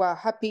world who are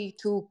happy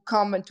to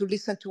come and to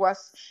listen to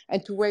us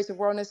and to raise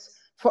awareness,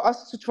 for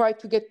us to try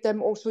to get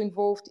them also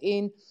involved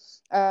in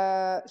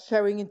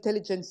sharing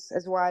intelligence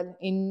as well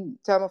in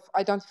terms of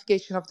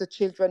identification of the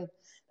children.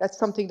 That's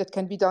something that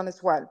can be done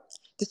as well.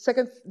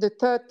 The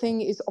third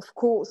thing is, of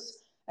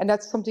course, and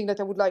that's something that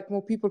I would like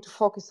more people to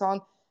focus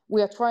on,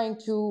 we are trying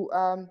to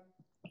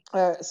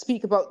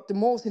speak about the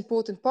most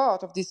important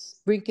part of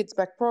this Bring Kids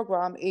Back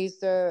program is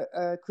the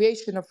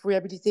creation of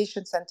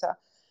rehabilitation center.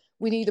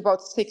 We need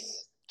about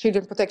 6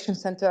 children protection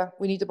center.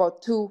 We need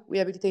about 2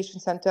 rehabilitation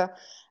center.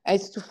 And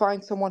it's to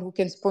find someone who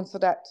can sponsor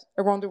that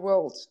around the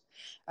world.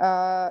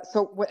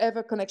 So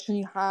whatever connection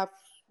you have,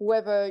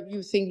 whoever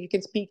you think you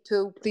can speak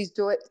to, please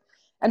do it.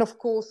 And of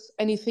course,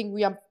 anything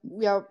we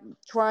are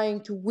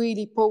trying to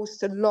really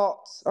post a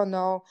lot on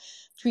our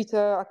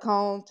Twitter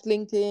account,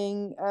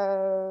 LinkedIn,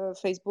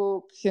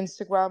 Facebook,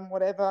 Instagram,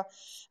 whatever.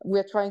 We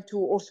are trying to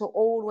also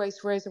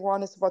always raise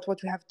awareness about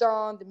what we have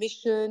done, the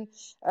mission,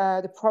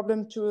 the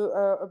problem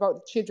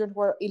about the children who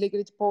are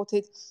illegally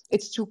deported.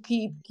 It's to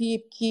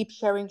keep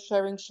sharing.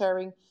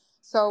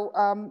 So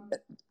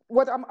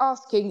what I'm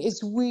asking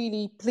is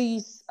really,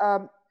 please,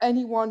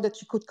 anyone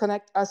that you could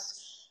connect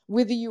us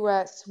with the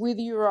US, with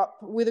Europe,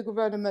 with the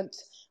government,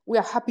 we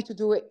are happy to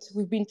do it.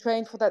 We've been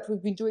trained for that.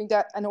 We've been doing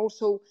that. And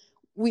also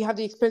we have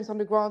the experience on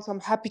the ground. So I'm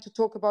happy to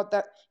talk about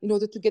that in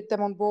order to get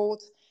them on board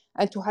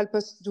and to help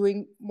us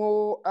doing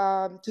more,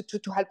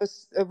 to help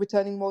us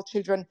returning more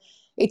children.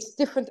 It's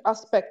different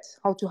aspects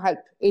how to help.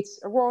 It's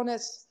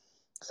awareness.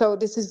 So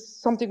this is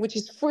something which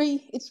is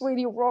free. It's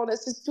really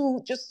awareness. It's to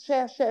just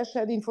share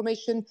the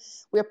information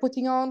we are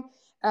putting on.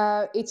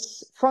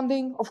 It's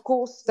funding, of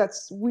course.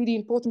 That's really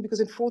important because,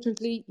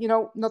 unfortunately,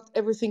 not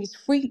everything is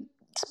free,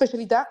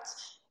 especially that.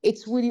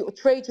 It's really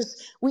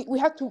outrageous. We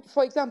had to,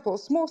 for example, a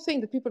small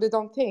thing that people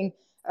don't think,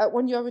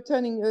 when you are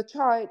returning a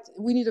child,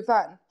 we need a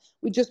van.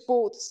 We just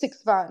bought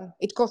 6 vans.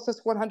 It cost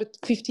us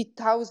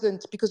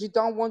 150,000 because we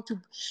don't want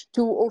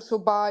to also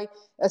buy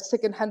a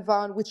second-hand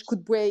van which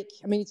could break.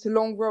 I mean, it's a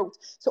long road.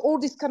 So all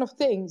these kind of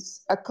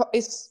things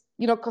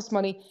cost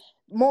money.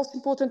 Most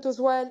important as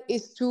well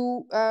is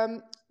to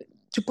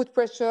put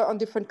pressure on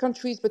different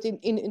countries, but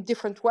in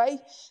different way.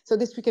 So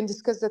this we can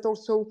discuss that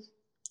also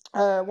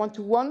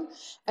one-to-one.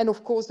 And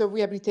of course the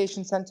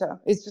rehabilitation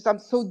center. It's just, I'm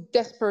so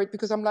desperate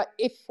because I'm like,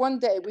 if one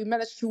day we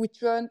manage to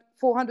return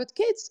 400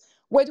 kids,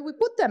 where do we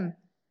put them?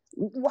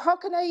 How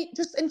can I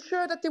just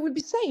ensure that they will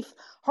be safe?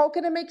 How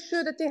can I make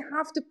sure that they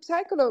have the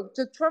psychologue,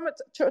 the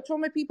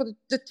trauma people,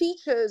 the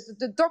teachers,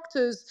 the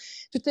doctors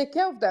to take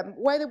care of them,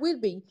 where they will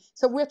be?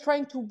 So we're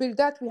trying to build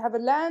that. We have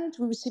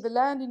we receive a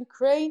land in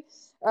Ukraine.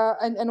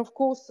 And of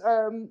course,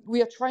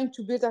 we are trying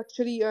to build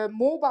actually a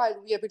mobile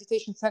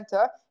rehabilitation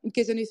center. In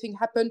case anything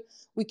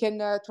happens, we can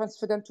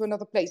transfer them to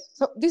another place.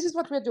 So this is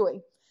what we're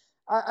doing.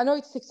 I know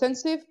it's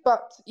expensive,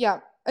 but yeah,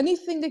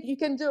 anything that you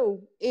can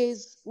do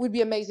would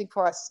be amazing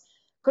for us.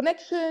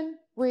 Connection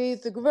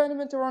with the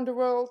government around the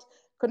world,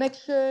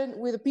 connection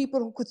with the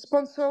people who could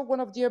sponsor one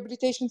of the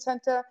rehabilitation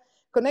center,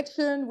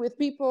 connection with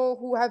people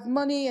who have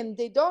money and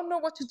they don't know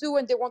what to do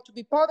and they want to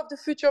be part of the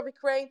future of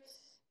Ukraine.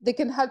 They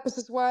can help us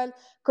as well.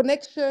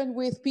 Connection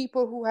with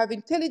people who have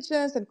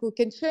intelligence and who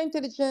can share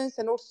intelligence,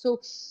 and also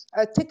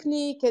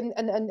technique and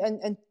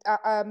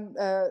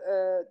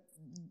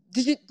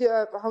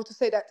how to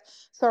say that?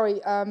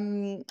 Sorry.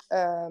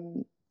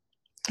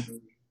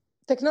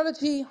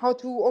 Technology, how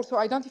to also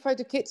identify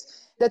the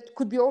kids that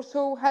could be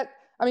also help.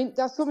 I mean,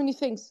 there are so many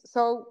things.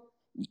 So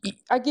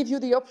I give you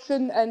the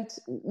option, and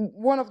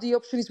one of the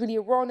options is really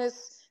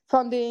awareness,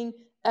 funding,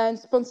 and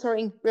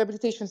sponsoring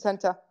rehabilitation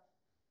center.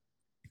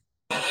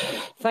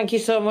 Thank you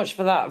so much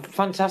for that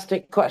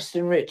fantastic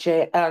question,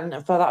 Richie,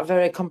 and for that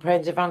very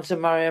comprehensive answer,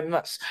 Mariam.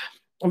 That's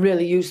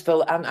really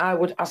useful. And I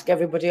would ask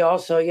everybody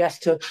also,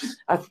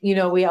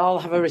 we all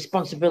have a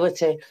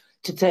responsibility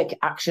to take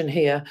action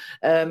here.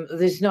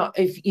 There's not,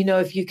 if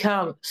you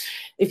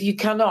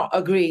cannot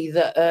agree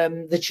that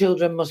the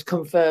children must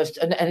come first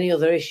and any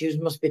other issues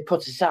must be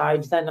put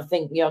aside, then I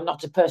think you're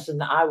not a person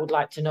that I would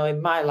like to know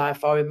in my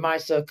life or in my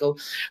circle.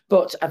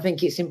 But I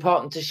think it's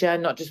important to share,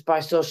 not just by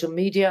social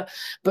media,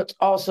 but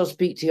also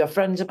speak to your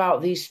friends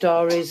about these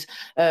stories.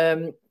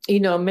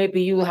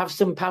 Maybe you have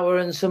some power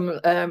and some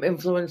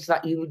influence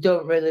that you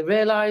don't really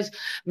realize.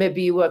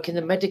 Maybe you work in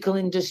the medical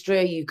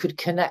industry. You could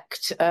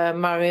connect,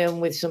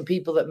 Mariam, with some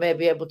people that may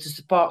be able to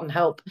support and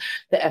help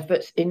the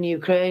efforts in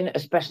Ukraine,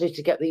 especially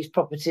to get these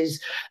properties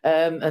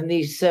and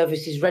these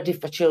services ready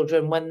for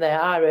children when they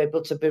are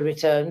able to be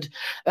returned.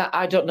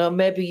 I don't know,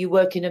 maybe you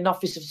work in an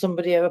office of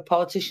somebody, or a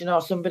politician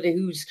or somebody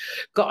who's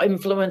got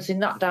influence in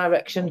that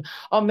direction,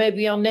 or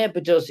maybe your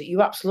neighbour does.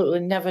 You absolutely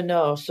never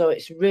know. So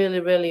it's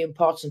really, really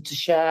important to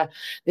share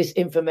this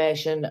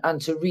information and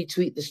to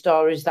retweet the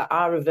stories that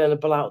are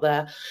available out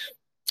there.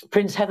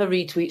 Prince Heather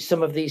retweets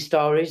some of these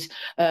stories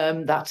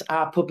that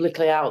are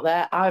publicly out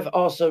there. I've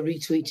also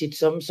retweeted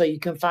some, so you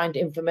can find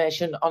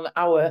information on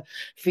our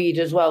feed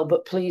as well.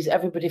 But please,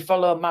 everybody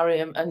follow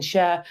Mariam and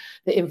share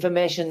the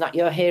information that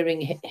you're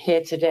hearing here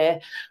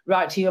today.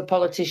 Write to your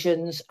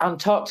politicians and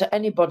talk to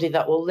anybody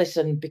that will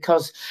listen,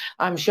 because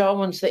I'm sure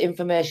once the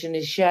information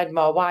is shared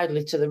more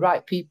widely to the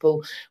right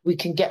people, we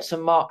can get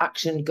some more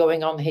action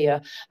going on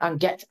here and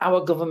get our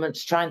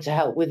governments trying to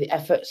help with the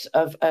efforts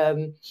of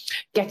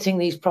getting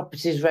these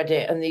properties ready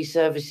and these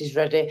services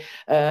ready.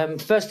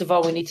 First of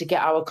all, we need to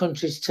get our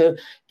countries to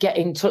get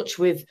in touch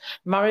with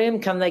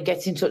Mariam. Can they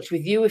get in touch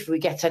with you if we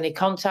get any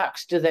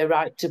contacts? Do they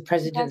write to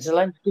President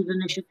Zelensky's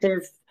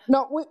initiative?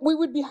 No, we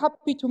would be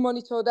happy to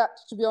monitor that,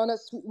 to be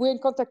honest. We're in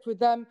contact with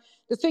them.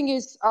 The thing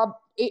is,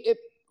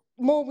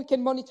 more we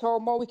can monitor,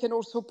 more we can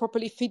also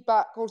properly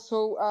feedback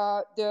also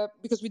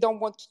because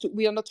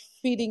we are not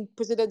feeding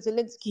President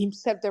Zelensky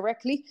himself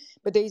directly,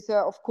 but there is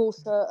of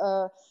course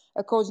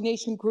a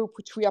coordination group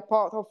which we are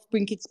part of,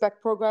 Bring Kids Back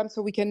program,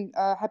 so we can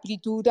happily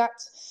do that.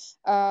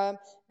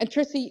 And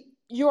Tracy,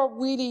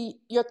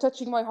 you're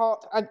touching my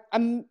heart.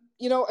 I'm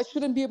I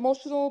shouldn't be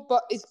emotional,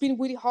 but it's been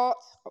really hard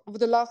over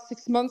the last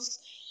 6 months,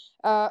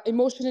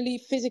 emotionally,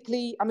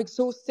 physically. I'm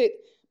exhausted.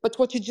 But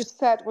what you just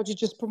said, what you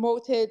just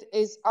promoted,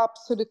 is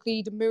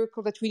absolutely the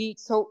miracle that we need.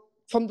 So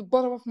from the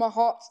bottom of my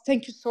heart,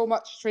 thank you so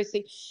much,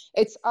 Tracy.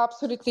 It's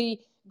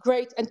absolutely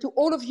great. And to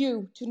all of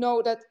you, to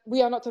know that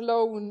we are not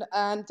alone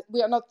and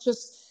we are not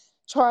just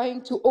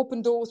trying to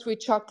open doors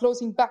which are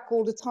closing back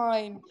all the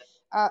time.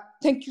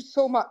 Thank you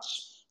so much.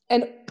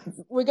 And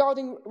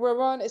regarding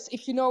awareness,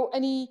 if you know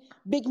any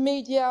big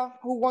media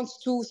who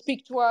wants to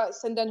speak to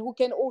us and then who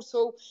can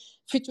also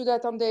feature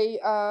that on the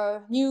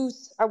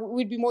news, I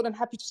will be more than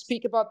happy to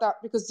speak about that,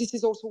 because this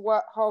is also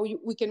how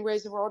we can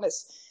raise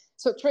awareness.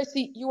 So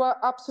Tracy, you are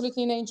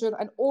absolutely an angel,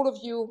 and all of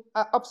you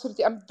are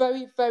absolutely, I'm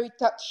very, very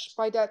touched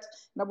by that.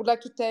 And I would like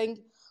to thank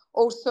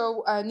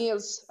also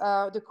Niels,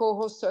 the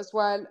co-host as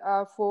well,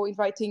 for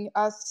inviting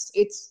us.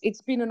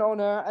 It's been an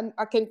honor, and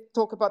I can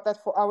talk about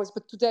that for hours,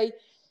 but today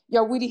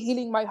you're really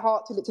healing my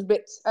heart a little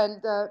bit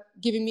and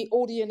giving me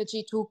all the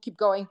energy to keep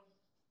going.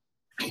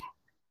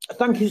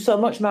 Thank you so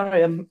much,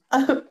 Mariam.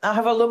 I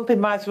have a lump in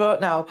my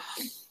throat now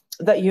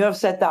that you have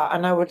said that,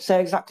 and I would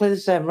say exactly the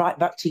same right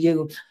back to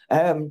you.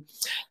 And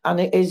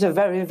it is a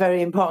very,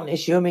 very important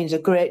issue. It means a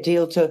great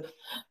deal to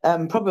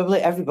probably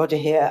everybody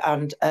here.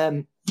 And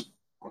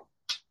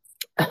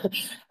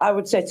I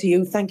would say to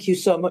you, thank you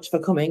so much for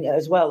coming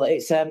as well.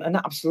 It's an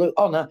absolute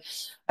honour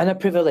and a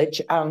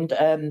privilege,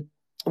 and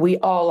we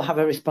all have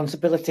a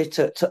responsibility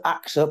to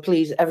act. So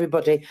please,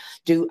 everybody,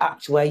 do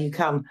act where you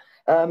can.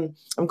 I'm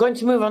going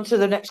to move on to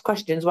the next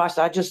questions whilst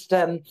I just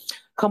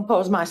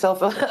compose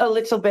myself a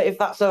little bit, if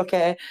that's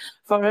okay.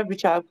 For every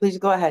child, please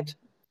go ahead.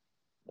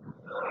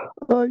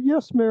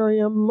 Yes,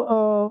 Mariam.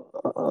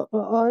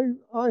 I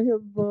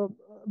have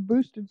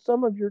boosted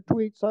some of your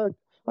tweets.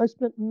 I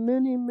spent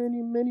many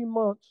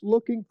months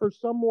looking for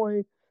some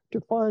way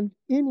to find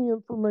any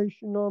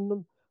information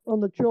on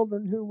the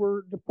children who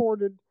were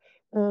deported,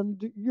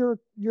 and your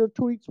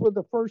tweets were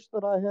the first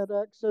that I had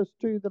access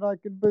to that I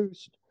could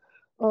boost.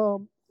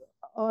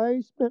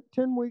 I spent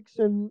 10 weeks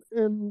in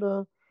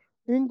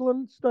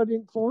England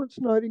studying Florence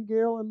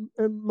Nightingale,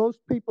 and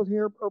most people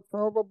here are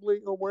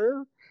probably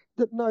aware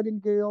that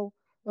Nightingale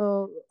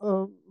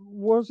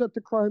was at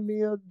the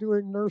Crimea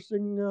doing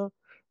nursing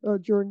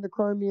during the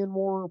Crimean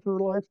War of her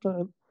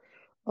lifetime.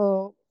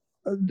 I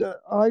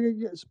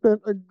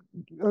spent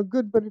a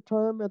good bit of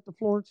time at the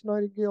Florence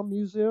Nightingale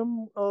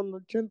Museum on the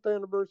 10th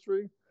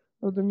anniversary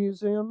of the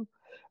museum.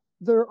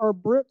 There are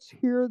Brits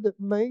here that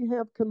may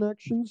have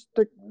connections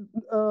that,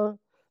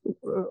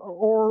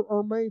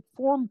 or may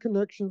form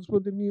connections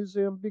with the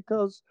museum,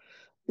 because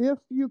if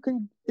you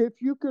can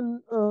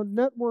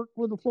network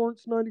with the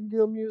Florence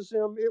Nightingale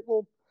Museum,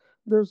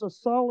 there's a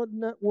solid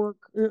network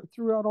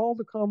throughout all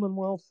the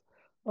Commonwealth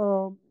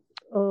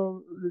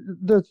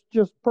that's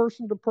just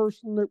person to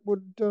person that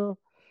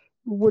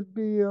would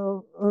be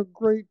a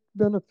great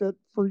benefit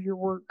for your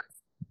work.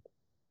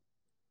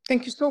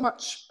 Thank you so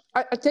much.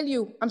 I tell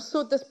you, I'm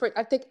so desperate.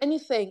 I take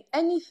anything,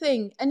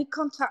 any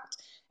contact,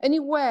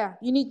 anywhere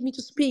you need me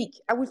to speak.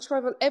 I will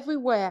travel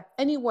everywhere,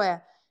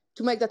 anywhere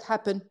to make that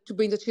happen, to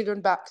bring the children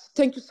back.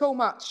 Thank you so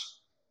much.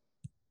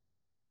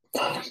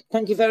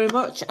 Thank you very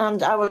much.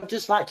 And I would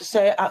just like to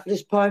say at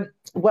this point,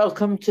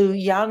 welcome to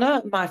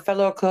Jana, my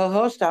fellow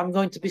co-host. I'm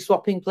going to be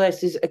swapping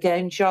places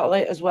again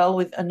shortly as well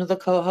with another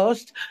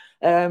co-host.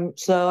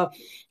 So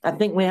I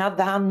think we had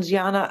the hands,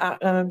 Jana,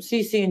 at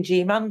CC and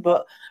G-Man,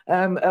 but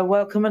a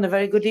welcome and a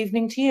very good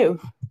evening to you.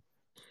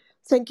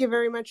 Thank you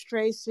very much,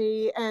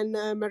 Tracy. And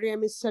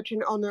Mariam, it's such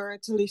an honor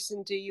to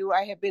listen to you.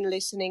 I have been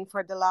listening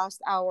for the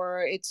last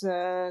hour. It's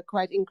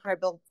quite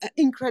incredible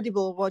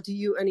what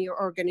you and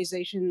your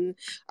organization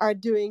are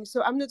doing.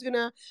 So I'm not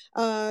going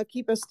to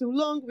keep us too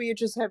long. We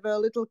just have a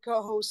little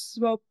co-host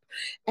swap.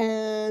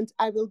 And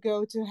I will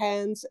go to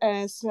hands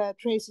as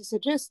Tracy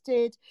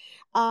suggested.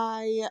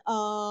 I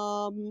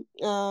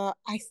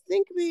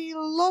think we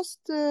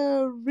lost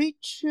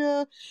reach,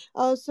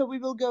 so we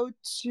will go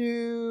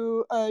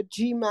to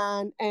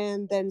G-Man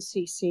and then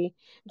CC.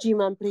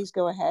 G-Man, please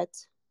go ahead.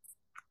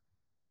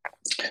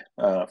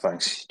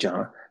 Thanks,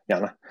 Jana.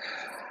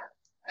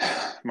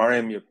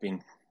 Mariam, you've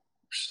been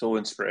so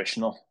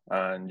inspirational,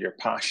 and your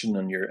passion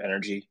and your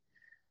energy,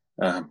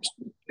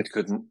 it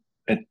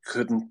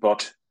couldn't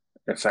but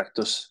affect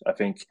us. I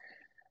think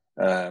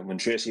when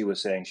Tracy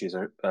was saying she's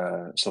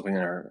something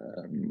in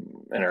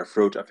her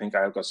throat, I think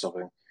I've got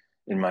something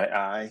in my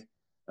eye,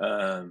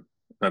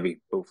 maybe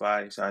both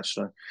eyes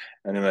actually.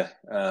 Anyway,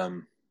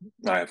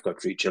 I've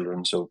got 3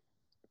 children, so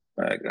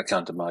I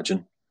can't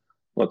imagine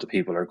what the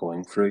people are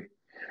going through.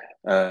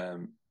 I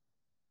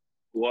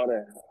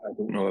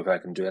don't know if I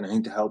can do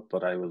anything to help,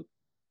 but I will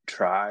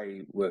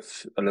try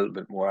with a little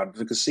bit more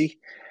advocacy.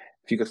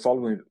 If you could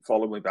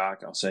follow me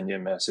back, I'll send you a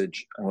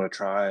message. I'm going to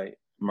try.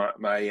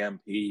 My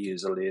MP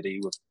is a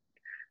lady with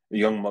a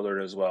young mother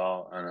as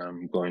well, and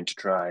I'm going to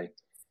try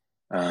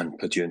and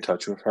put you in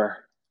touch with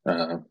her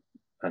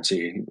and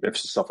see if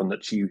it's something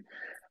that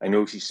I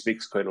know she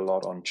speaks quite a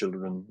lot on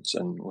children's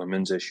and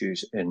women's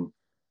issues in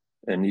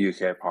the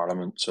UK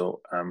Parliament,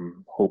 so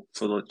I'm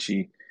hopeful that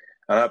and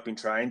I've been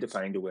trying to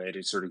find a way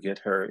to sort of get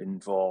her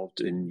involved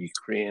in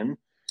Ukraine,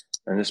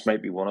 and this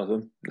might be one of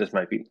them. This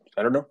might be,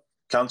 I don't know,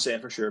 can't say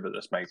for sure, but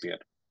this might be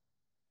it.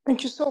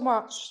 Thank you so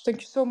much.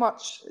 Thank you so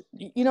much.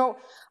 You know,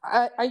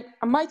 I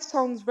might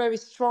sound very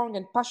strong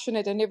and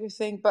passionate and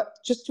everything, but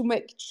just to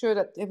make sure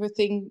that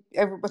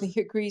everybody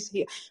agrees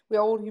here, we're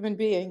all human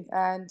beings.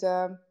 And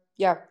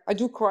yeah, I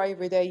do cry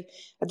every day.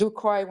 I do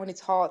cry when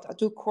it's hard. I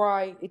do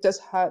cry. It does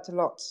hurt a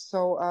lot.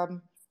 So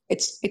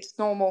it's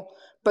normal.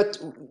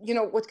 But, you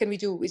know, what can we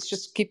do? It's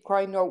just keep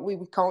crying. No, we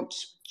can't.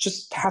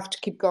 Just have to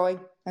keep going.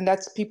 And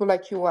that's people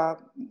like you are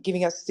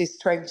giving us this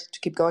strength to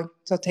keep going.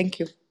 So thank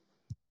you.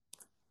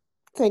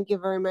 Thank you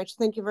very much.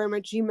 Thank you very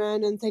much,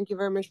 G-Man, and thank you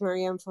very much,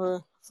 Mariam,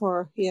 for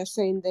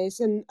saying this.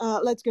 And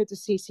let's go to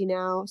Cici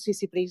now.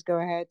 Cici, please go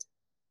ahead.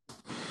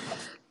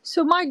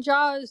 So my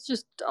jaw is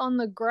just on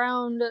the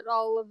ground at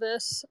all of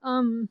this.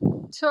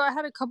 So I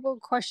had a couple of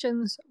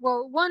questions.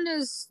 Well, one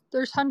is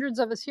there's hundreds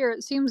of us here.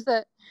 It seems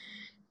that,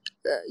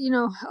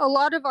 a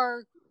lot of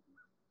our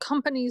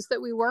companies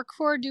that we work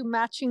for do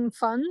matching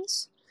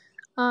funds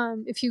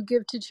if you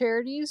give to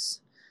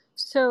charities.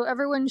 So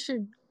everyone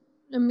should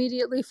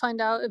immediately find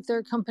out if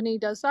their company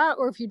does that,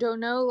 or if you don't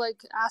know,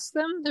 like ask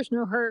them. There's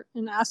no hurt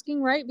in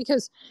asking, right?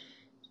 Because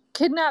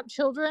kidnapped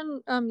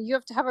children, you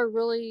have to have a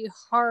really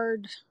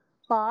hard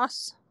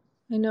boss.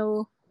 I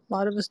know a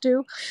lot of us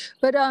do,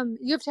 but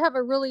you have to have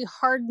a really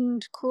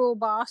hardened, cruel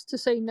boss to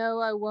say no,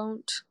 I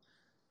won't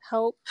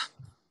help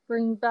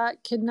bring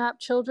back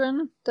kidnapped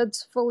children.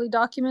 That's fully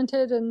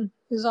documented and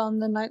is on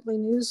the nightly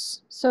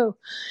news. So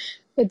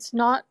it's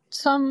not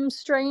some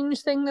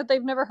strange thing that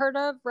they've never heard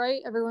of,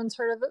 right? Everyone's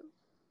heard of it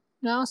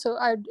now. So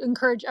I'd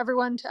encourage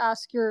everyone to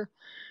ask your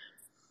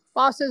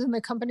bosses and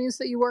the companies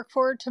that you work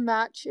for to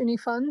match any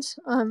funds.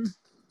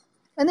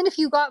 And then if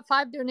you got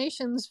 5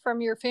 donations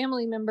from your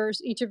family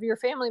members, each of your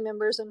family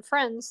members and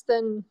friends,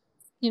 then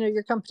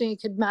your company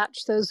could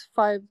match those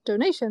 5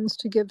 donations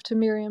to give to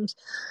Miriam's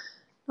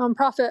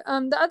nonprofit.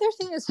 The other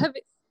thing is,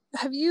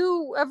 have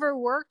you ever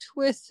worked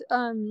with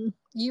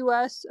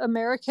U.S.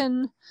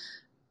 American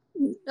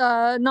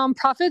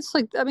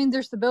nonprofits?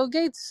 There's the Bill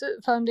Gates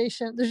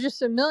Foundation. There's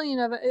just a million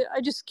of it.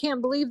 I just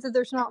can't believe that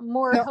there's not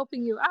more No.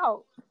 helping you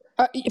out.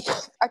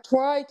 I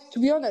tried, to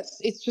be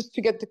honest. It's just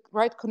to get the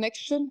right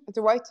connection at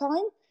the right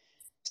time.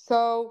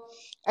 So,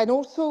 and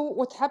also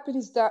what happened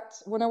is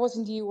that when I was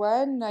in the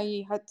UN,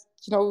 I had,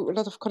 a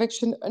lot of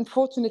connection.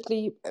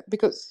 Unfortunately,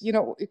 because,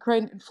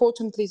 Ukraine,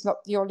 unfortunately, is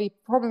not the only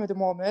problem at the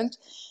moment.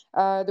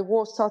 The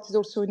war started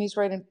also in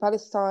Israel and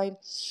Palestine.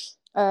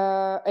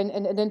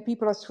 And then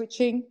people are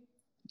switching.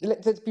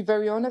 Let's be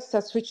very honest,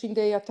 they're switching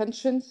their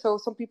attention. So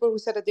some people who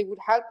said that they would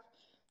help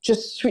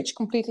just switch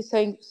completely,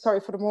 saying, sorry,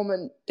 for the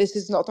moment, this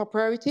is not our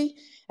priority.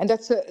 And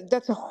that's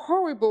a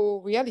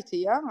horrible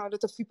reality. Yeah, a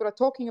lot of people are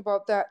talking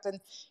about that, and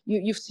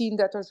you've seen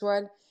that as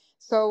well.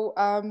 So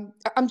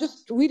I'm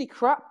just really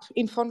crap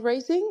in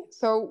fundraising.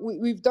 So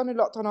we've done a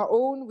lot on our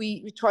own.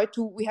 We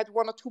had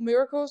 1 or 2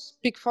 miracles,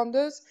 big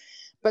funders,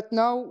 but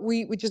now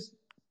we just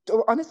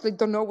honestly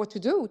don't know what to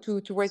do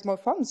to raise more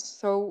funds.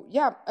 So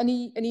yeah,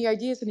 any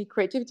ideas, any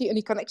creativity,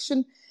 any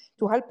connection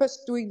to help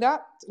us doing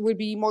that will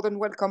be more than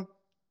welcome.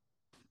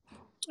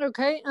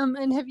 Okay,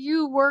 and have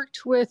you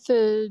worked with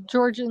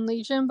Georgian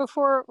Legion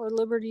before, or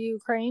Liberty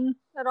Ukraine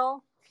at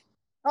all?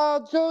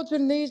 Oh,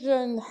 Georgian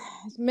Legion,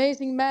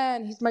 amazing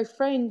man. He's my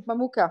friend,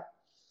 Mamuka.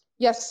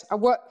 Yes, I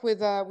work with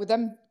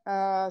them.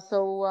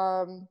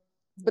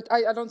 But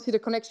I don't see the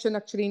connection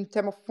actually in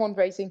terms of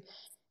fundraising.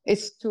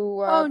 It's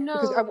to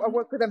because I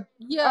work with them.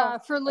 Yeah,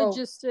 for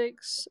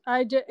logistics.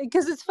 I did,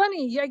 because it's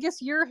funny. I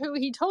guess you're who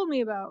he told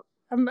me about.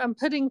 I'm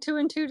putting 2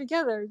 and 2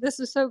 together. This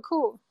is so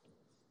cool.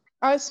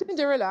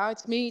 Cinderella.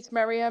 It's me. It's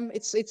Mariam.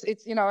 It's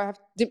I have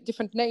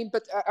different name,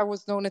 but I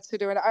was known as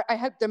Cinderella. I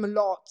helped them a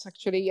lot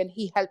actually, and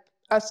he helped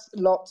us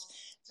a lot.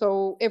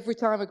 So every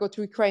time I go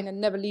to Ukraine, I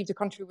never leave the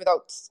country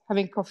without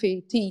having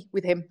tea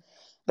with him.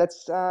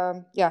 That's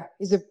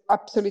he's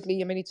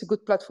absolutely. I mean, it's a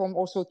good platform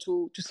also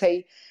to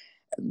say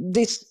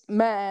this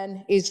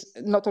man is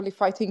not only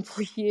fighting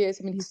for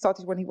years. I mean, he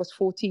started when he was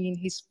 14.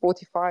 He's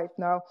 45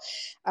 now,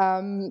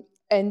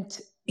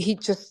 and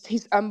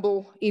he's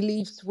humble. He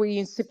lives really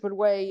in simple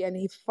way, and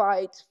he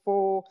fights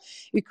for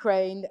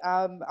Ukraine.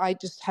 I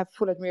just have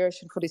full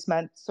admiration for this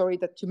man. Sorry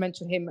that you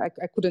mentioned him.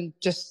 I couldn't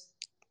just,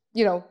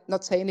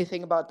 not say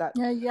anything about that.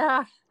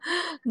 Yeah.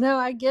 No,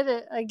 I get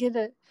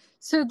it.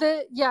 So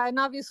and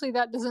obviously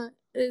that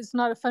is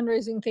not a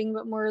fundraising thing,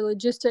 but more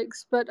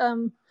logistics. But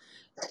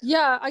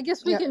I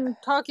guess we can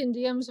talk in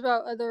DMs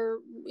about other,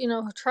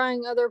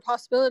 trying other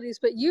possibilities.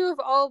 But you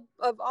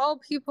of all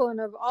people and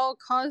of all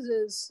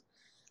causes,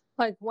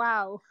 like,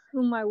 wow,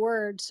 oh my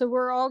word. So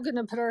we're all going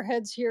to put our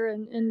heads here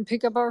and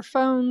pick up our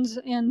phones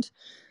and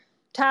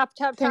tap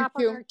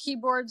on our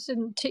keyboards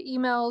and to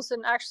emails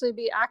and actually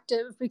be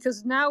active,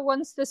 because now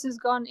once this has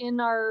gone in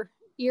our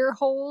ear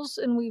holes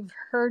and we've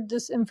heard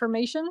this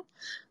information,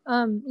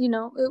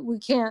 we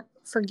can't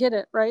forget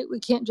it, right? We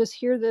can't just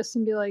hear this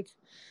and be like,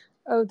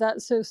 oh,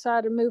 that's so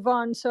sad, and move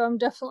on. So I'm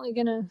definitely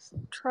gonna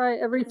try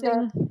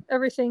everything.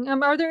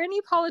 Are there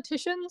any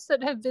politicians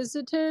that have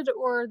visited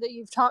or that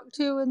you've talked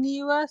to in the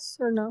US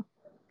or no?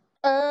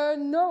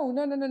 No,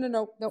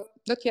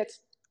 not yet.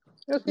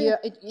 Okay. Yeah,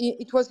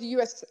 it was the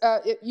US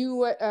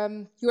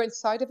UN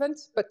side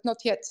event, but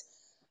not yet.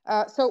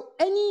 So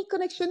any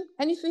connection,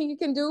 anything you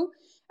can do.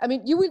 I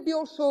mean, you will be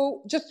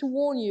also, just to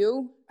warn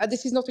you,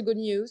 this is not a good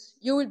news,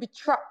 you will be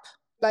trapped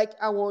like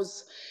I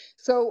was.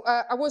 So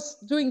I was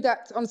doing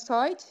that on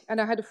site, and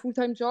I had a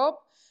full-time job.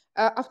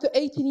 After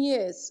 18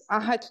 years, I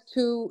had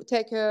to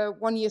take a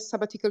 1-year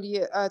sabbatical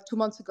year. 2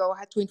 months ago, I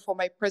had to inform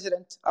my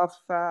president of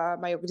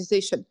my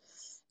organization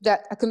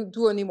that I couldn't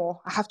do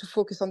anymore. I have to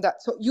focus on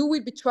that. So you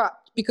will be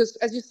trapped because,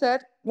 as you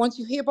said, once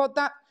you hear about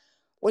that,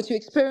 once you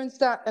experience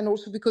that, and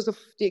also because of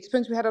the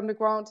experience we had on the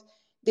ground,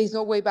 there's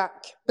no way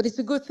back. But it's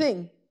a good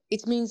thing.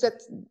 It means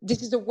that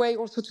this is a way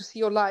also to see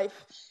your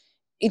life.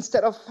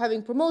 Instead of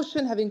having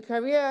promotion, having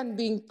career and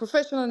being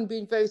professional and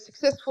being very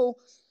successful,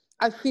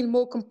 I feel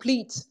more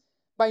complete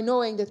by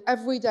knowing that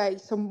every day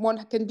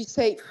someone can be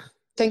safe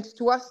thanks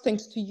to us,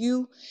 thanks to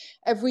you.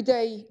 Every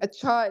day a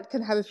child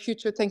can have a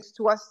future thanks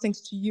to us,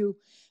 thanks to you.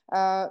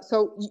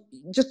 So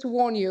just to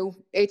warn you,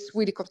 it's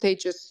really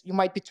contagious. You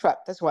might be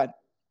trapped as well.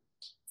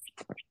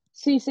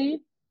 Cece?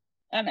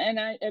 And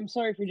I'm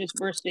sorry for just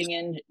bursting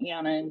in,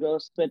 Yana and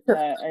Ghost, but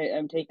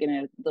I'm taking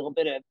a little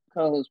bit of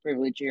co-host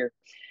privilege here.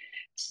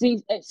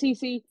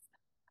 Cece,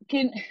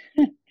 can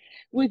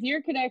with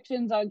your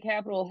connections on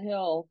Capitol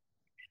Hill,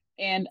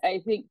 and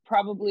I think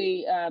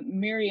probably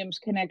Miriam's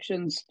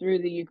connections through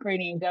the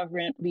Ukrainian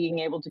government being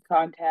able to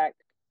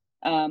contact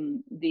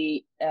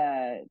the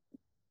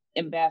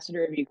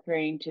ambassador of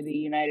Ukraine to the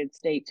United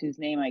States, whose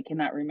name I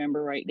cannot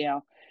remember right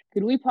now,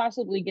 could we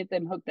possibly get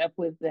them hooked up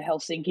with the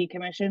Helsinki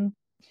Commission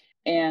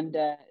and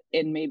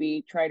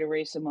maybe try to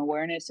raise some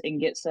awareness and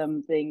get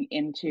something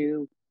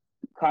into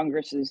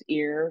Congress's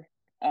ear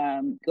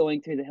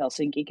going through the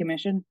Helsinki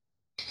Commission?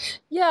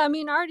 Yeah, I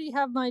mean, I already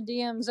have my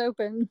DMs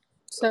open,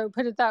 so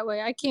put it that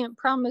way. I can't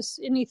promise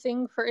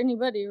anything for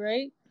anybody,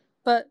 right?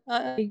 But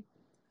I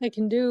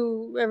can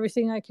do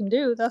everything I can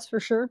do, that's for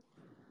sure.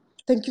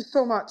 Thank you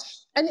so much.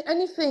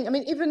 Anything, I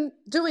mean, even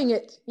doing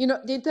it,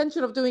 the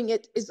intention of doing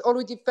it is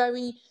already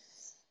very,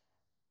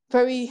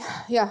 very,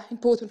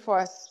 important for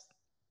us.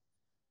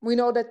 We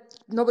know that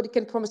nobody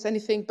can promise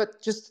anything,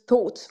 but just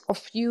thought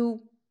of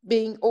you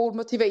being all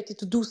motivated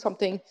to do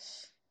something,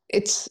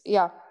 it's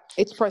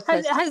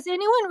priceless. Has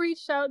anyone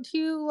reached out to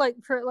you,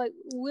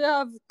 we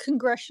have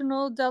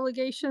congressional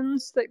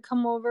delegations that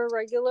come over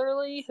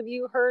regularly? Have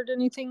you heard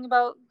anything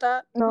about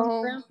that?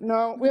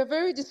 No, we are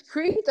very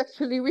discreet,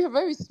 actually. We are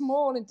very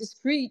small and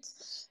discreet.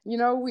 We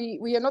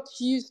are not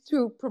used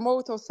to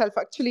promote ourselves.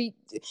 Actually,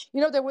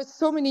 there were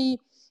so many,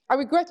 I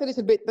regret a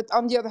little bit, but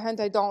on the other hand,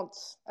 I don't.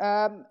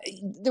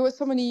 There were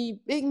so many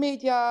big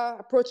media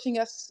approaching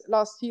us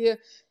last year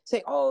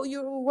saying, oh,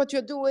 what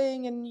you're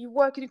doing and you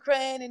work in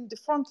Ukraine in the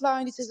front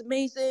line, this is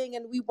amazing.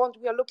 And we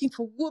are looking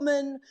for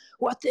women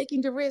who are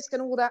taking the risk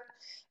and all that.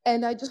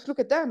 And I just look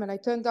at them and I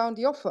turned down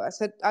the offer. I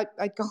said,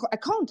 I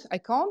can't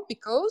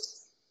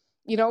because,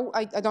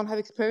 I don't have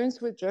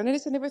experience with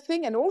journalists and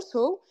everything. And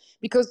also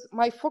because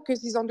my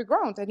focus is on the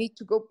ground. I need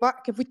to go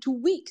back every 2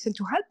 weeks and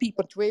to help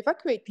people, to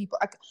evacuate people.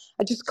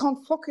 I just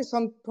can't focus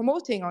on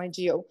promoting our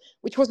NGO,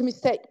 which was a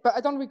mistake, but I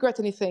don't regret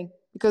anything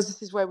because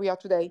this is where we are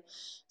today.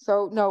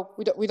 So no,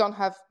 we don't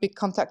have big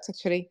contacts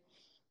actually.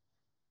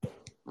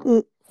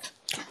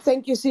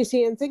 Thank you,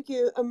 Cece, and thank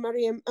you,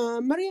 Mariam.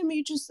 Mariam,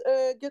 you just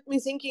got me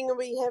thinking.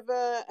 We have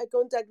a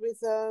contact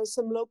with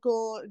some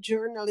local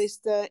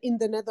journalist in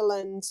the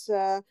Netherlands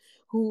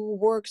who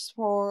works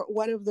for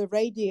one of the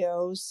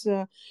radios.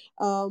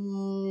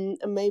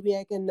 Maybe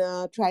I can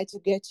try to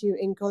get you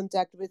in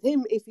contact with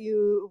him if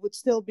you would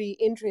still be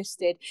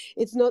interested.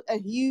 It's not a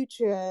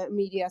huge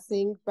media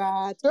thing,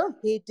 but sure.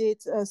 He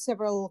did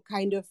several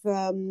kind of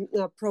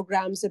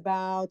programs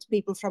about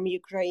people from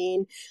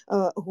Ukraine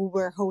who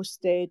were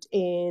hosted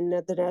in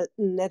the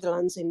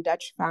Netherlands in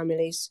Dutch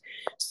families.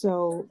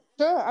 So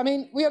sure. I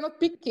mean, we are not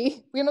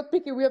picky. We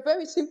are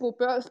very simple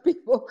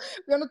people.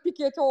 We are not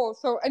picky at all.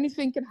 So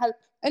anything can help.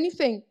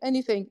 Anything.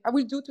 I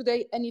will do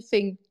today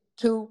anything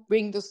to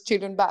bring those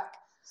children back.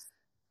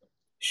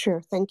 Sure.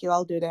 Thank you.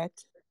 I'll do that.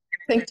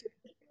 Thank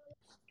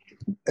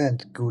you.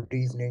 And good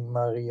evening,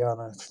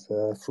 Mariana,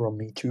 from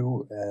me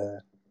too.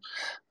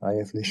 I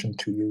have listened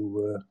to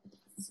you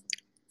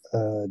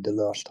the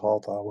last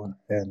half hour,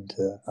 and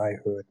I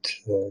heard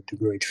the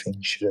great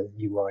things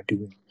you are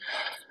doing.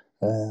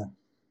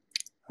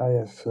 I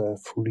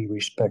have fully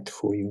respect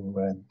for you,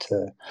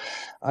 and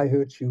I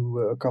heard you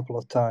a couple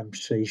of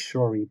times say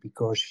sorry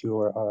because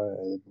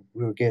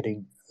we're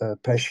getting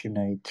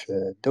passionate.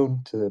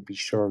 Don't be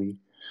sorry.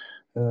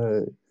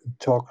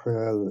 Talk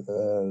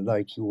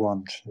like you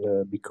want,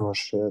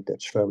 because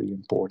that's very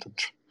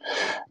important.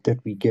 That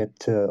we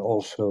get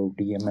also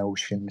the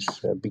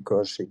emotions,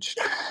 because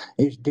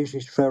this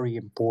is very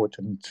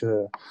important.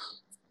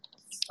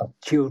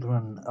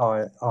 Children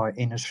are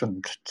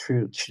innocent.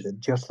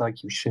 Just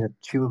like you said,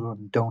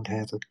 children don't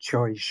have a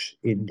choice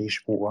in this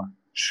war.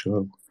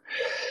 So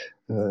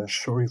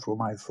sorry for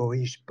my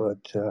voice, but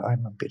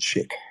I'm a bit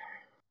sick.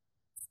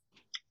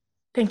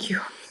 Thank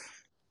you.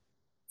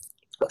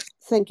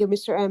 Thank you,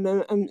 Mr.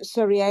 M. I'm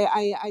sorry,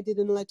 I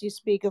didn't let you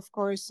speak. Of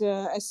course,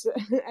 as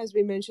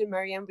we mentioned,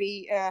 Mariam,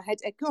 we had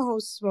a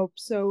co-host swap,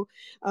 so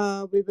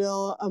we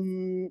will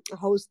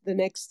host the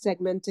next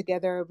segment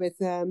together with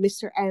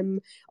Mr. M,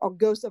 or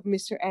Ghost of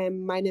Mr.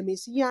 M. My name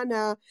is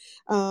Jana.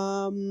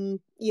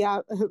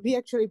 We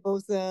actually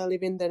both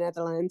live in the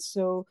Netherlands,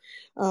 so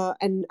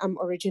and I'm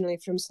originally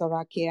from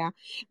Slovakia.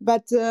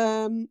 But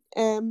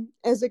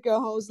as a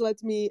co-host,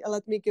 let me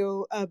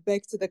go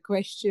back to the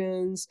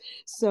questions.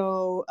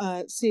 So,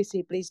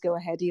 Cece, please go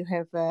ahead. You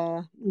have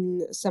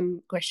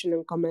some question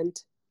and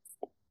comment.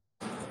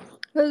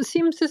 It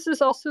seems this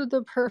is also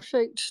the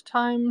perfect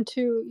time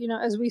to,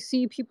 as we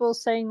see people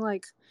saying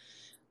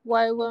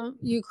why won't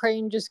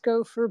Ukraine just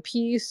go for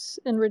peace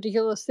and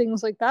ridiculous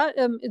things like that?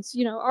 It's,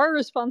 our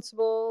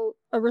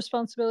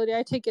responsibility.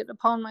 I take it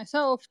upon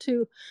myself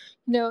to,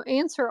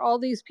 answer all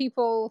these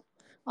people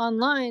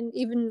online,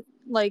 even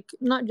like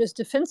not just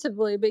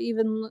defensively, but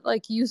even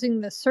like using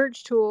the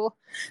search tool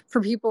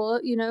for people,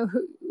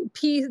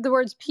 the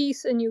words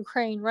peace in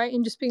Ukraine, right?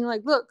 And just being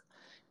like, look,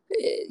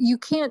 you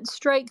can't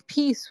strike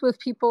peace with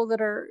people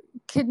that are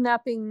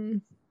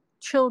kidnapping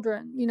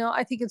children.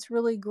 I think it's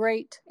really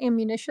great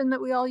ammunition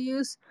that we all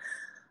use.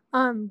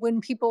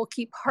 When people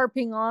keep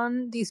harping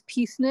on these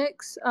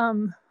peaceniks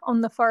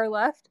on the far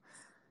left,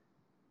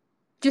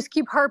 just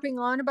keep harping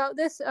on about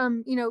this.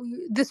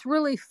 This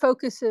really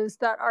focuses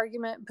that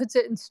argument, puts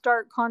it in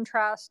stark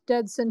contrast,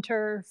 dead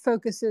center,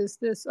 focuses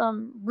this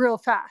real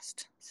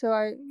fast.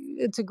 So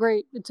it's a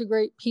great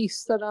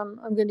piece that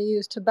I'm going to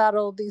use to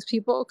battle these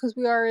people, because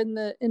we are in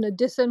a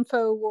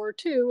disinfo war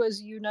too,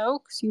 as you know,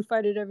 because you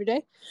fight it every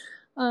day.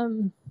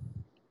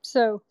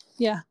 So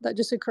yeah, that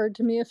just occurred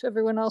to me. If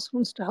everyone else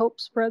wants to help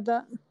spread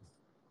that.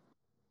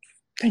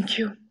 Thank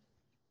you.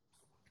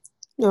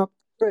 No,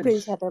 Prince,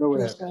 please, Heather, go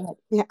please ahead. go ahead.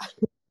 Yeah.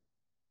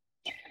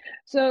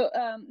 So,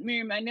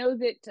 Miriam, I know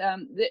that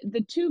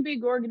the two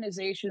big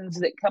organizations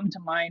that come to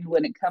mind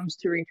when it comes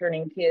to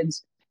returning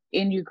kids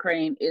in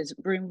Ukraine is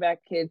Bring Back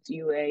Kids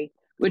UA,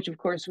 which of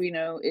course we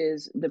know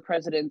is the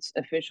president's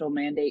official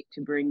mandate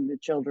to bring the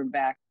children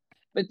back.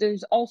 But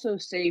there's also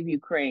Save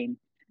Ukraine.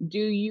 Do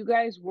you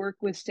guys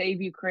work with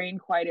Save Ukraine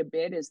quite a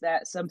bit? Is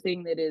that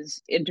something that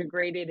is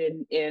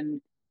integrated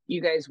and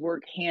you guys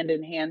work hand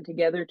in hand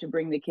together to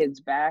bring the kids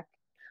back?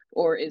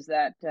 Or is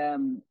that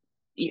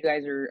you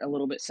guys are a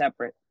little bit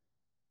separate?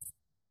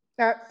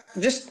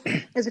 Just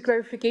as a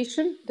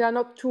clarification, there are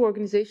not two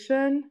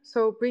organizations.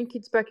 So Bring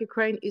Kids Back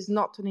Ukraine is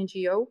not an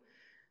NGO.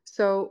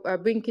 So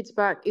Bring Kids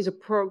Back is a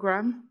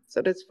program.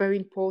 So that's very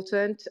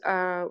important,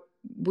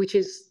 which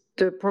is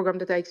the program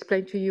that I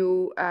explained to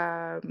you.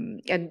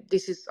 And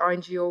this is our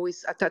NGO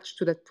is attached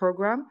to that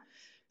program.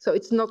 So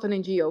it's not an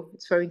NGO.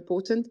 It's very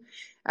important.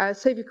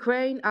 Save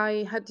Ukraine,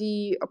 I had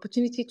the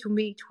opportunity to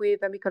meet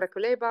with Mikola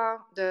Koleba,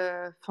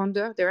 the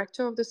founder,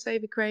 director of the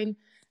Save Ukraine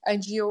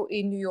NGO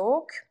in New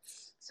York.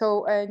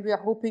 So, and we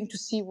are hoping to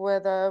see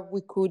whether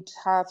we could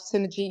have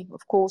synergy,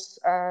 of course,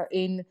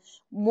 in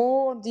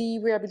more the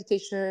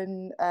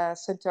rehabilitation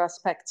center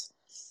aspect.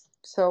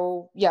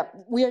 So, yeah,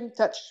 we are in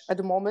touch at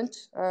the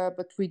moment,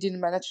 but we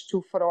didn't manage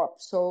to follow up.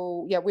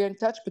 So, yeah, we're in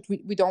touch, but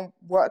we don't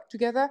work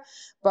together.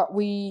 But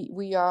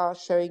we are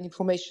sharing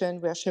information.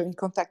 We are sharing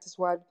contact as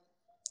well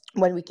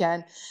when we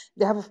can.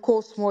 They have, of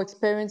course, more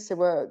experience.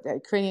 They're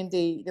Ukrainian.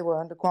 They were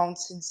on the ground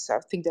since, I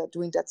think they're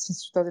doing that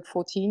since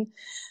 2014.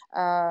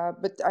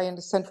 But I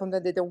understand from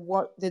that they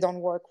don't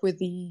work with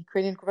the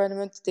Ukrainian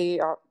government. They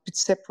are a bit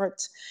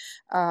separate.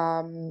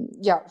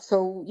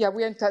 So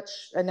we're in touch,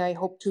 and I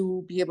hope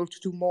to be able to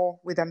do more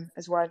with them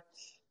as well.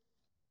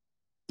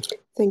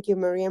 Thank you,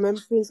 Mariam.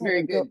 And please,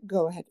 Very good.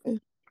 Go ahead.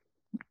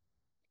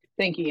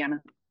 Thank you,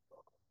 Yana.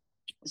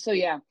 So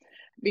yeah,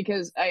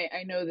 because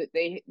I know that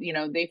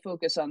they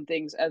focus on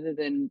things other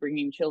than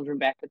bringing children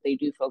back, but they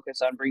do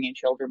focus on bringing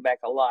children back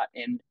a lot,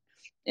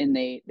 and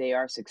they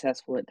are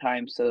successful at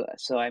times.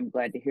 So I'm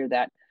glad to hear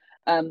that.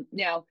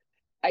 Now,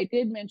 I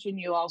did mention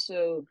you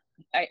also.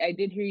 I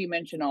did hear you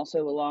mention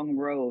also a long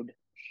road,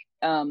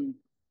 and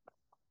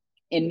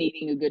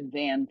needing a good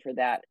van for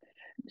that.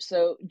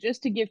 So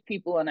just to give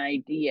people an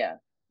idea,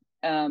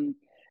 and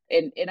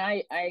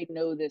I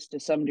know this to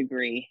some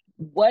degree.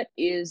 What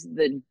is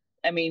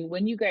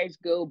when you guys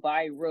go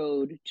by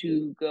road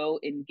to go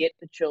and get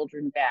the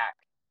children back,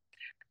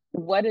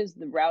 what is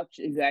the route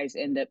you guys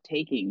end up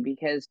taking?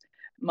 Because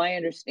my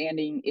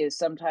understanding is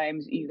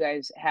sometimes you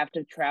guys have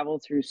to travel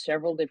through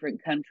several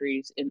different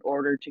countries in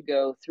order to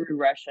go through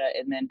Russia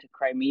and then to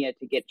Crimea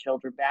to get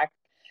children back.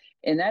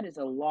 And that is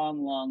a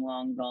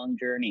long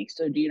journey.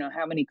 So do you know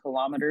how many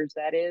kilometers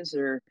that is,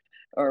 or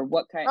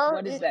what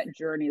is that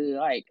journey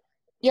like?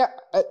 Yeah,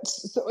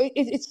 so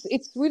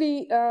it's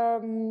really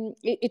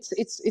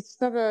it's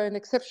never an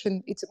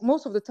exception. It's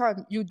most of the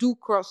time you do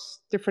cross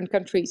different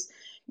countries.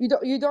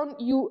 You don't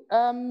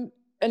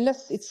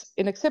unless it's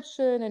an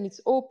exception and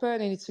it's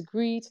open and it's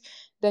agreed,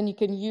 then you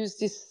can use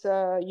this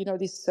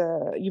this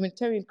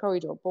humanitarian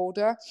corridor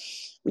border,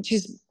 which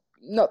is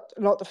not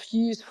a lot of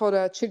use for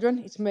the children.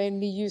 It's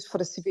mainly used for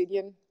the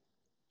civilian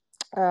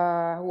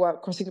who are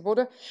crossing the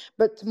border,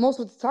 but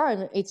most of the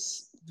time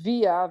it's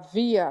via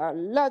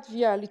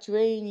Latvia,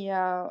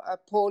 Lithuania,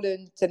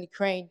 Poland, and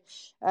Ukraine.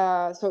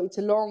 So it's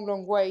a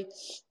long way.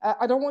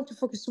 I don't want to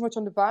focus too much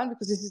on the van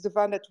because this is the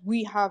van that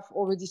we have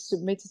already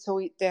submitted. So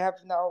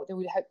they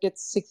will get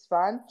 6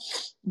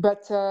 vans,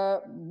 but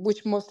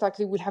which most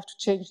likely will have to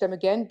change them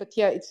again. But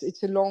yeah,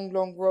 it's a long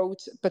road,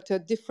 but a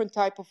different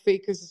type of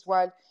vehicles as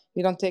well.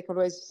 You don't take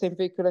always the same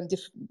vehicle, and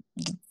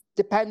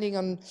depending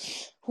on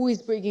who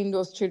is bringing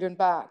those children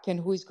back and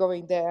who is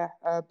going there.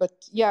 But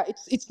yeah,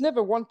 it's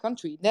never one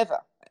country, never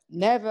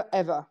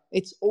ever.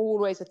 It's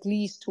always at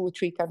least 2 or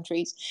 3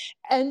 countries.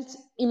 And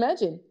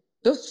imagine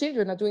those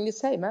children are doing the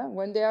same.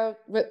 When they are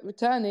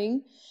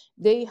returning,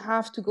 they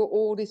have to go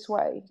all this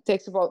way. It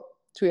takes about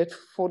 3 or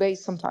 4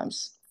 days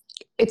sometimes.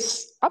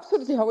 It's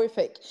absolutely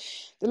horrific.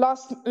 The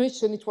last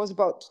mission, it was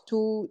about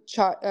 4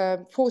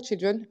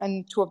 children,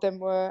 and 2 of them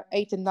were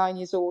 8 and 9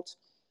 years old.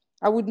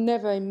 I would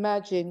never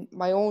imagine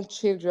my own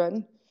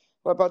children,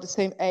 who are about the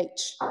same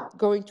age,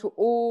 going to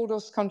all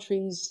those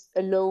countries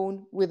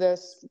alone with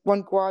us,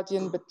 one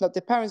guardian, but not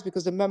the parents,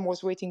 because the mum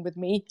was waiting with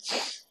me.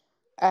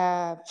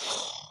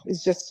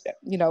 It's just,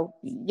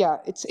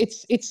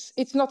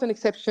 it's not an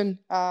exception,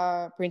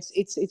 Prince.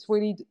 It's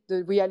really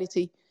the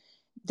reality.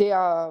 They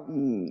are,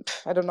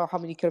 I don't know how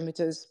many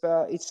kilometers,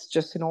 but it's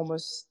just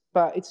enormous.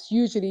 But it's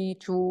usually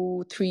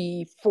 2,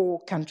 3, 4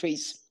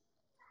 countries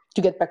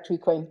to get back to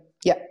Ukraine.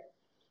 Yeah.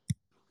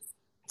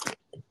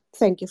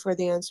 Thank you for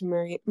the answer,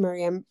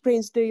 Mariam.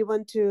 Prince, do you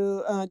want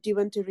to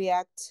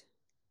react?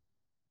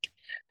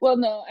 Well,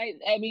 no,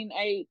 I mean,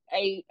 I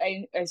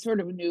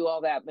sort of knew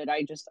all that, but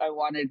I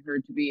wanted her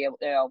to be able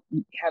to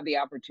have the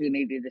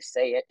opportunity to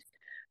say it.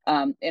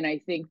 And I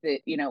think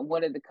that,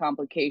 one of the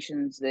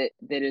complications that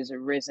has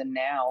arisen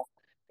now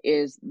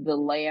is the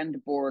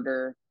land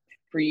border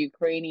for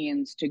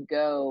Ukrainians to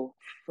go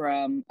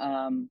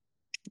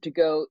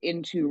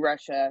into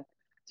Russia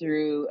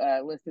through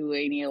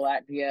Lithuania,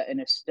 Latvia, and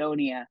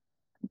Estonia.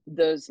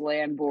 Those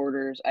land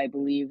borders, I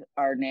believe,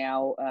 are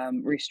now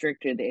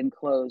restricted and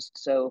closed.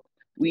 So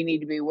we need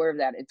to be aware of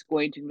that. It's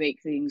going to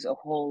make things a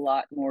whole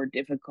lot more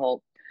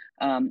difficult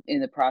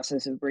in the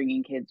process of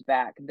bringing kids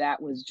back.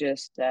 That was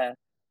just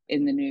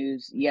in the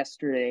news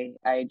yesterday.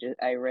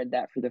 I read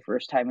that for the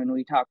first time, and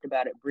we talked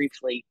about it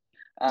briefly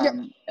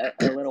a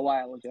little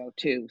while ago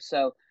too.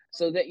 So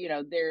that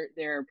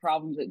there are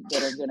problems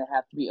that are going to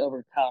have to be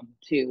overcome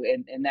too,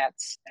 and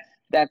that's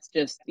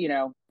just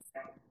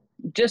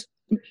just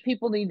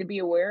people need to be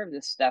aware of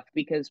this stuff,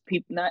 because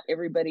not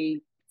everybody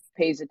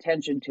pays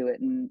attention to it.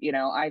 And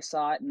I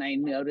saw it and I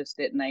noticed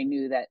it, and I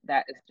knew that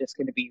is just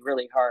going to be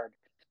really hard.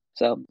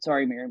 So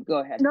sorry, Mariam, go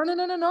ahead. No,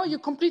 you're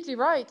completely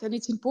right. And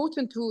it's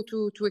important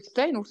to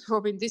explain also,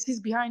 I mean, this is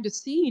behind the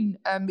scene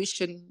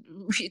mission.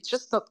 It's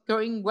just not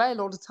going well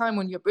all the time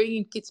when you're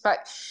bringing kids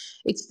back.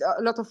 It's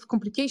a lot of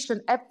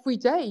complication every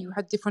day. You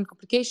had different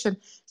complication.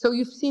 So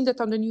you've seen that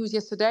on the news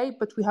yesterday,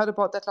 but we heard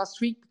about that last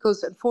week,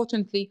 because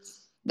unfortunately,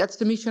 that's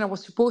the mission I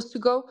was supposed to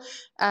go,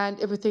 and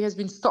everything has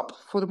been stopped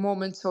for the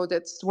moment. So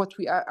that's what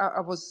I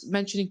was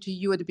mentioning to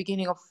you at the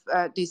beginning of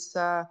this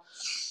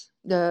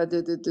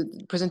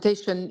the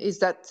presentation, is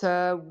that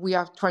we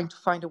are trying to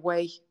find a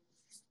way,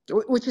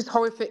 which is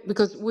horrific,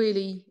 because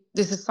really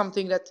this is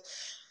something that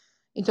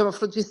in terms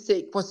of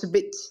logistics was a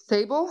bit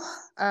stable,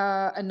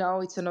 and now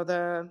it's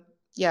another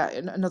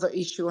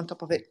issue on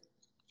top of it.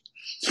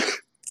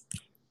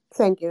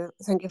 Thank you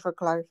for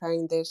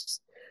clarifying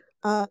this.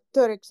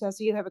 Turek says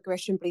you have a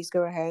question. Please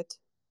go ahead.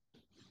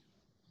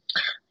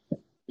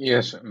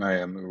 Yes,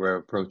 Mariam, we're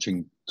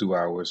approaching 2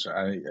 hours.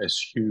 I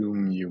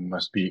assume you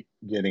must be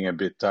getting a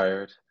bit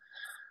tired.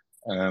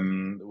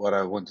 What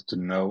I wanted to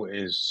know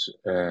is,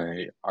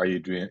 are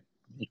your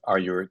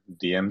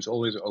DMs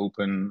always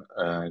open?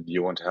 Do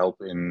you want help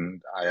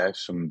I have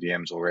some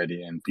DMs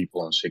already, and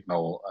people on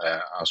Signal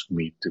ask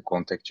me to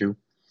contact you.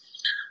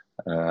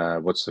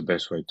 What's the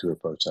best way to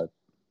approach that?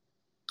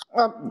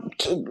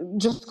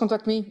 Just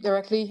contact me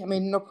directly. I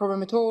mean, no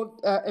problem at all.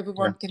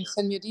 Everyone can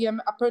send me a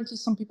DM. Apparently,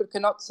 some people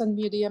cannot send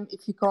me a DM.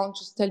 If you can't,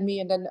 just tell me,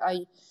 and then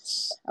I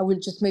will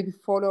just maybe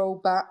follow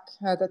back.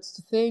 That's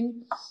the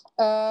thing.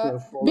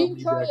 Being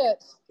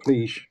tired,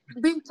 please.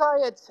 Being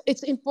tired,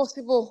 it's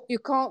impossible. You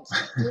can't.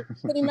 You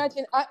can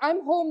imagine.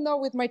 I'm home now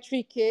with my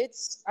 3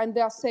 kids, and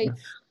they are safe.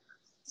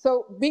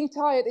 So being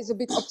tired is a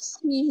bit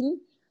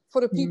obscene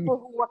for the people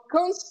who are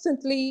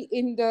constantly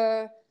in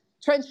the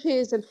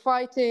trenches and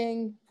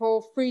fighting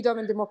for freedom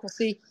and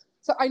democracy.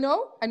 So I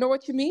know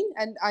what you mean,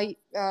 and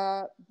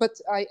but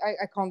I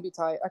can't be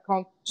tired. I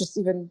can't just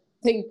even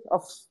think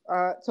of.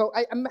 So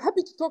I'm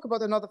happy to talk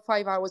about another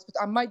 5 hours, but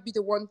I might be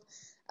the one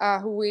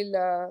who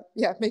will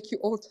make you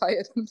all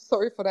tired. I'm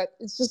sorry for that.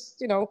 It's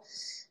just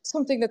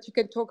something that you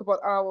can talk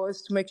about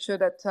hours to make sure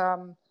that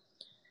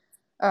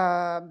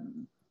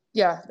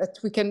that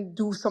we can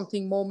do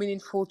something more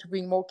meaningful to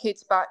bring more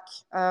kids back.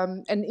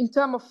 And in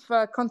terms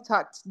of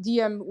contact,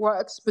 DM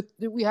works, but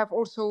we have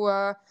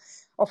also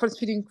Orphans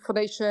Feeding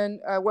Foundation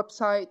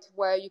website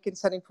where you can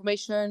send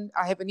information.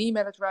 I have an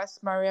email address,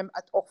 Mariam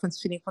at Orphans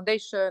Feeding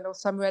Foundation or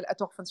Samuel at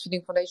Orphans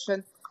Feeding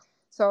Foundation.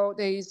 So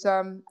there is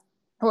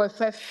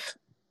OFF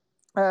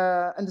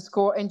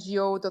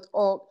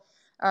 _NGO.org.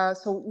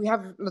 So we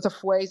have a lot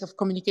of ways of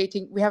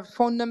communicating. We have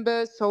phone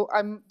numbers. So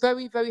I'm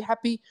very, very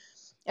happy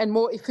and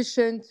more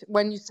efficient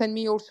when you send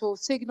me also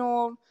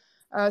Signal.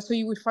 So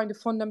you will find a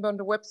phone number on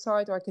the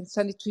website, or I can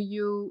send it to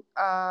you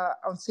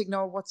on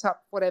Signal, WhatsApp,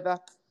 whatever.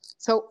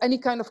 So any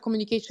kind of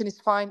communication is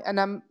fine. And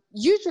I'm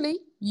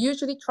usually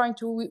trying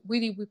to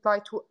really reply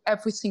to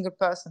every single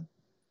person.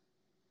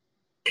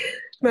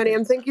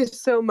 Mariam, thank you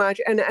so much.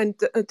 And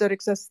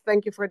Torixas,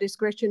 thank you for this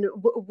question.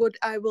 What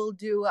I will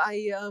do,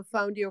 I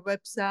found your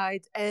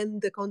website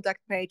and the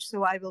contact page,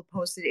 so I will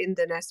post it in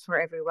the nest for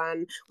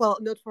everyone. Well,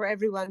 not for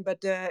everyone, but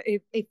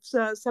if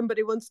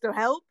somebody wants to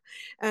help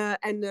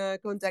and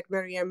contact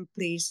Mariam,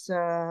 please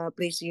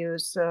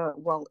use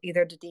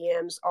either the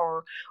DMs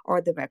or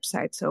the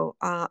website. So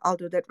I'll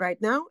do that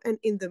right now. And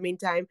in the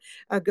meantime,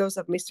 Ghost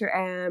of Mr.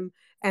 M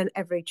and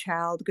every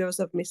child, Ghost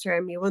of Mr.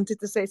 M, you wanted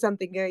to say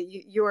something?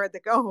 You are the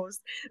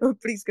co-host.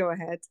 Please go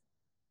ahead.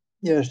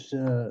 Yes,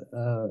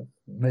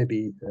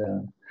 maybe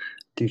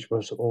this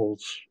was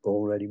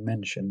already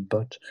mentioned,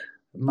 but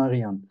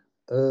Marian,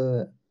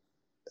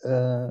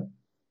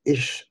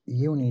 is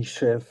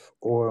UNICEF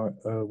or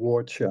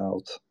War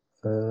Child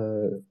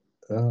a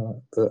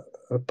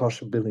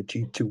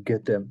possibility to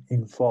get them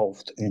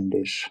involved in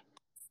this?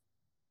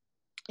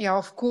 Yeah,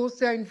 of course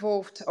they're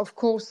involved. Of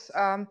course,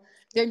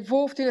 they're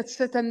involved in a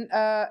certain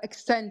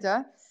extent,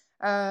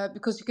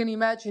 because you can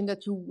imagine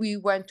that we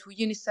went to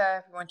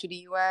UNICEF, we went to the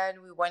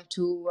UN, we went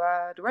to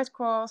the Red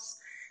Cross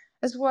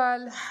as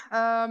well.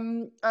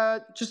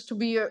 Just to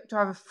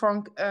have a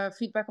frank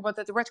feedback about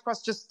that, the Red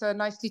Cross just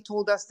nicely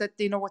told us that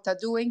they know what they're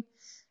doing.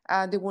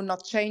 They will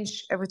not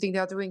change. Everything they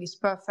are doing is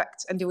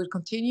perfect, and they will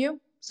continue.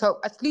 So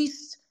at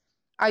least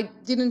I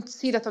didn't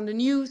see that on the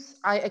news.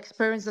 I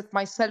experienced it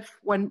myself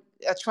when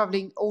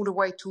traveling all the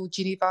way to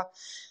Geneva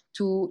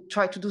to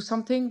try to do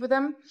something with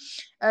them.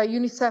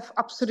 UNICEF,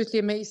 absolutely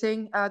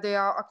amazing. They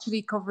are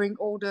actually covering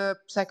all the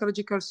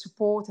psychological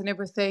support and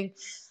everything,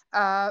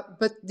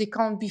 but they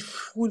can't be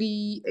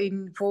fully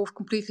involved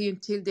completely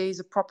until there is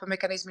a proper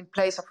mechanism in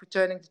place of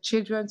returning the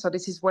children. So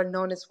this is well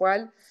known as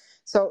well.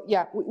 So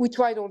yeah, we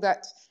tried all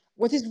that.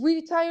 What is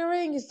really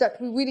tiring is that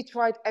we really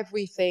tried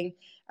everything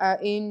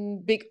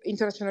in big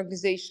international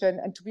organization.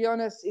 And to be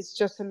honest, it's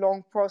just a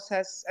long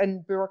process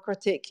and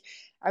bureaucratic.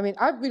 I mean,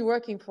 I've been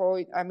working for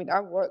it. I mean, I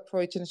work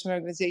for an international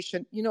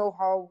organization. You know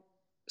how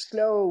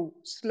slow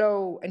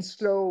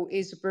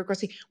is the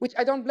bureaucracy, which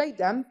I don't blame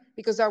them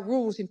because there are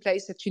rules in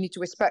place that you need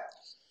to respect.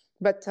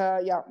 But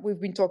yeah,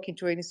 we've been talking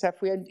to UNICEF.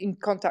 We're in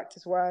contact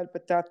as well,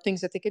 but there are things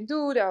that they can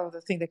do. There are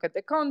other things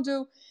they can't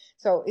do.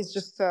 So it's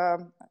just,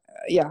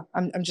 yeah,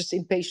 I'm just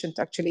impatient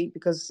actually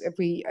because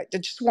I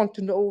just want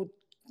to know,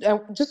 I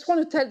just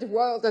want to tell the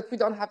world that we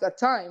don't have that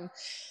time.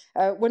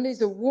 When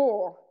there's a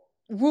war,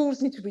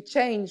 rules need to be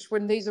changed.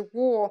 When there's a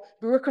war,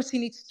 bureaucracy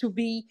needs to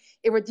be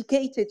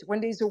eradicated. When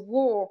there's a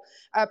war,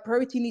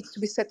 priority needs to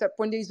be set up.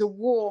 When there's a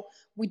war,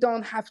 we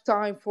don't have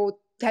time for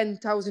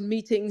 10,000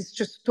 meetings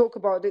just to talk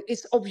about it.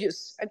 It's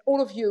obvious. And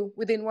all of you,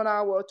 within 1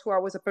 hour or 2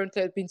 hours,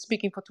 apparently I've been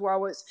speaking for 2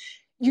 hours,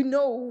 you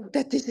know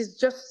that this is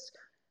just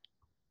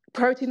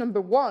priority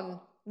number one.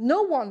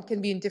 No one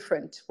can be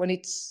indifferent when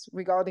it's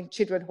regarding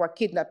children who are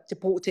kidnapped,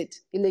 deported,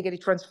 illegally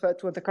transferred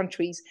to other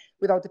countries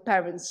without the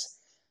parents.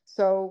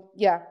 So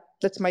yeah,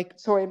 that's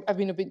sorry, I've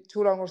been a bit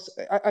too long.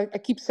 I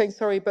keep saying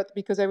sorry, but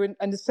because I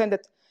understand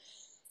that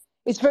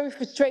it's very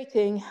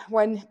frustrating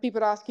when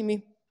people are asking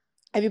me,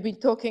 have you been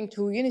talking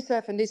to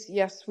UNICEF and this?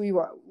 Yes,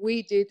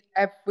 we did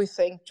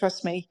everything.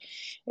 Trust me.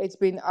 It's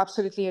been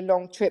absolutely a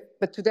long trip.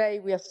 But today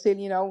we are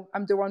still,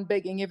 I'm the one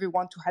begging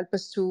everyone to help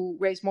us to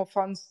raise more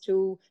funds,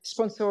 to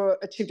sponsor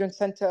a children's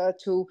center,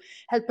 to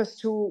help us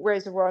to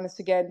raise awareness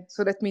again.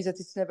 So that means that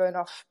it's never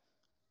enough.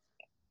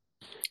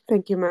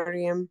 Thank you,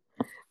 Mariam.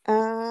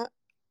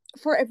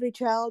 For every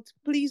child,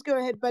 please go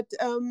ahead. But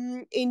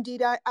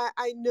indeed,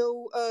 I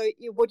know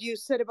what you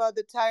said about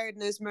the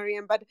tiredness,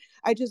 Mariam, but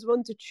I just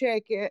want to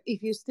check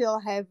if you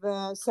still have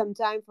some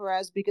time for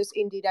us, because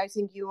indeed, I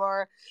think you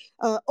are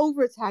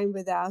overtime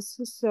with us.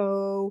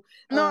 So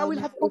no, I will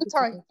have all the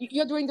time.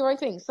 You're doing the right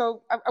thing.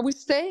 So I will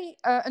stay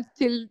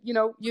until,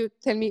 you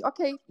tell me,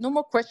 okay, no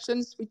more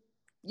questions. We,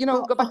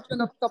 go back to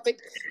another topic.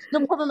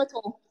 No problem at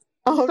all.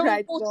 All so right,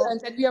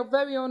 important, and we are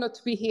very honored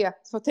to be here.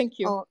 So thank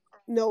you.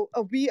 No,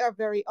 we are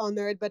very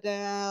honored, but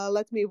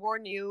let me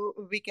warn you,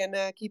 we can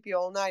keep you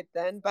all night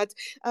then. But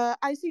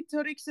I see,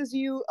 Torix, as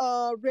you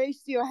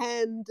raised your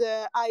hand,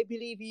 I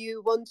believe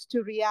you want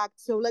to react.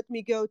 So let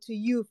me go to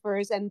you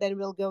first, and then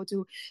we'll go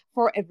to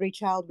For Every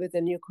Child with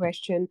a new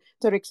question.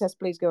 Torix,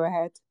 please go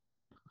ahead.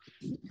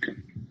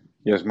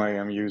 Yes,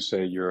 Mariam, you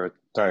say you're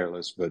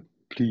tireless, but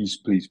please,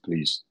 please,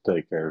 please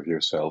take care of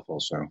yourself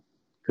also.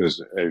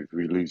 Because if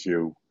we lose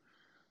you,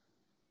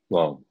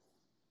 well,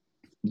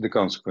 the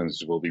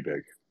consequences will be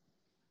big.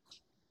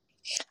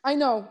 I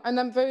know, and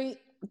I'm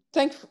very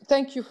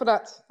thank you for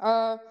that.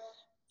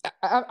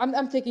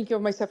 I'm taking care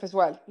of myself as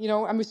well.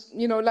 I'm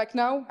like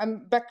now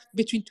I'm back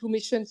between two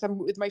missions. I'm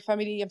with my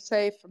family. I'm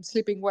safe. I'm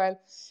sleeping well.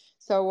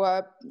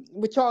 So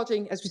we're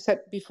charging, as we said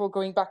before,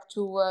 going back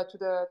to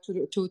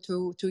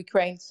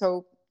Ukraine.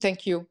 So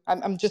thank you.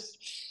 I'm just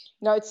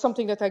it's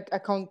something that I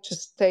can't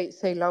just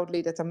say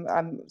loudly, that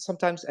I'm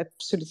sometimes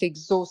absolutely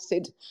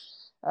exhausted.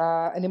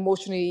 And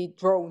emotionally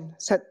drawn.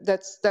 So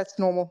that's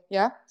normal,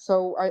 yeah.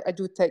 So I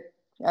do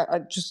I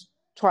just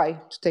try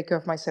to take care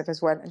of myself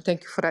as well, and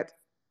thank you for that.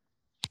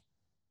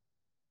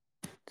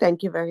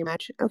 Thank you very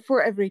much.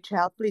 For Every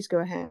Child, please go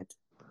ahead.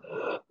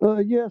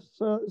 Yes,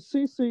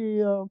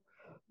 Cece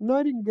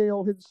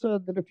Nightingale had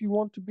said that if you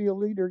want to be a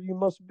leader, you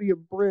must be a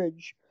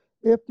bridge.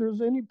 If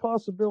there's any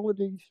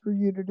possibility for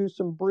you to do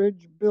some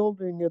bridge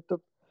building at the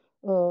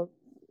uh,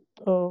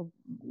 uh,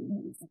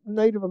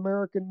 Native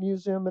American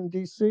Museum in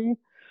D.C.,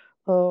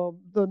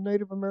 the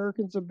Native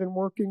Americans have been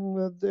working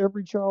with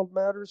Every Child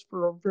Matters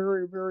for a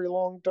very, very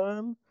long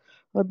time.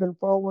 I've been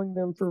following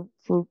them for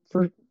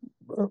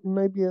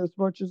maybe as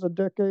much as a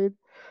decade.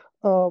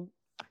 Um,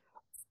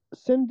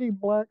 Cindy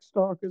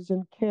Blackstock is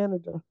in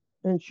Canada,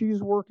 and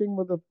she's working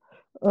with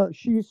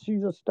she's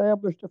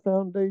established a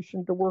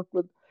foundation to work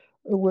with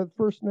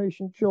First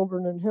Nation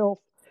children in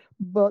health,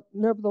 but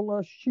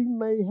nevertheless, she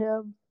may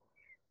have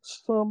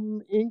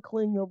some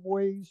inkling of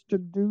ways to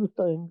do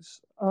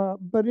things.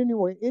 But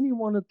anyway,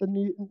 anyone at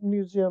the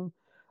museum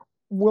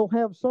will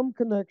have some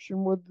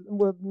connection with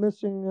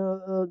missing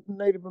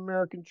Native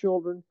American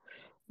children.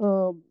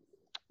 Um,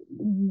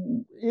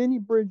 any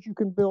bridge you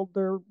can build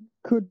there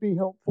could be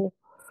helpful.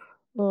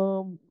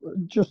 Um,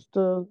 just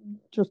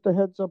just a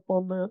heads up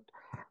on that.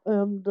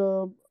 And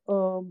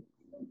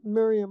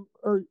Mariam,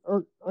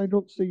 I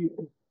don't see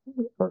you.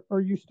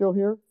 Are you still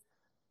here?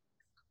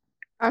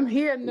 I'm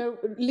here and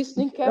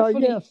listening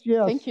carefully. Yes.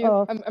 Thank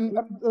you.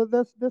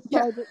 This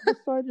Yeah.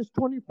 side is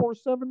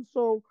 24/7.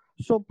 So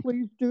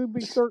please do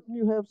be certain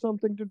you have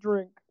something to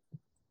drink.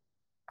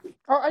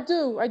 Oh, I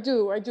do.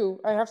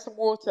 I have some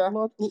water.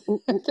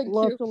 Thank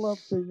Lots you. of love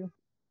to you.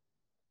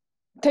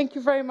 Thank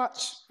you very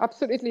much.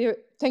 Absolutely.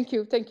 Thank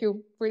you.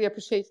 Really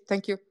appreciate it.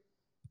 Thank you.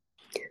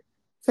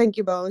 Thank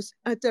you both.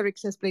 Tarek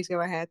says, please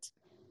go ahead.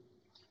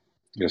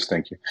 Yes,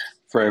 thank you.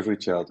 For every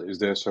child, is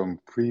there some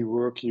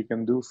pre-work you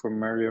can do for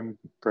Mariam,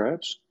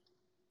 perhaps?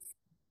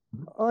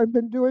 I've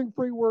been doing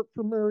free work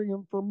for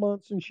Mariam for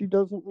months, and she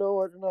doesn't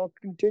know it, and I'll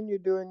continue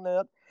doing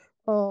that.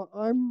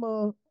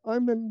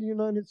 I'm in the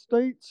United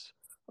States.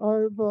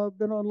 I've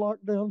been on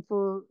lockdown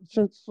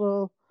since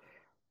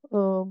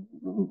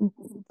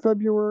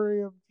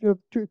February of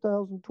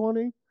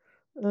 2020,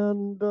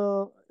 and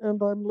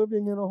I'm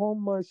living in a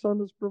home my son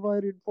has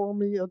provided for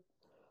me, and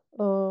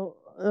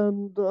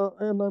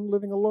I'm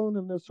living alone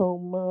in this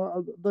home.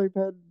 They've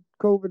had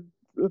COVID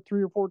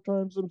 3 or 4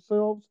 times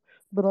themselves,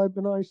 but I've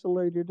been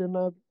isolated, and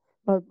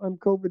I'm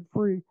COVID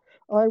free.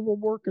 I will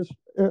work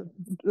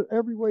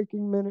every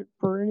waking minute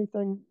for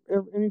anything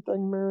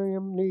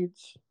Mariam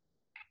needs.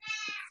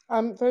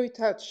 I'm very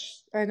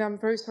touched, and I'm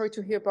very sorry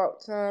to hear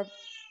about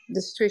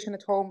the situation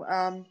at home.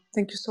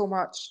 Thank you so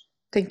much.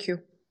 Thank you.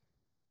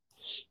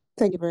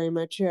 Thank you very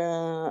much.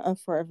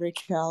 For Every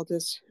Child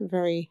is a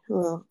very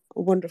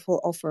wonderful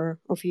offer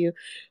of you.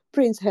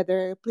 Prince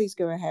Heather, please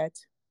go ahead.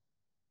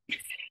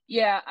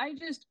 Yeah,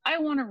 I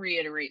want to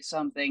reiterate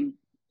something,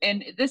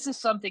 and this is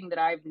something that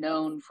I've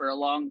known for a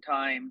long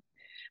time,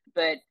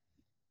 but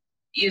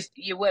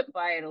you went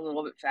by it a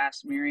little bit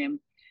fast, Miriam,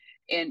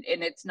 and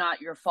it's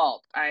not your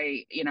fault.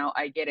 I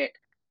get it,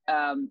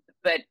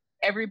 but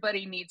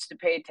everybody needs to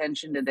pay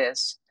attention to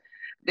this.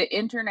 The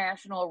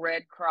International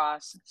Red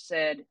Cross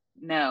said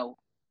no,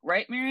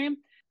 right, Miriam?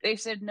 They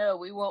said no,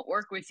 we won't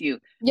work with you.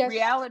 Yes,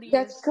 Reality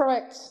that's is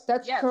correct.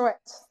 That's yes.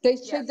 correct. They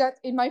Yes. said that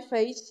in my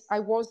face. I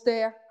was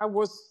there. I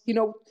was,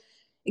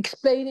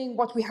 explaining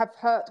what we have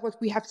heard, what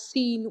we have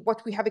seen,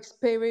 what we have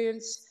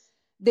experienced.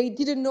 They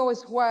didn't know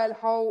as well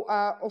how,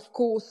 of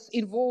course,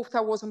 involved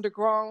I was on the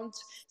ground.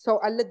 So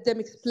I let them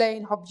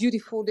explain how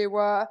beautiful they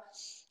were.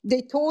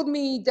 They told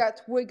me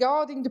that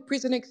regarding the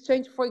prison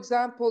exchange, for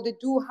example, they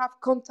do have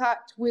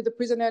contact with the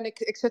prisoner,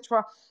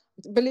 etc.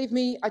 Believe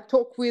me, I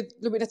talk with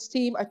Luminet's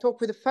team, I talk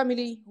with the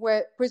family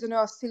where prisoners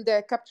are still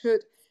there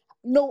captured.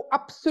 No,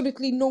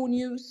 absolutely no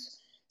news.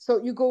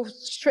 So you go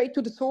straight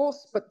to the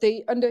source, but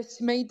they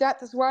underestimate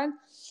that as well.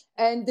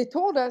 And they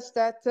told us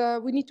that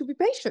we need to be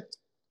patient,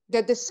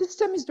 that the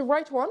system is the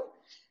right one.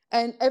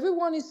 And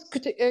everyone is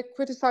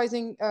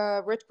criticizing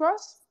Red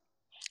Cross,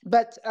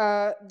 but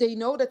they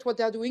know that what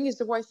they're doing is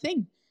the right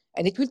thing.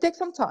 And it will take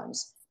some time,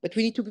 but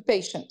we need to be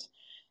patient.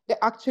 They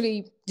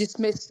actually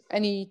dismiss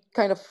any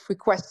kind of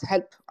request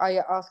help I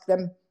ask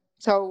them.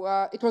 So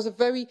it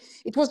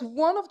was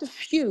one of the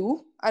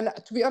few, and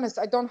to be honest,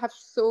 I don't have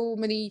so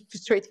many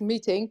frustrating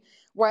meetings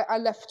where I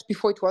left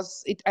before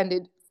it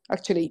ended,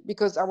 actually,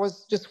 because I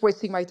was just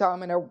wasting my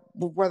time and I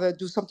would rather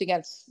do something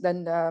else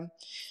than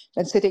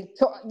sitting.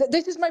 So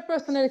this is my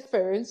personal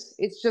experience.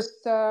 It's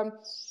just,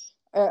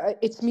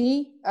 it's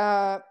me.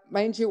 My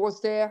NGO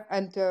was there,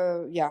 and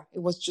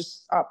it was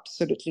just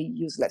absolutely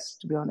useless,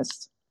 to be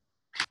honest.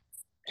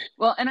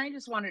 Well, and I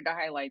just wanted to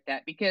highlight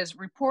that because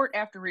report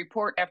after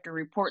report after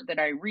report that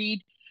I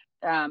read,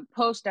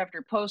 post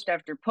after post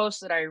after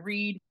post that I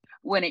read,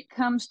 when it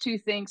comes to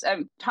things,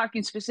 I'm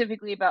talking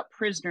specifically about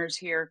prisoners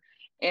here.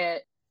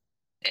 The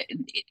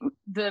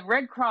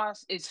Red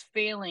Cross is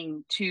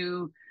failing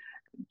to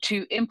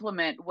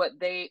implement what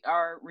they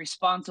are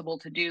responsible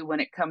to do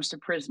when it comes to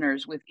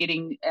prisoners, with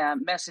getting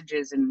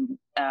messages and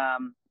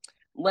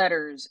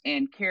letters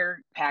and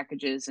care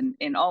packages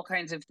and all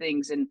kinds of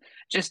things, and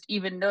just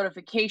even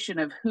notification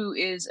of who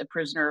is a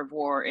prisoner of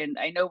war. And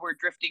I know we're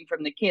drifting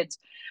from the kids,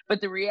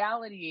 but the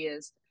reality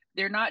is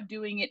they're not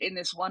doing it in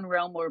this one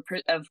realm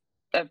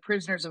of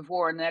prisoners of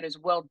war, and that is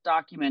well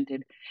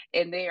documented.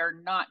 And they are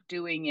not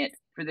doing it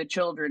for the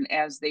children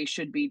as they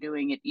should be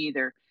doing it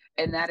either.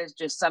 And that is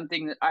just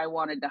something that I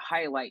wanted to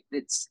highlight.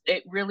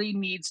 It really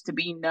needs to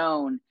be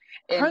known.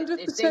 And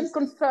if they 100%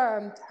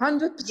 confirmed,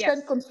 100%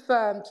 Yes.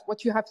 confirmed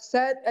what you have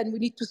said, and we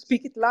need to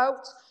speak it loud.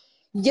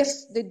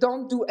 Yes, they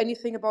don't do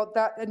anything about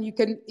that, and you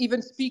can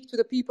even speak to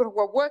the people who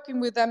are working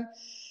with them.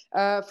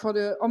 For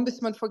the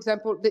ombudsman, for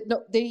example,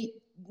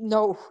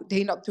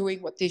 they're not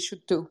doing what they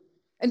should do,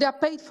 and they are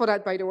paid for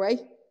that. By the way,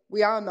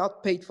 we are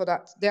not paid for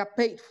that. They are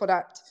paid for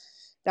that.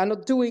 They're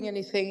not doing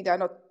anything. They're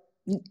not.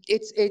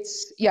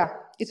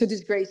 It's a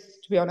disgrace,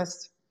 to be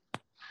honest.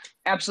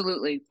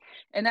 Absolutely.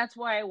 And that's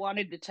why I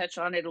wanted to touch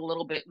on it a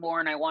little bit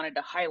more, and I wanted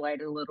to highlight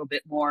it a little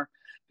bit more,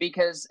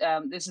 because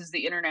this is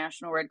the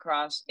International Red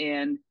Cross,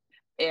 and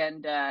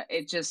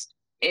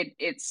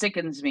it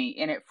sickens me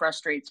and it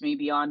frustrates me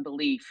beyond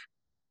belief.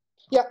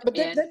 Yeah, but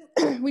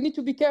then we need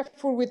to be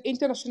careful with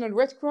International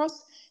Red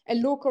Cross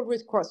and local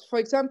Red Cross. For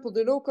example,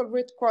 the local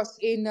Red Cross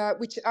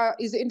which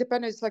is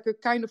independent, it's like a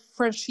kind of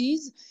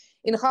franchise.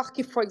 In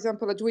Kharkiv, for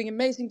example, are doing an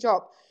amazing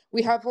job.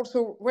 We have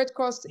also Red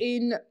Cross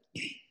in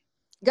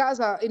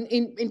Gaza,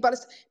 in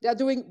Palestine. They are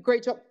doing a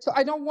great job. So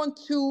I don't want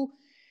to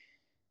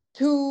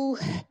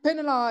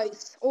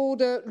penalize all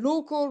the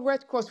local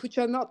Red Cross, which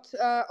are not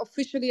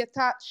officially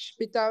attached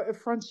with a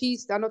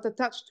franchise. They're not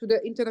attached to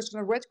the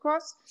International Red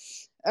Cross.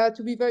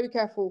 To be very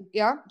careful,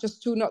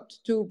 just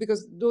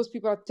because those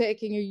people are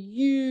taking a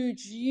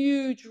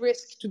huge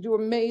risk to do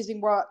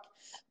amazing work.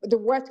 But the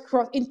Red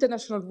Cross,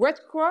 International Red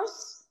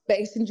Cross,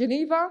 based in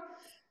Geneva,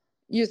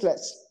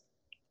 useless.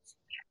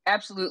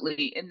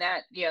 Absolutely. And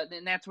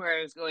that's where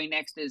I was going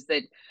next, is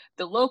that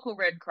the local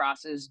Red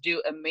Crosses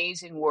do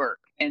amazing work,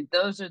 and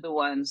those are the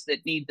ones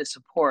that need the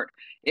support.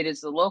 It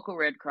is the local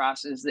Red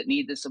Crosses that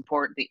need the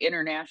support. The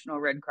International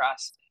Red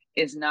Cross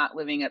is not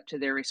living up to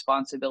their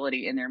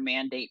responsibility and their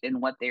mandate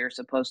and what they are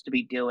supposed to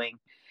be doing.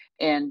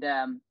 And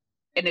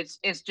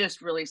it's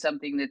just really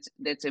something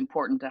that's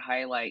important to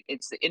highlight.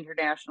 It's the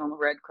International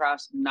Red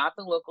Cross, not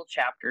the local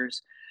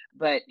chapters.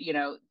 But,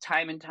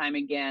 time and time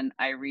again,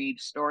 I read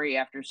story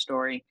after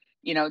story.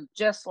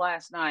 Just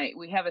last night,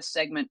 we have a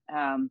segment,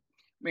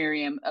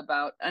 Mariam,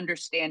 about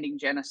understanding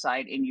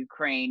genocide in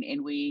Ukraine.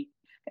 And we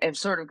have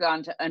sort of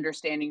gone to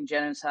understanding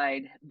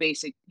genocide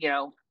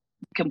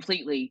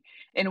completely.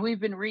 And we've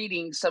been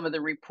reading some of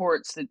the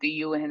reports that the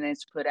UN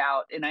has put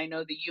out. And I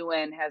know the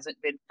UN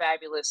hasn't been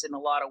fabulous in a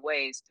lot of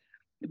ways.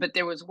 But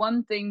there was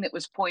one thing that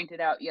was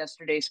pointed out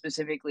yesterday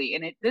specifically,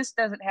 and this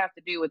doesn't have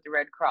to do with the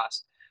Red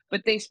Cross.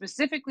 But they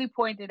specifically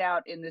pointed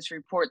out in this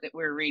report that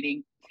we're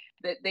reading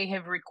that they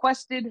have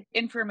requested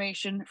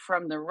information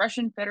from the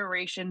Russian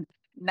Federation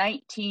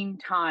 19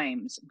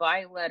 times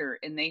by letter,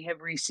 and they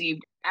have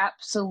received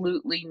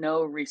absolutely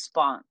no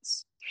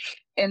response.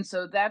 And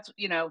so that's,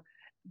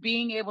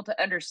 being able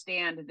to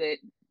understand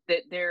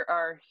that there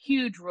are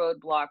huge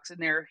roadblocks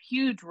and there are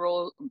huge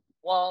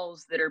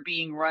walls that are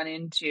being run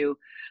into.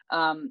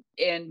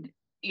 The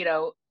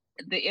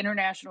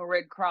International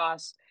Red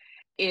Cross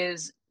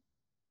is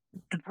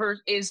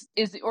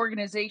the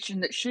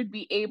organization that should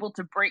be able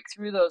to break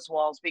through those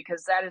walls,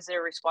 because that is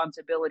their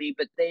responsibility,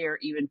 but they are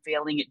even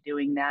failing at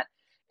doing that.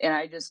 And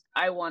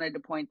I wanted to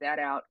point that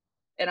out.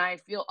 And I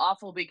feel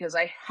awful because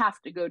I have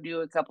to go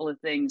do a couple of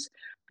things.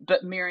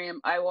 But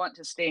Mariam, I want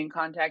to stay in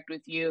contact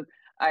with you.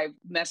 I've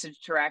messaged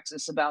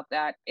Taraxis about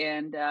that,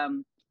 and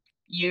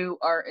you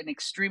are an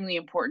extremely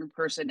important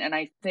person, and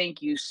I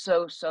thank you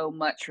so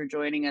much for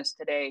joining us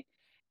today.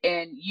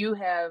 And you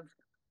have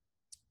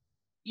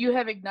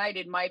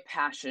ignited my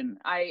passion.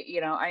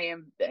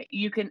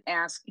 You can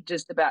ask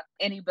just about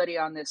anybody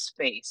on this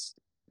space.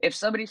 If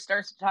somebody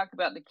starts to talk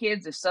about the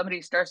kids, if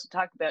somebody starts to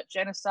talk about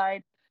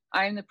genocide,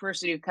 I'm the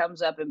person who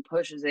comes up and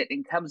pushes it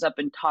and comes up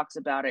and talks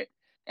about it.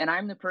 And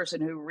I'm the person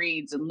who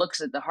reads and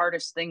looks at the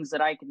hardest things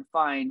that I can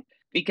find,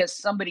 because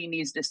somebody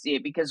needs to see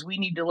it, because we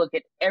need to look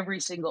at every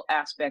single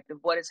aspect of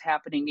what is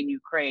happening in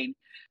Ukraine.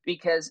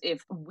 Because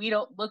if we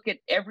don't look at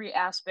every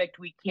aspect,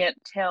 we can't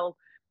tell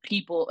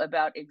people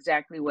about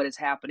exactly what is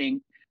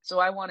happening. So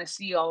I want to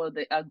see all of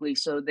the ugly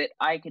so that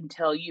I can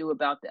tell you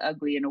about the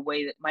ugly in a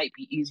way that might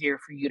be easier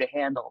for you to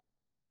handle.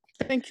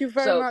 Thank you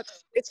very much.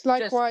 It's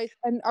likewise,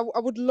 and I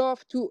would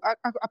love to.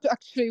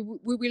 Actually,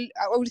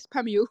 I will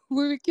spam you.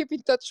 We will keep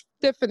in touch,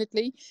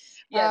 definitely.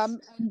 Yes.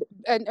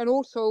 And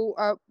also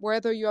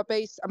wherever you are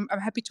based, I'm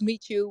happy to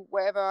meet you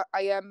wherever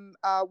I am.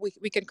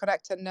 We can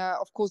connect, and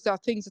of course there are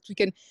things that we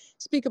can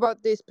speak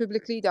about this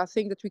publicly. There are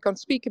things that we can't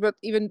speak about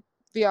even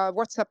via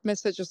WhatsApp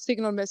message or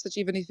Signal message,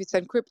 even if it's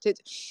encrypted.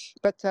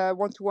 But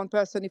one-to-one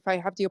person, if I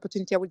have the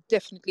opportunity, I would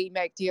definitely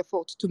make the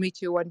effort to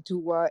meet you and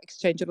to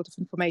exchange a lot of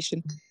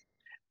information.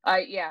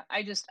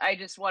 I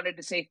just wanted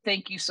to say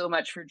thank you so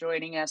much for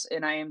joining us,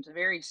 and I am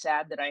very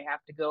sad that I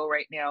have to go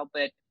right now,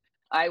 but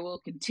I will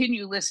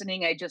continue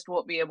listening. I just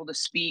won't be able to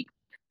speak.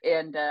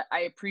 And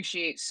I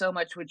appreciate so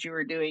much what you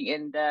were doing.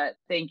 And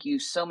thank you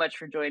so much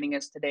for joining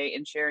us today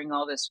and sharing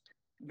all this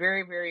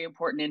very, very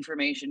important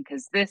information,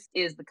 because this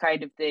is the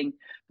kind of thing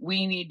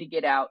we need to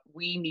get out.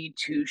 We need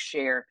to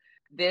share.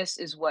 This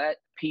is what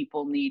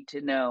people need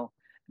to know.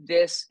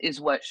 This is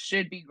what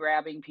should be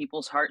grabbing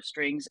people's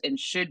heartstrings and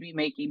should be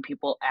making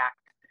people act.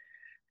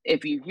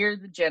 If you hear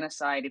the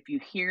genocide, if you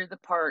hear the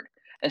part,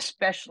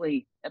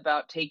 especially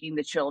about taking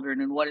the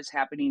children and what is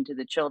happening to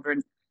the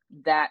children,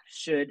 that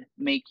should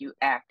make you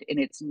act, and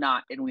it's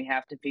not, and we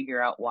have to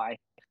figure out why.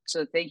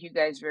 So thank you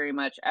guys very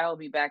much. I'll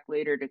be back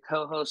later to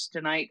co-host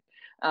tonight,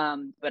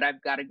 but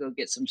I've got to go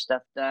get some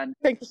stuff done.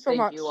 Thank you so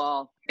much. Thank you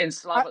all, and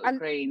Slava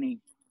Ukraini.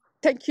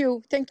 Thank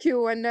you,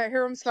 and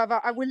Hiram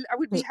Slava. I will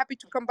be happy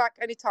to come back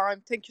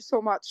anytime. Thank you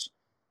so much.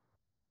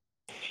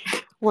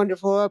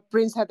 Wonderful.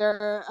 Prince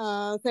Heather,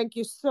 thank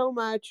you so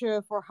much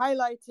for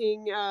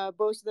highlighting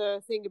both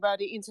the thing about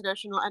the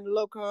international and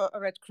local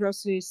Red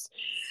Crosses,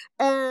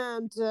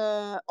 and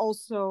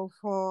also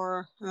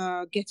for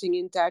getting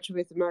in touch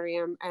with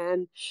Mariam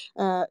and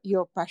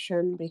your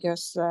passion,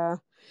 because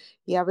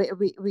yeah,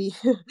 we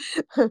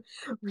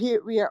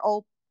we are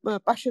all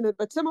passionate,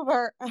 but some of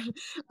our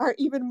are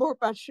even more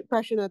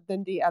passionate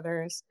than the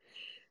others.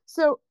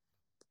 So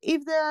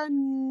if there are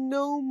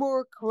no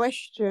more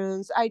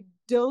questions, I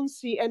don't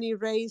see any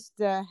raised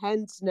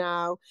hands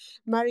now.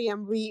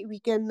 Mariam, we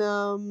can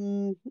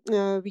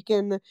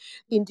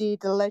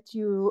indeed let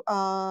you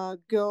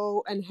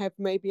go and have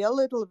maybe a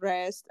little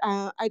rest.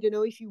 I don't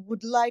know if you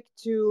would like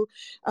to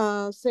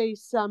say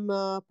some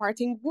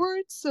parting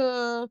words,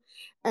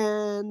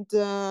 and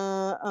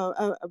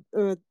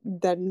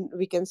then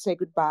we can say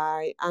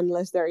goodbye,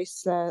 unless there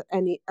is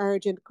any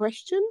urgent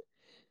question.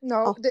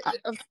 No,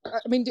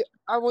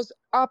 I was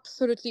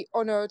absolutely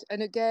honored,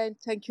 and again,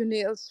 thank you,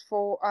 Niels,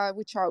 for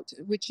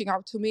reaching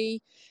out to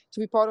me to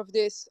be part of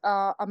this.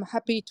 I'm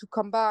happy to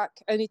come back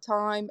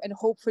anytime, and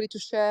hopefully to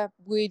share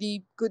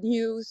really good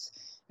news,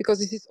 because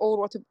this is all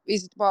what it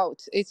is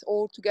about. It's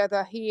all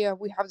together here.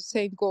 We have the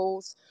same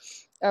goals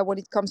when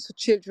it comes to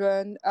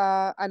children,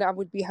 and I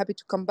would be happy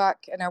to come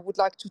back. And I would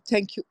like to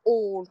thank you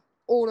all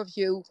of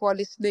you who are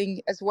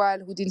listening as well,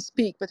 who didn't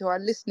speak but who are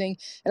listening,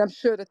 and I'm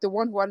sure that the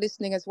one who are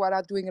listening as well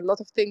are doing a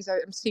lot of things.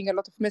 I'm seeing a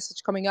lot of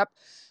message coming up.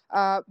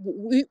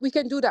 We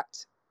can do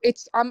that.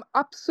 I'm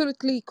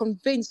absolutely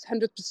convinced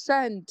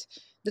 100%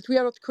 that we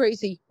are not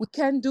crazy. We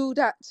can do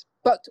that,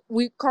 but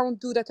we can't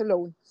do that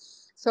alone.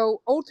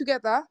 So all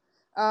together,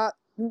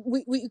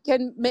 we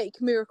can make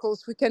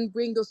miracles. We can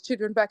bring those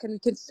children back, and we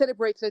can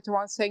celebrate later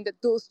on, saying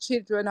that those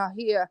children are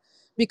here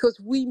because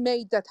we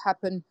made that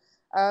happen.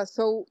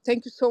 So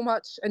thank you so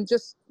much, and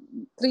just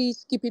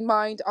please keep in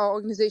mind our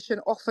organization,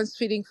 Orphans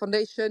Feeding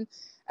Foundation,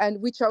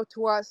 and reach out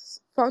to us,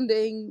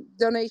 funding,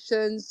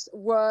 donations,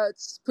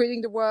 words,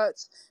 spreading the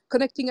words,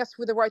 connecting us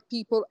with the right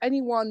people.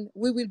 Anyone,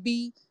 we will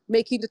be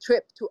making the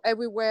trip to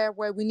everywhere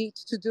where we need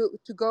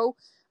to go,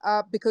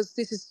 because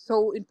this is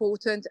so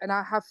important, and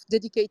I have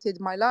dedicated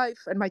my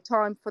life and my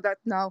time for that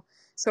now.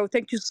 So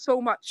thank you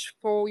so much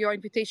for your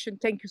invitation.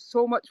 Thank you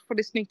so much for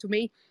listening to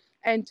me,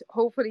 and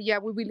hopefully,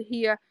 we will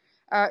hear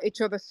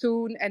each other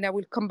soon, and I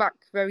will come back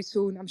very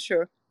soon, I'm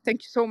sure.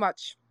 Thank you so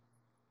much.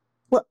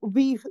 Well,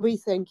 we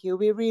thank you.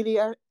 We really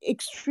are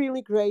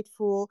extremely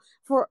grateful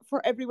for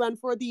everyone,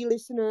 for the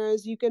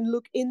listeners. You can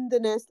look in the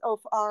nest of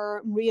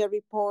our Maria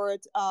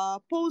Report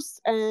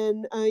posts,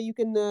 and you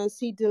can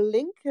see the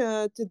link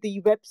to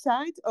the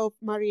website of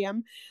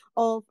Mariam,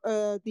 of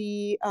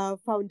the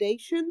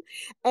foundation.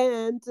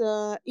 And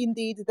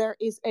indeed, there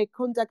is a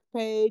contact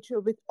page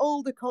with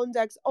all the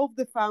contacts of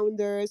the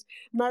founders,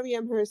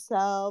 Mariam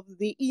herself,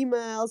 the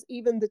emails,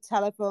 even the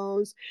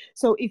telephones.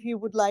 So if you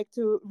would like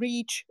to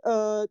reach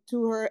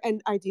to her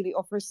and ideally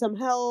offer some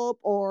help,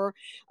 or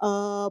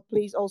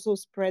please also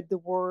spread the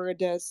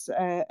word, as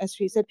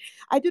she said.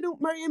 I don't know,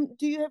 Mariam,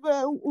 do you have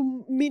a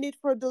minute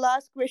for the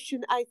last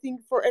question? I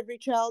think For Every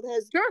Child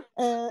has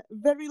a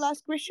very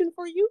last question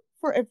for you.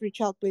 For Every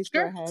Child, please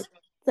go ahead.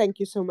 Thank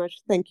you so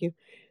much. Thank you.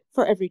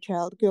 For Every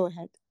Child, go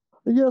ahead.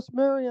 Yes,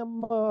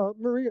 Mariam,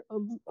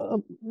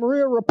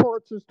 Maria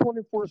Reports is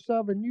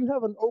 24/7. You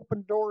have an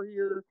open door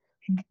here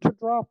to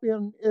drop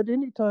in at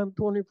any time,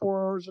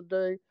 24 hours a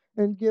day,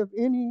 and give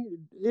any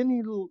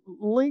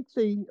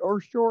lengthy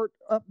or short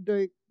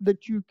update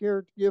that you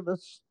care to give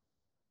us.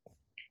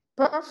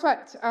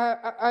 Perfect.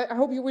 I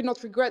hope you will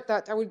not regret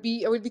that. I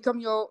will become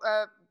your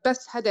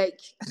best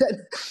headache.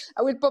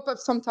 I will pop up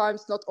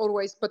sometimes, not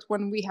always, but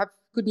when we have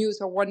good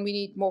news or when we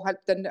need more help,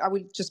 then I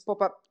will just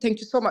pop up. Thank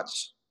you so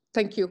much.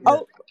 Thank you.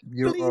 Yeah,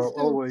 you are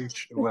always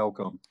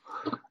welcome.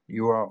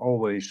 You are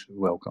always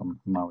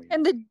welcome, Maui.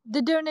 And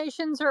the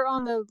donations are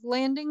on the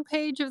landing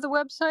page of the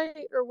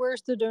website, or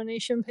where's the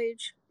donation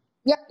page?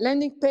 Yeah,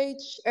 landing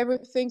page,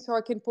 everything, so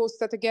I can post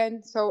that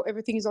again. So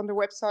everything is on the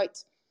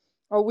website,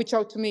 or reach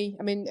out to me.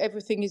 I mean,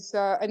 everything is,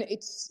 and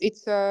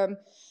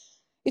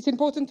It's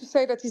important to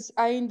say that it's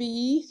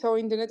INBE, so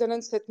in the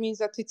Netherlands, that means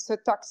that it's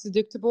tax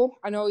deductible.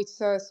 I know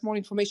it's small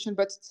information,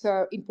 but it's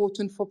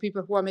important for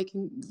people who are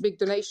making big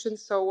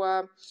donations.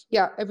 So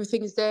yeah,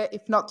 everything is there.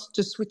 If not,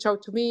 just reach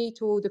out to me,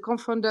 to the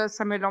co-founder,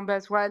 Samuel Lambert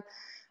as well,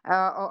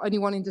 or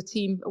anyone in the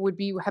team. Would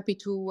be happy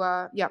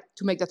to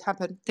to make that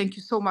happen. Thank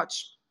you so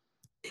much.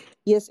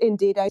 Yes,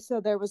 indeed. I saw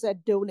there was a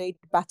donate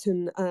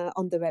button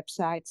on the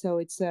website, so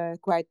it's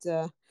quite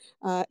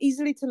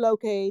easily to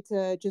locate.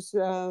 Just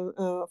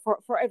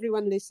for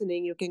everyone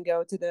listening, you can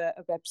go to the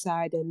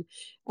website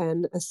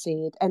and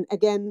see it. And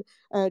again,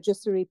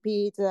 just to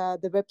repeat,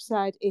 the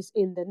website is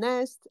in the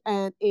nest,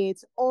 and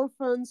it's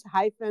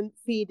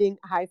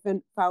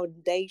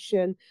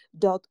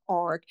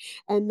orphans-feeding-foundation.org.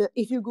 And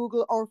if you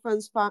Google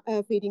Orphans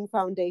Feeding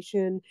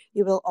Foundation,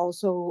 you will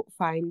also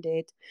find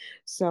it.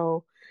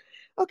 So.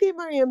 Okay,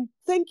 Mariam,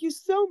 thank you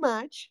so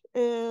much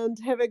and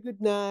have a good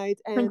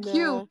night. And Thank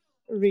you.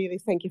 Really,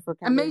 thank you for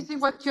coming. Amazing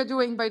what you're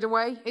doing, by the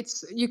way.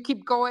 You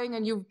keep going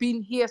and you've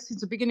been here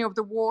since the beginning of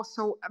the war.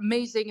 So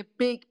amazing. A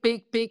big,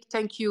 big, big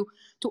thank you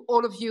to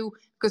all of you,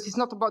 because it's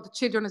not about the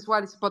children as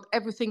well. It's about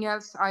everything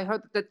else. I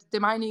heard that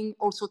the mining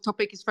also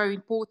topic is very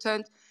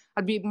important.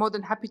 I'd be more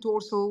than happy to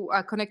also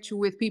connect you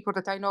with people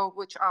that I know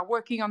which are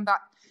working on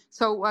that.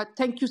 So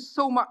thank you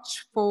so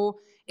much for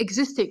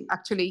existing,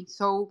 actually.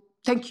 So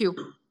thank you.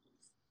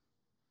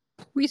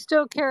 We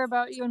still care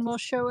about you and we'll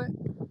show it.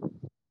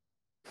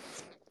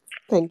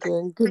 Thank you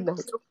and good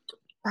night.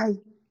 Bye.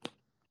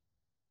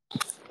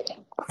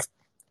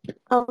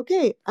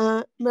 Okay,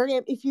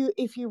 Mariam, if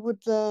you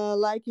would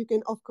like, you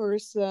can of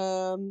course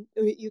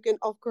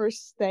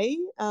stay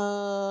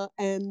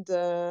and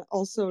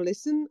also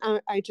listen.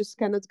 I just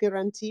cannot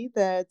guarantee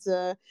that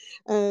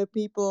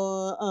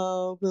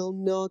people will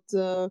not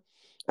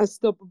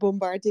stop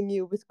bombarding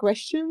you with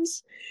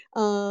questions.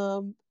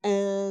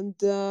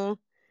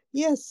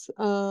 Yes,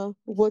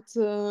 what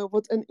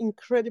an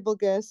incredible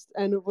guest,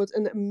 and what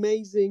an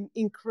amazing,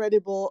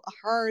 incredible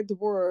hard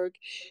work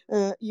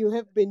you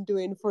have been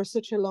doing for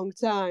such a long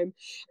time.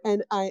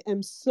 And I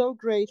am so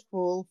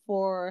grateful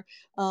for,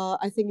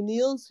 I think,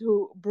 Niels,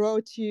 who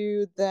brought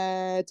you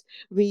that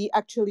we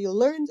actually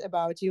learned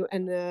about you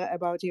and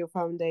about your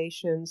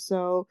foundation.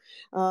 So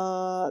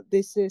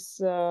this is,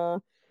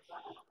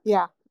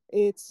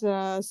 it's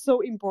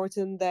so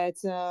important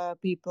that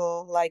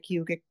people like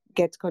you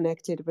get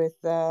connected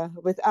with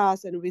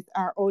us and with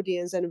our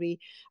audience, and we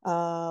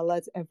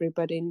let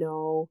everybody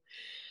know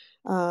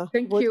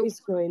what is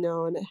going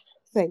on.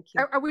 Thank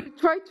you. I will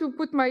try to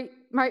put my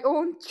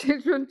own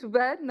children to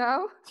bed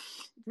now.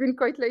 It's been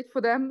quite late for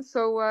them,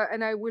 so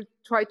and I will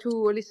try to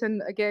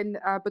listen again.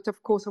 But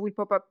of course, I will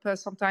pop up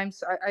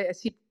sometimes. I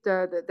see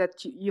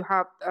that you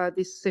have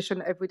this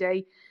session every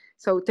day.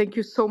 So thank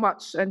you so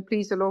much, and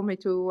please allow me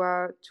to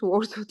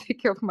also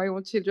take care of my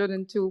own children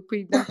and to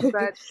put them to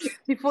bed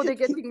before they're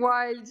getting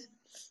wild.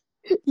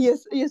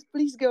 Yes,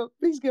 please go.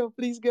 And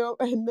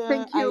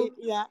thank you.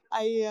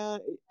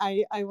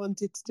 I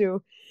wanted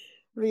to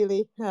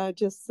really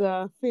just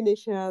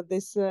finish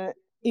this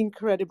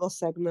incredible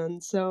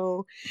segment.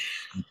 So,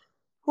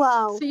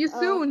 wow. See you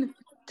soon.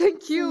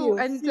 Thank you.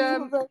 See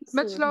you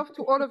much soon. love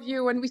to all of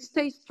you. And we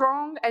stay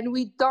strong, and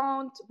we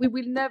will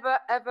never,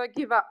 ever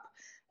give up.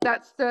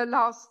 That's the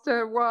last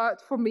word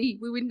for me.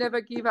 We will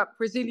never give up.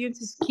 Resilience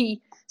is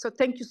key. So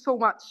thank you so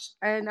much.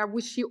 And I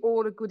wish you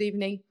all a good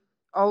evening,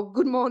 or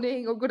good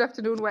morning, or good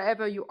afternoon,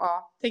 wherever you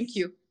are. Thank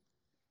you.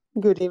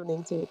 Good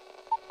evening to you.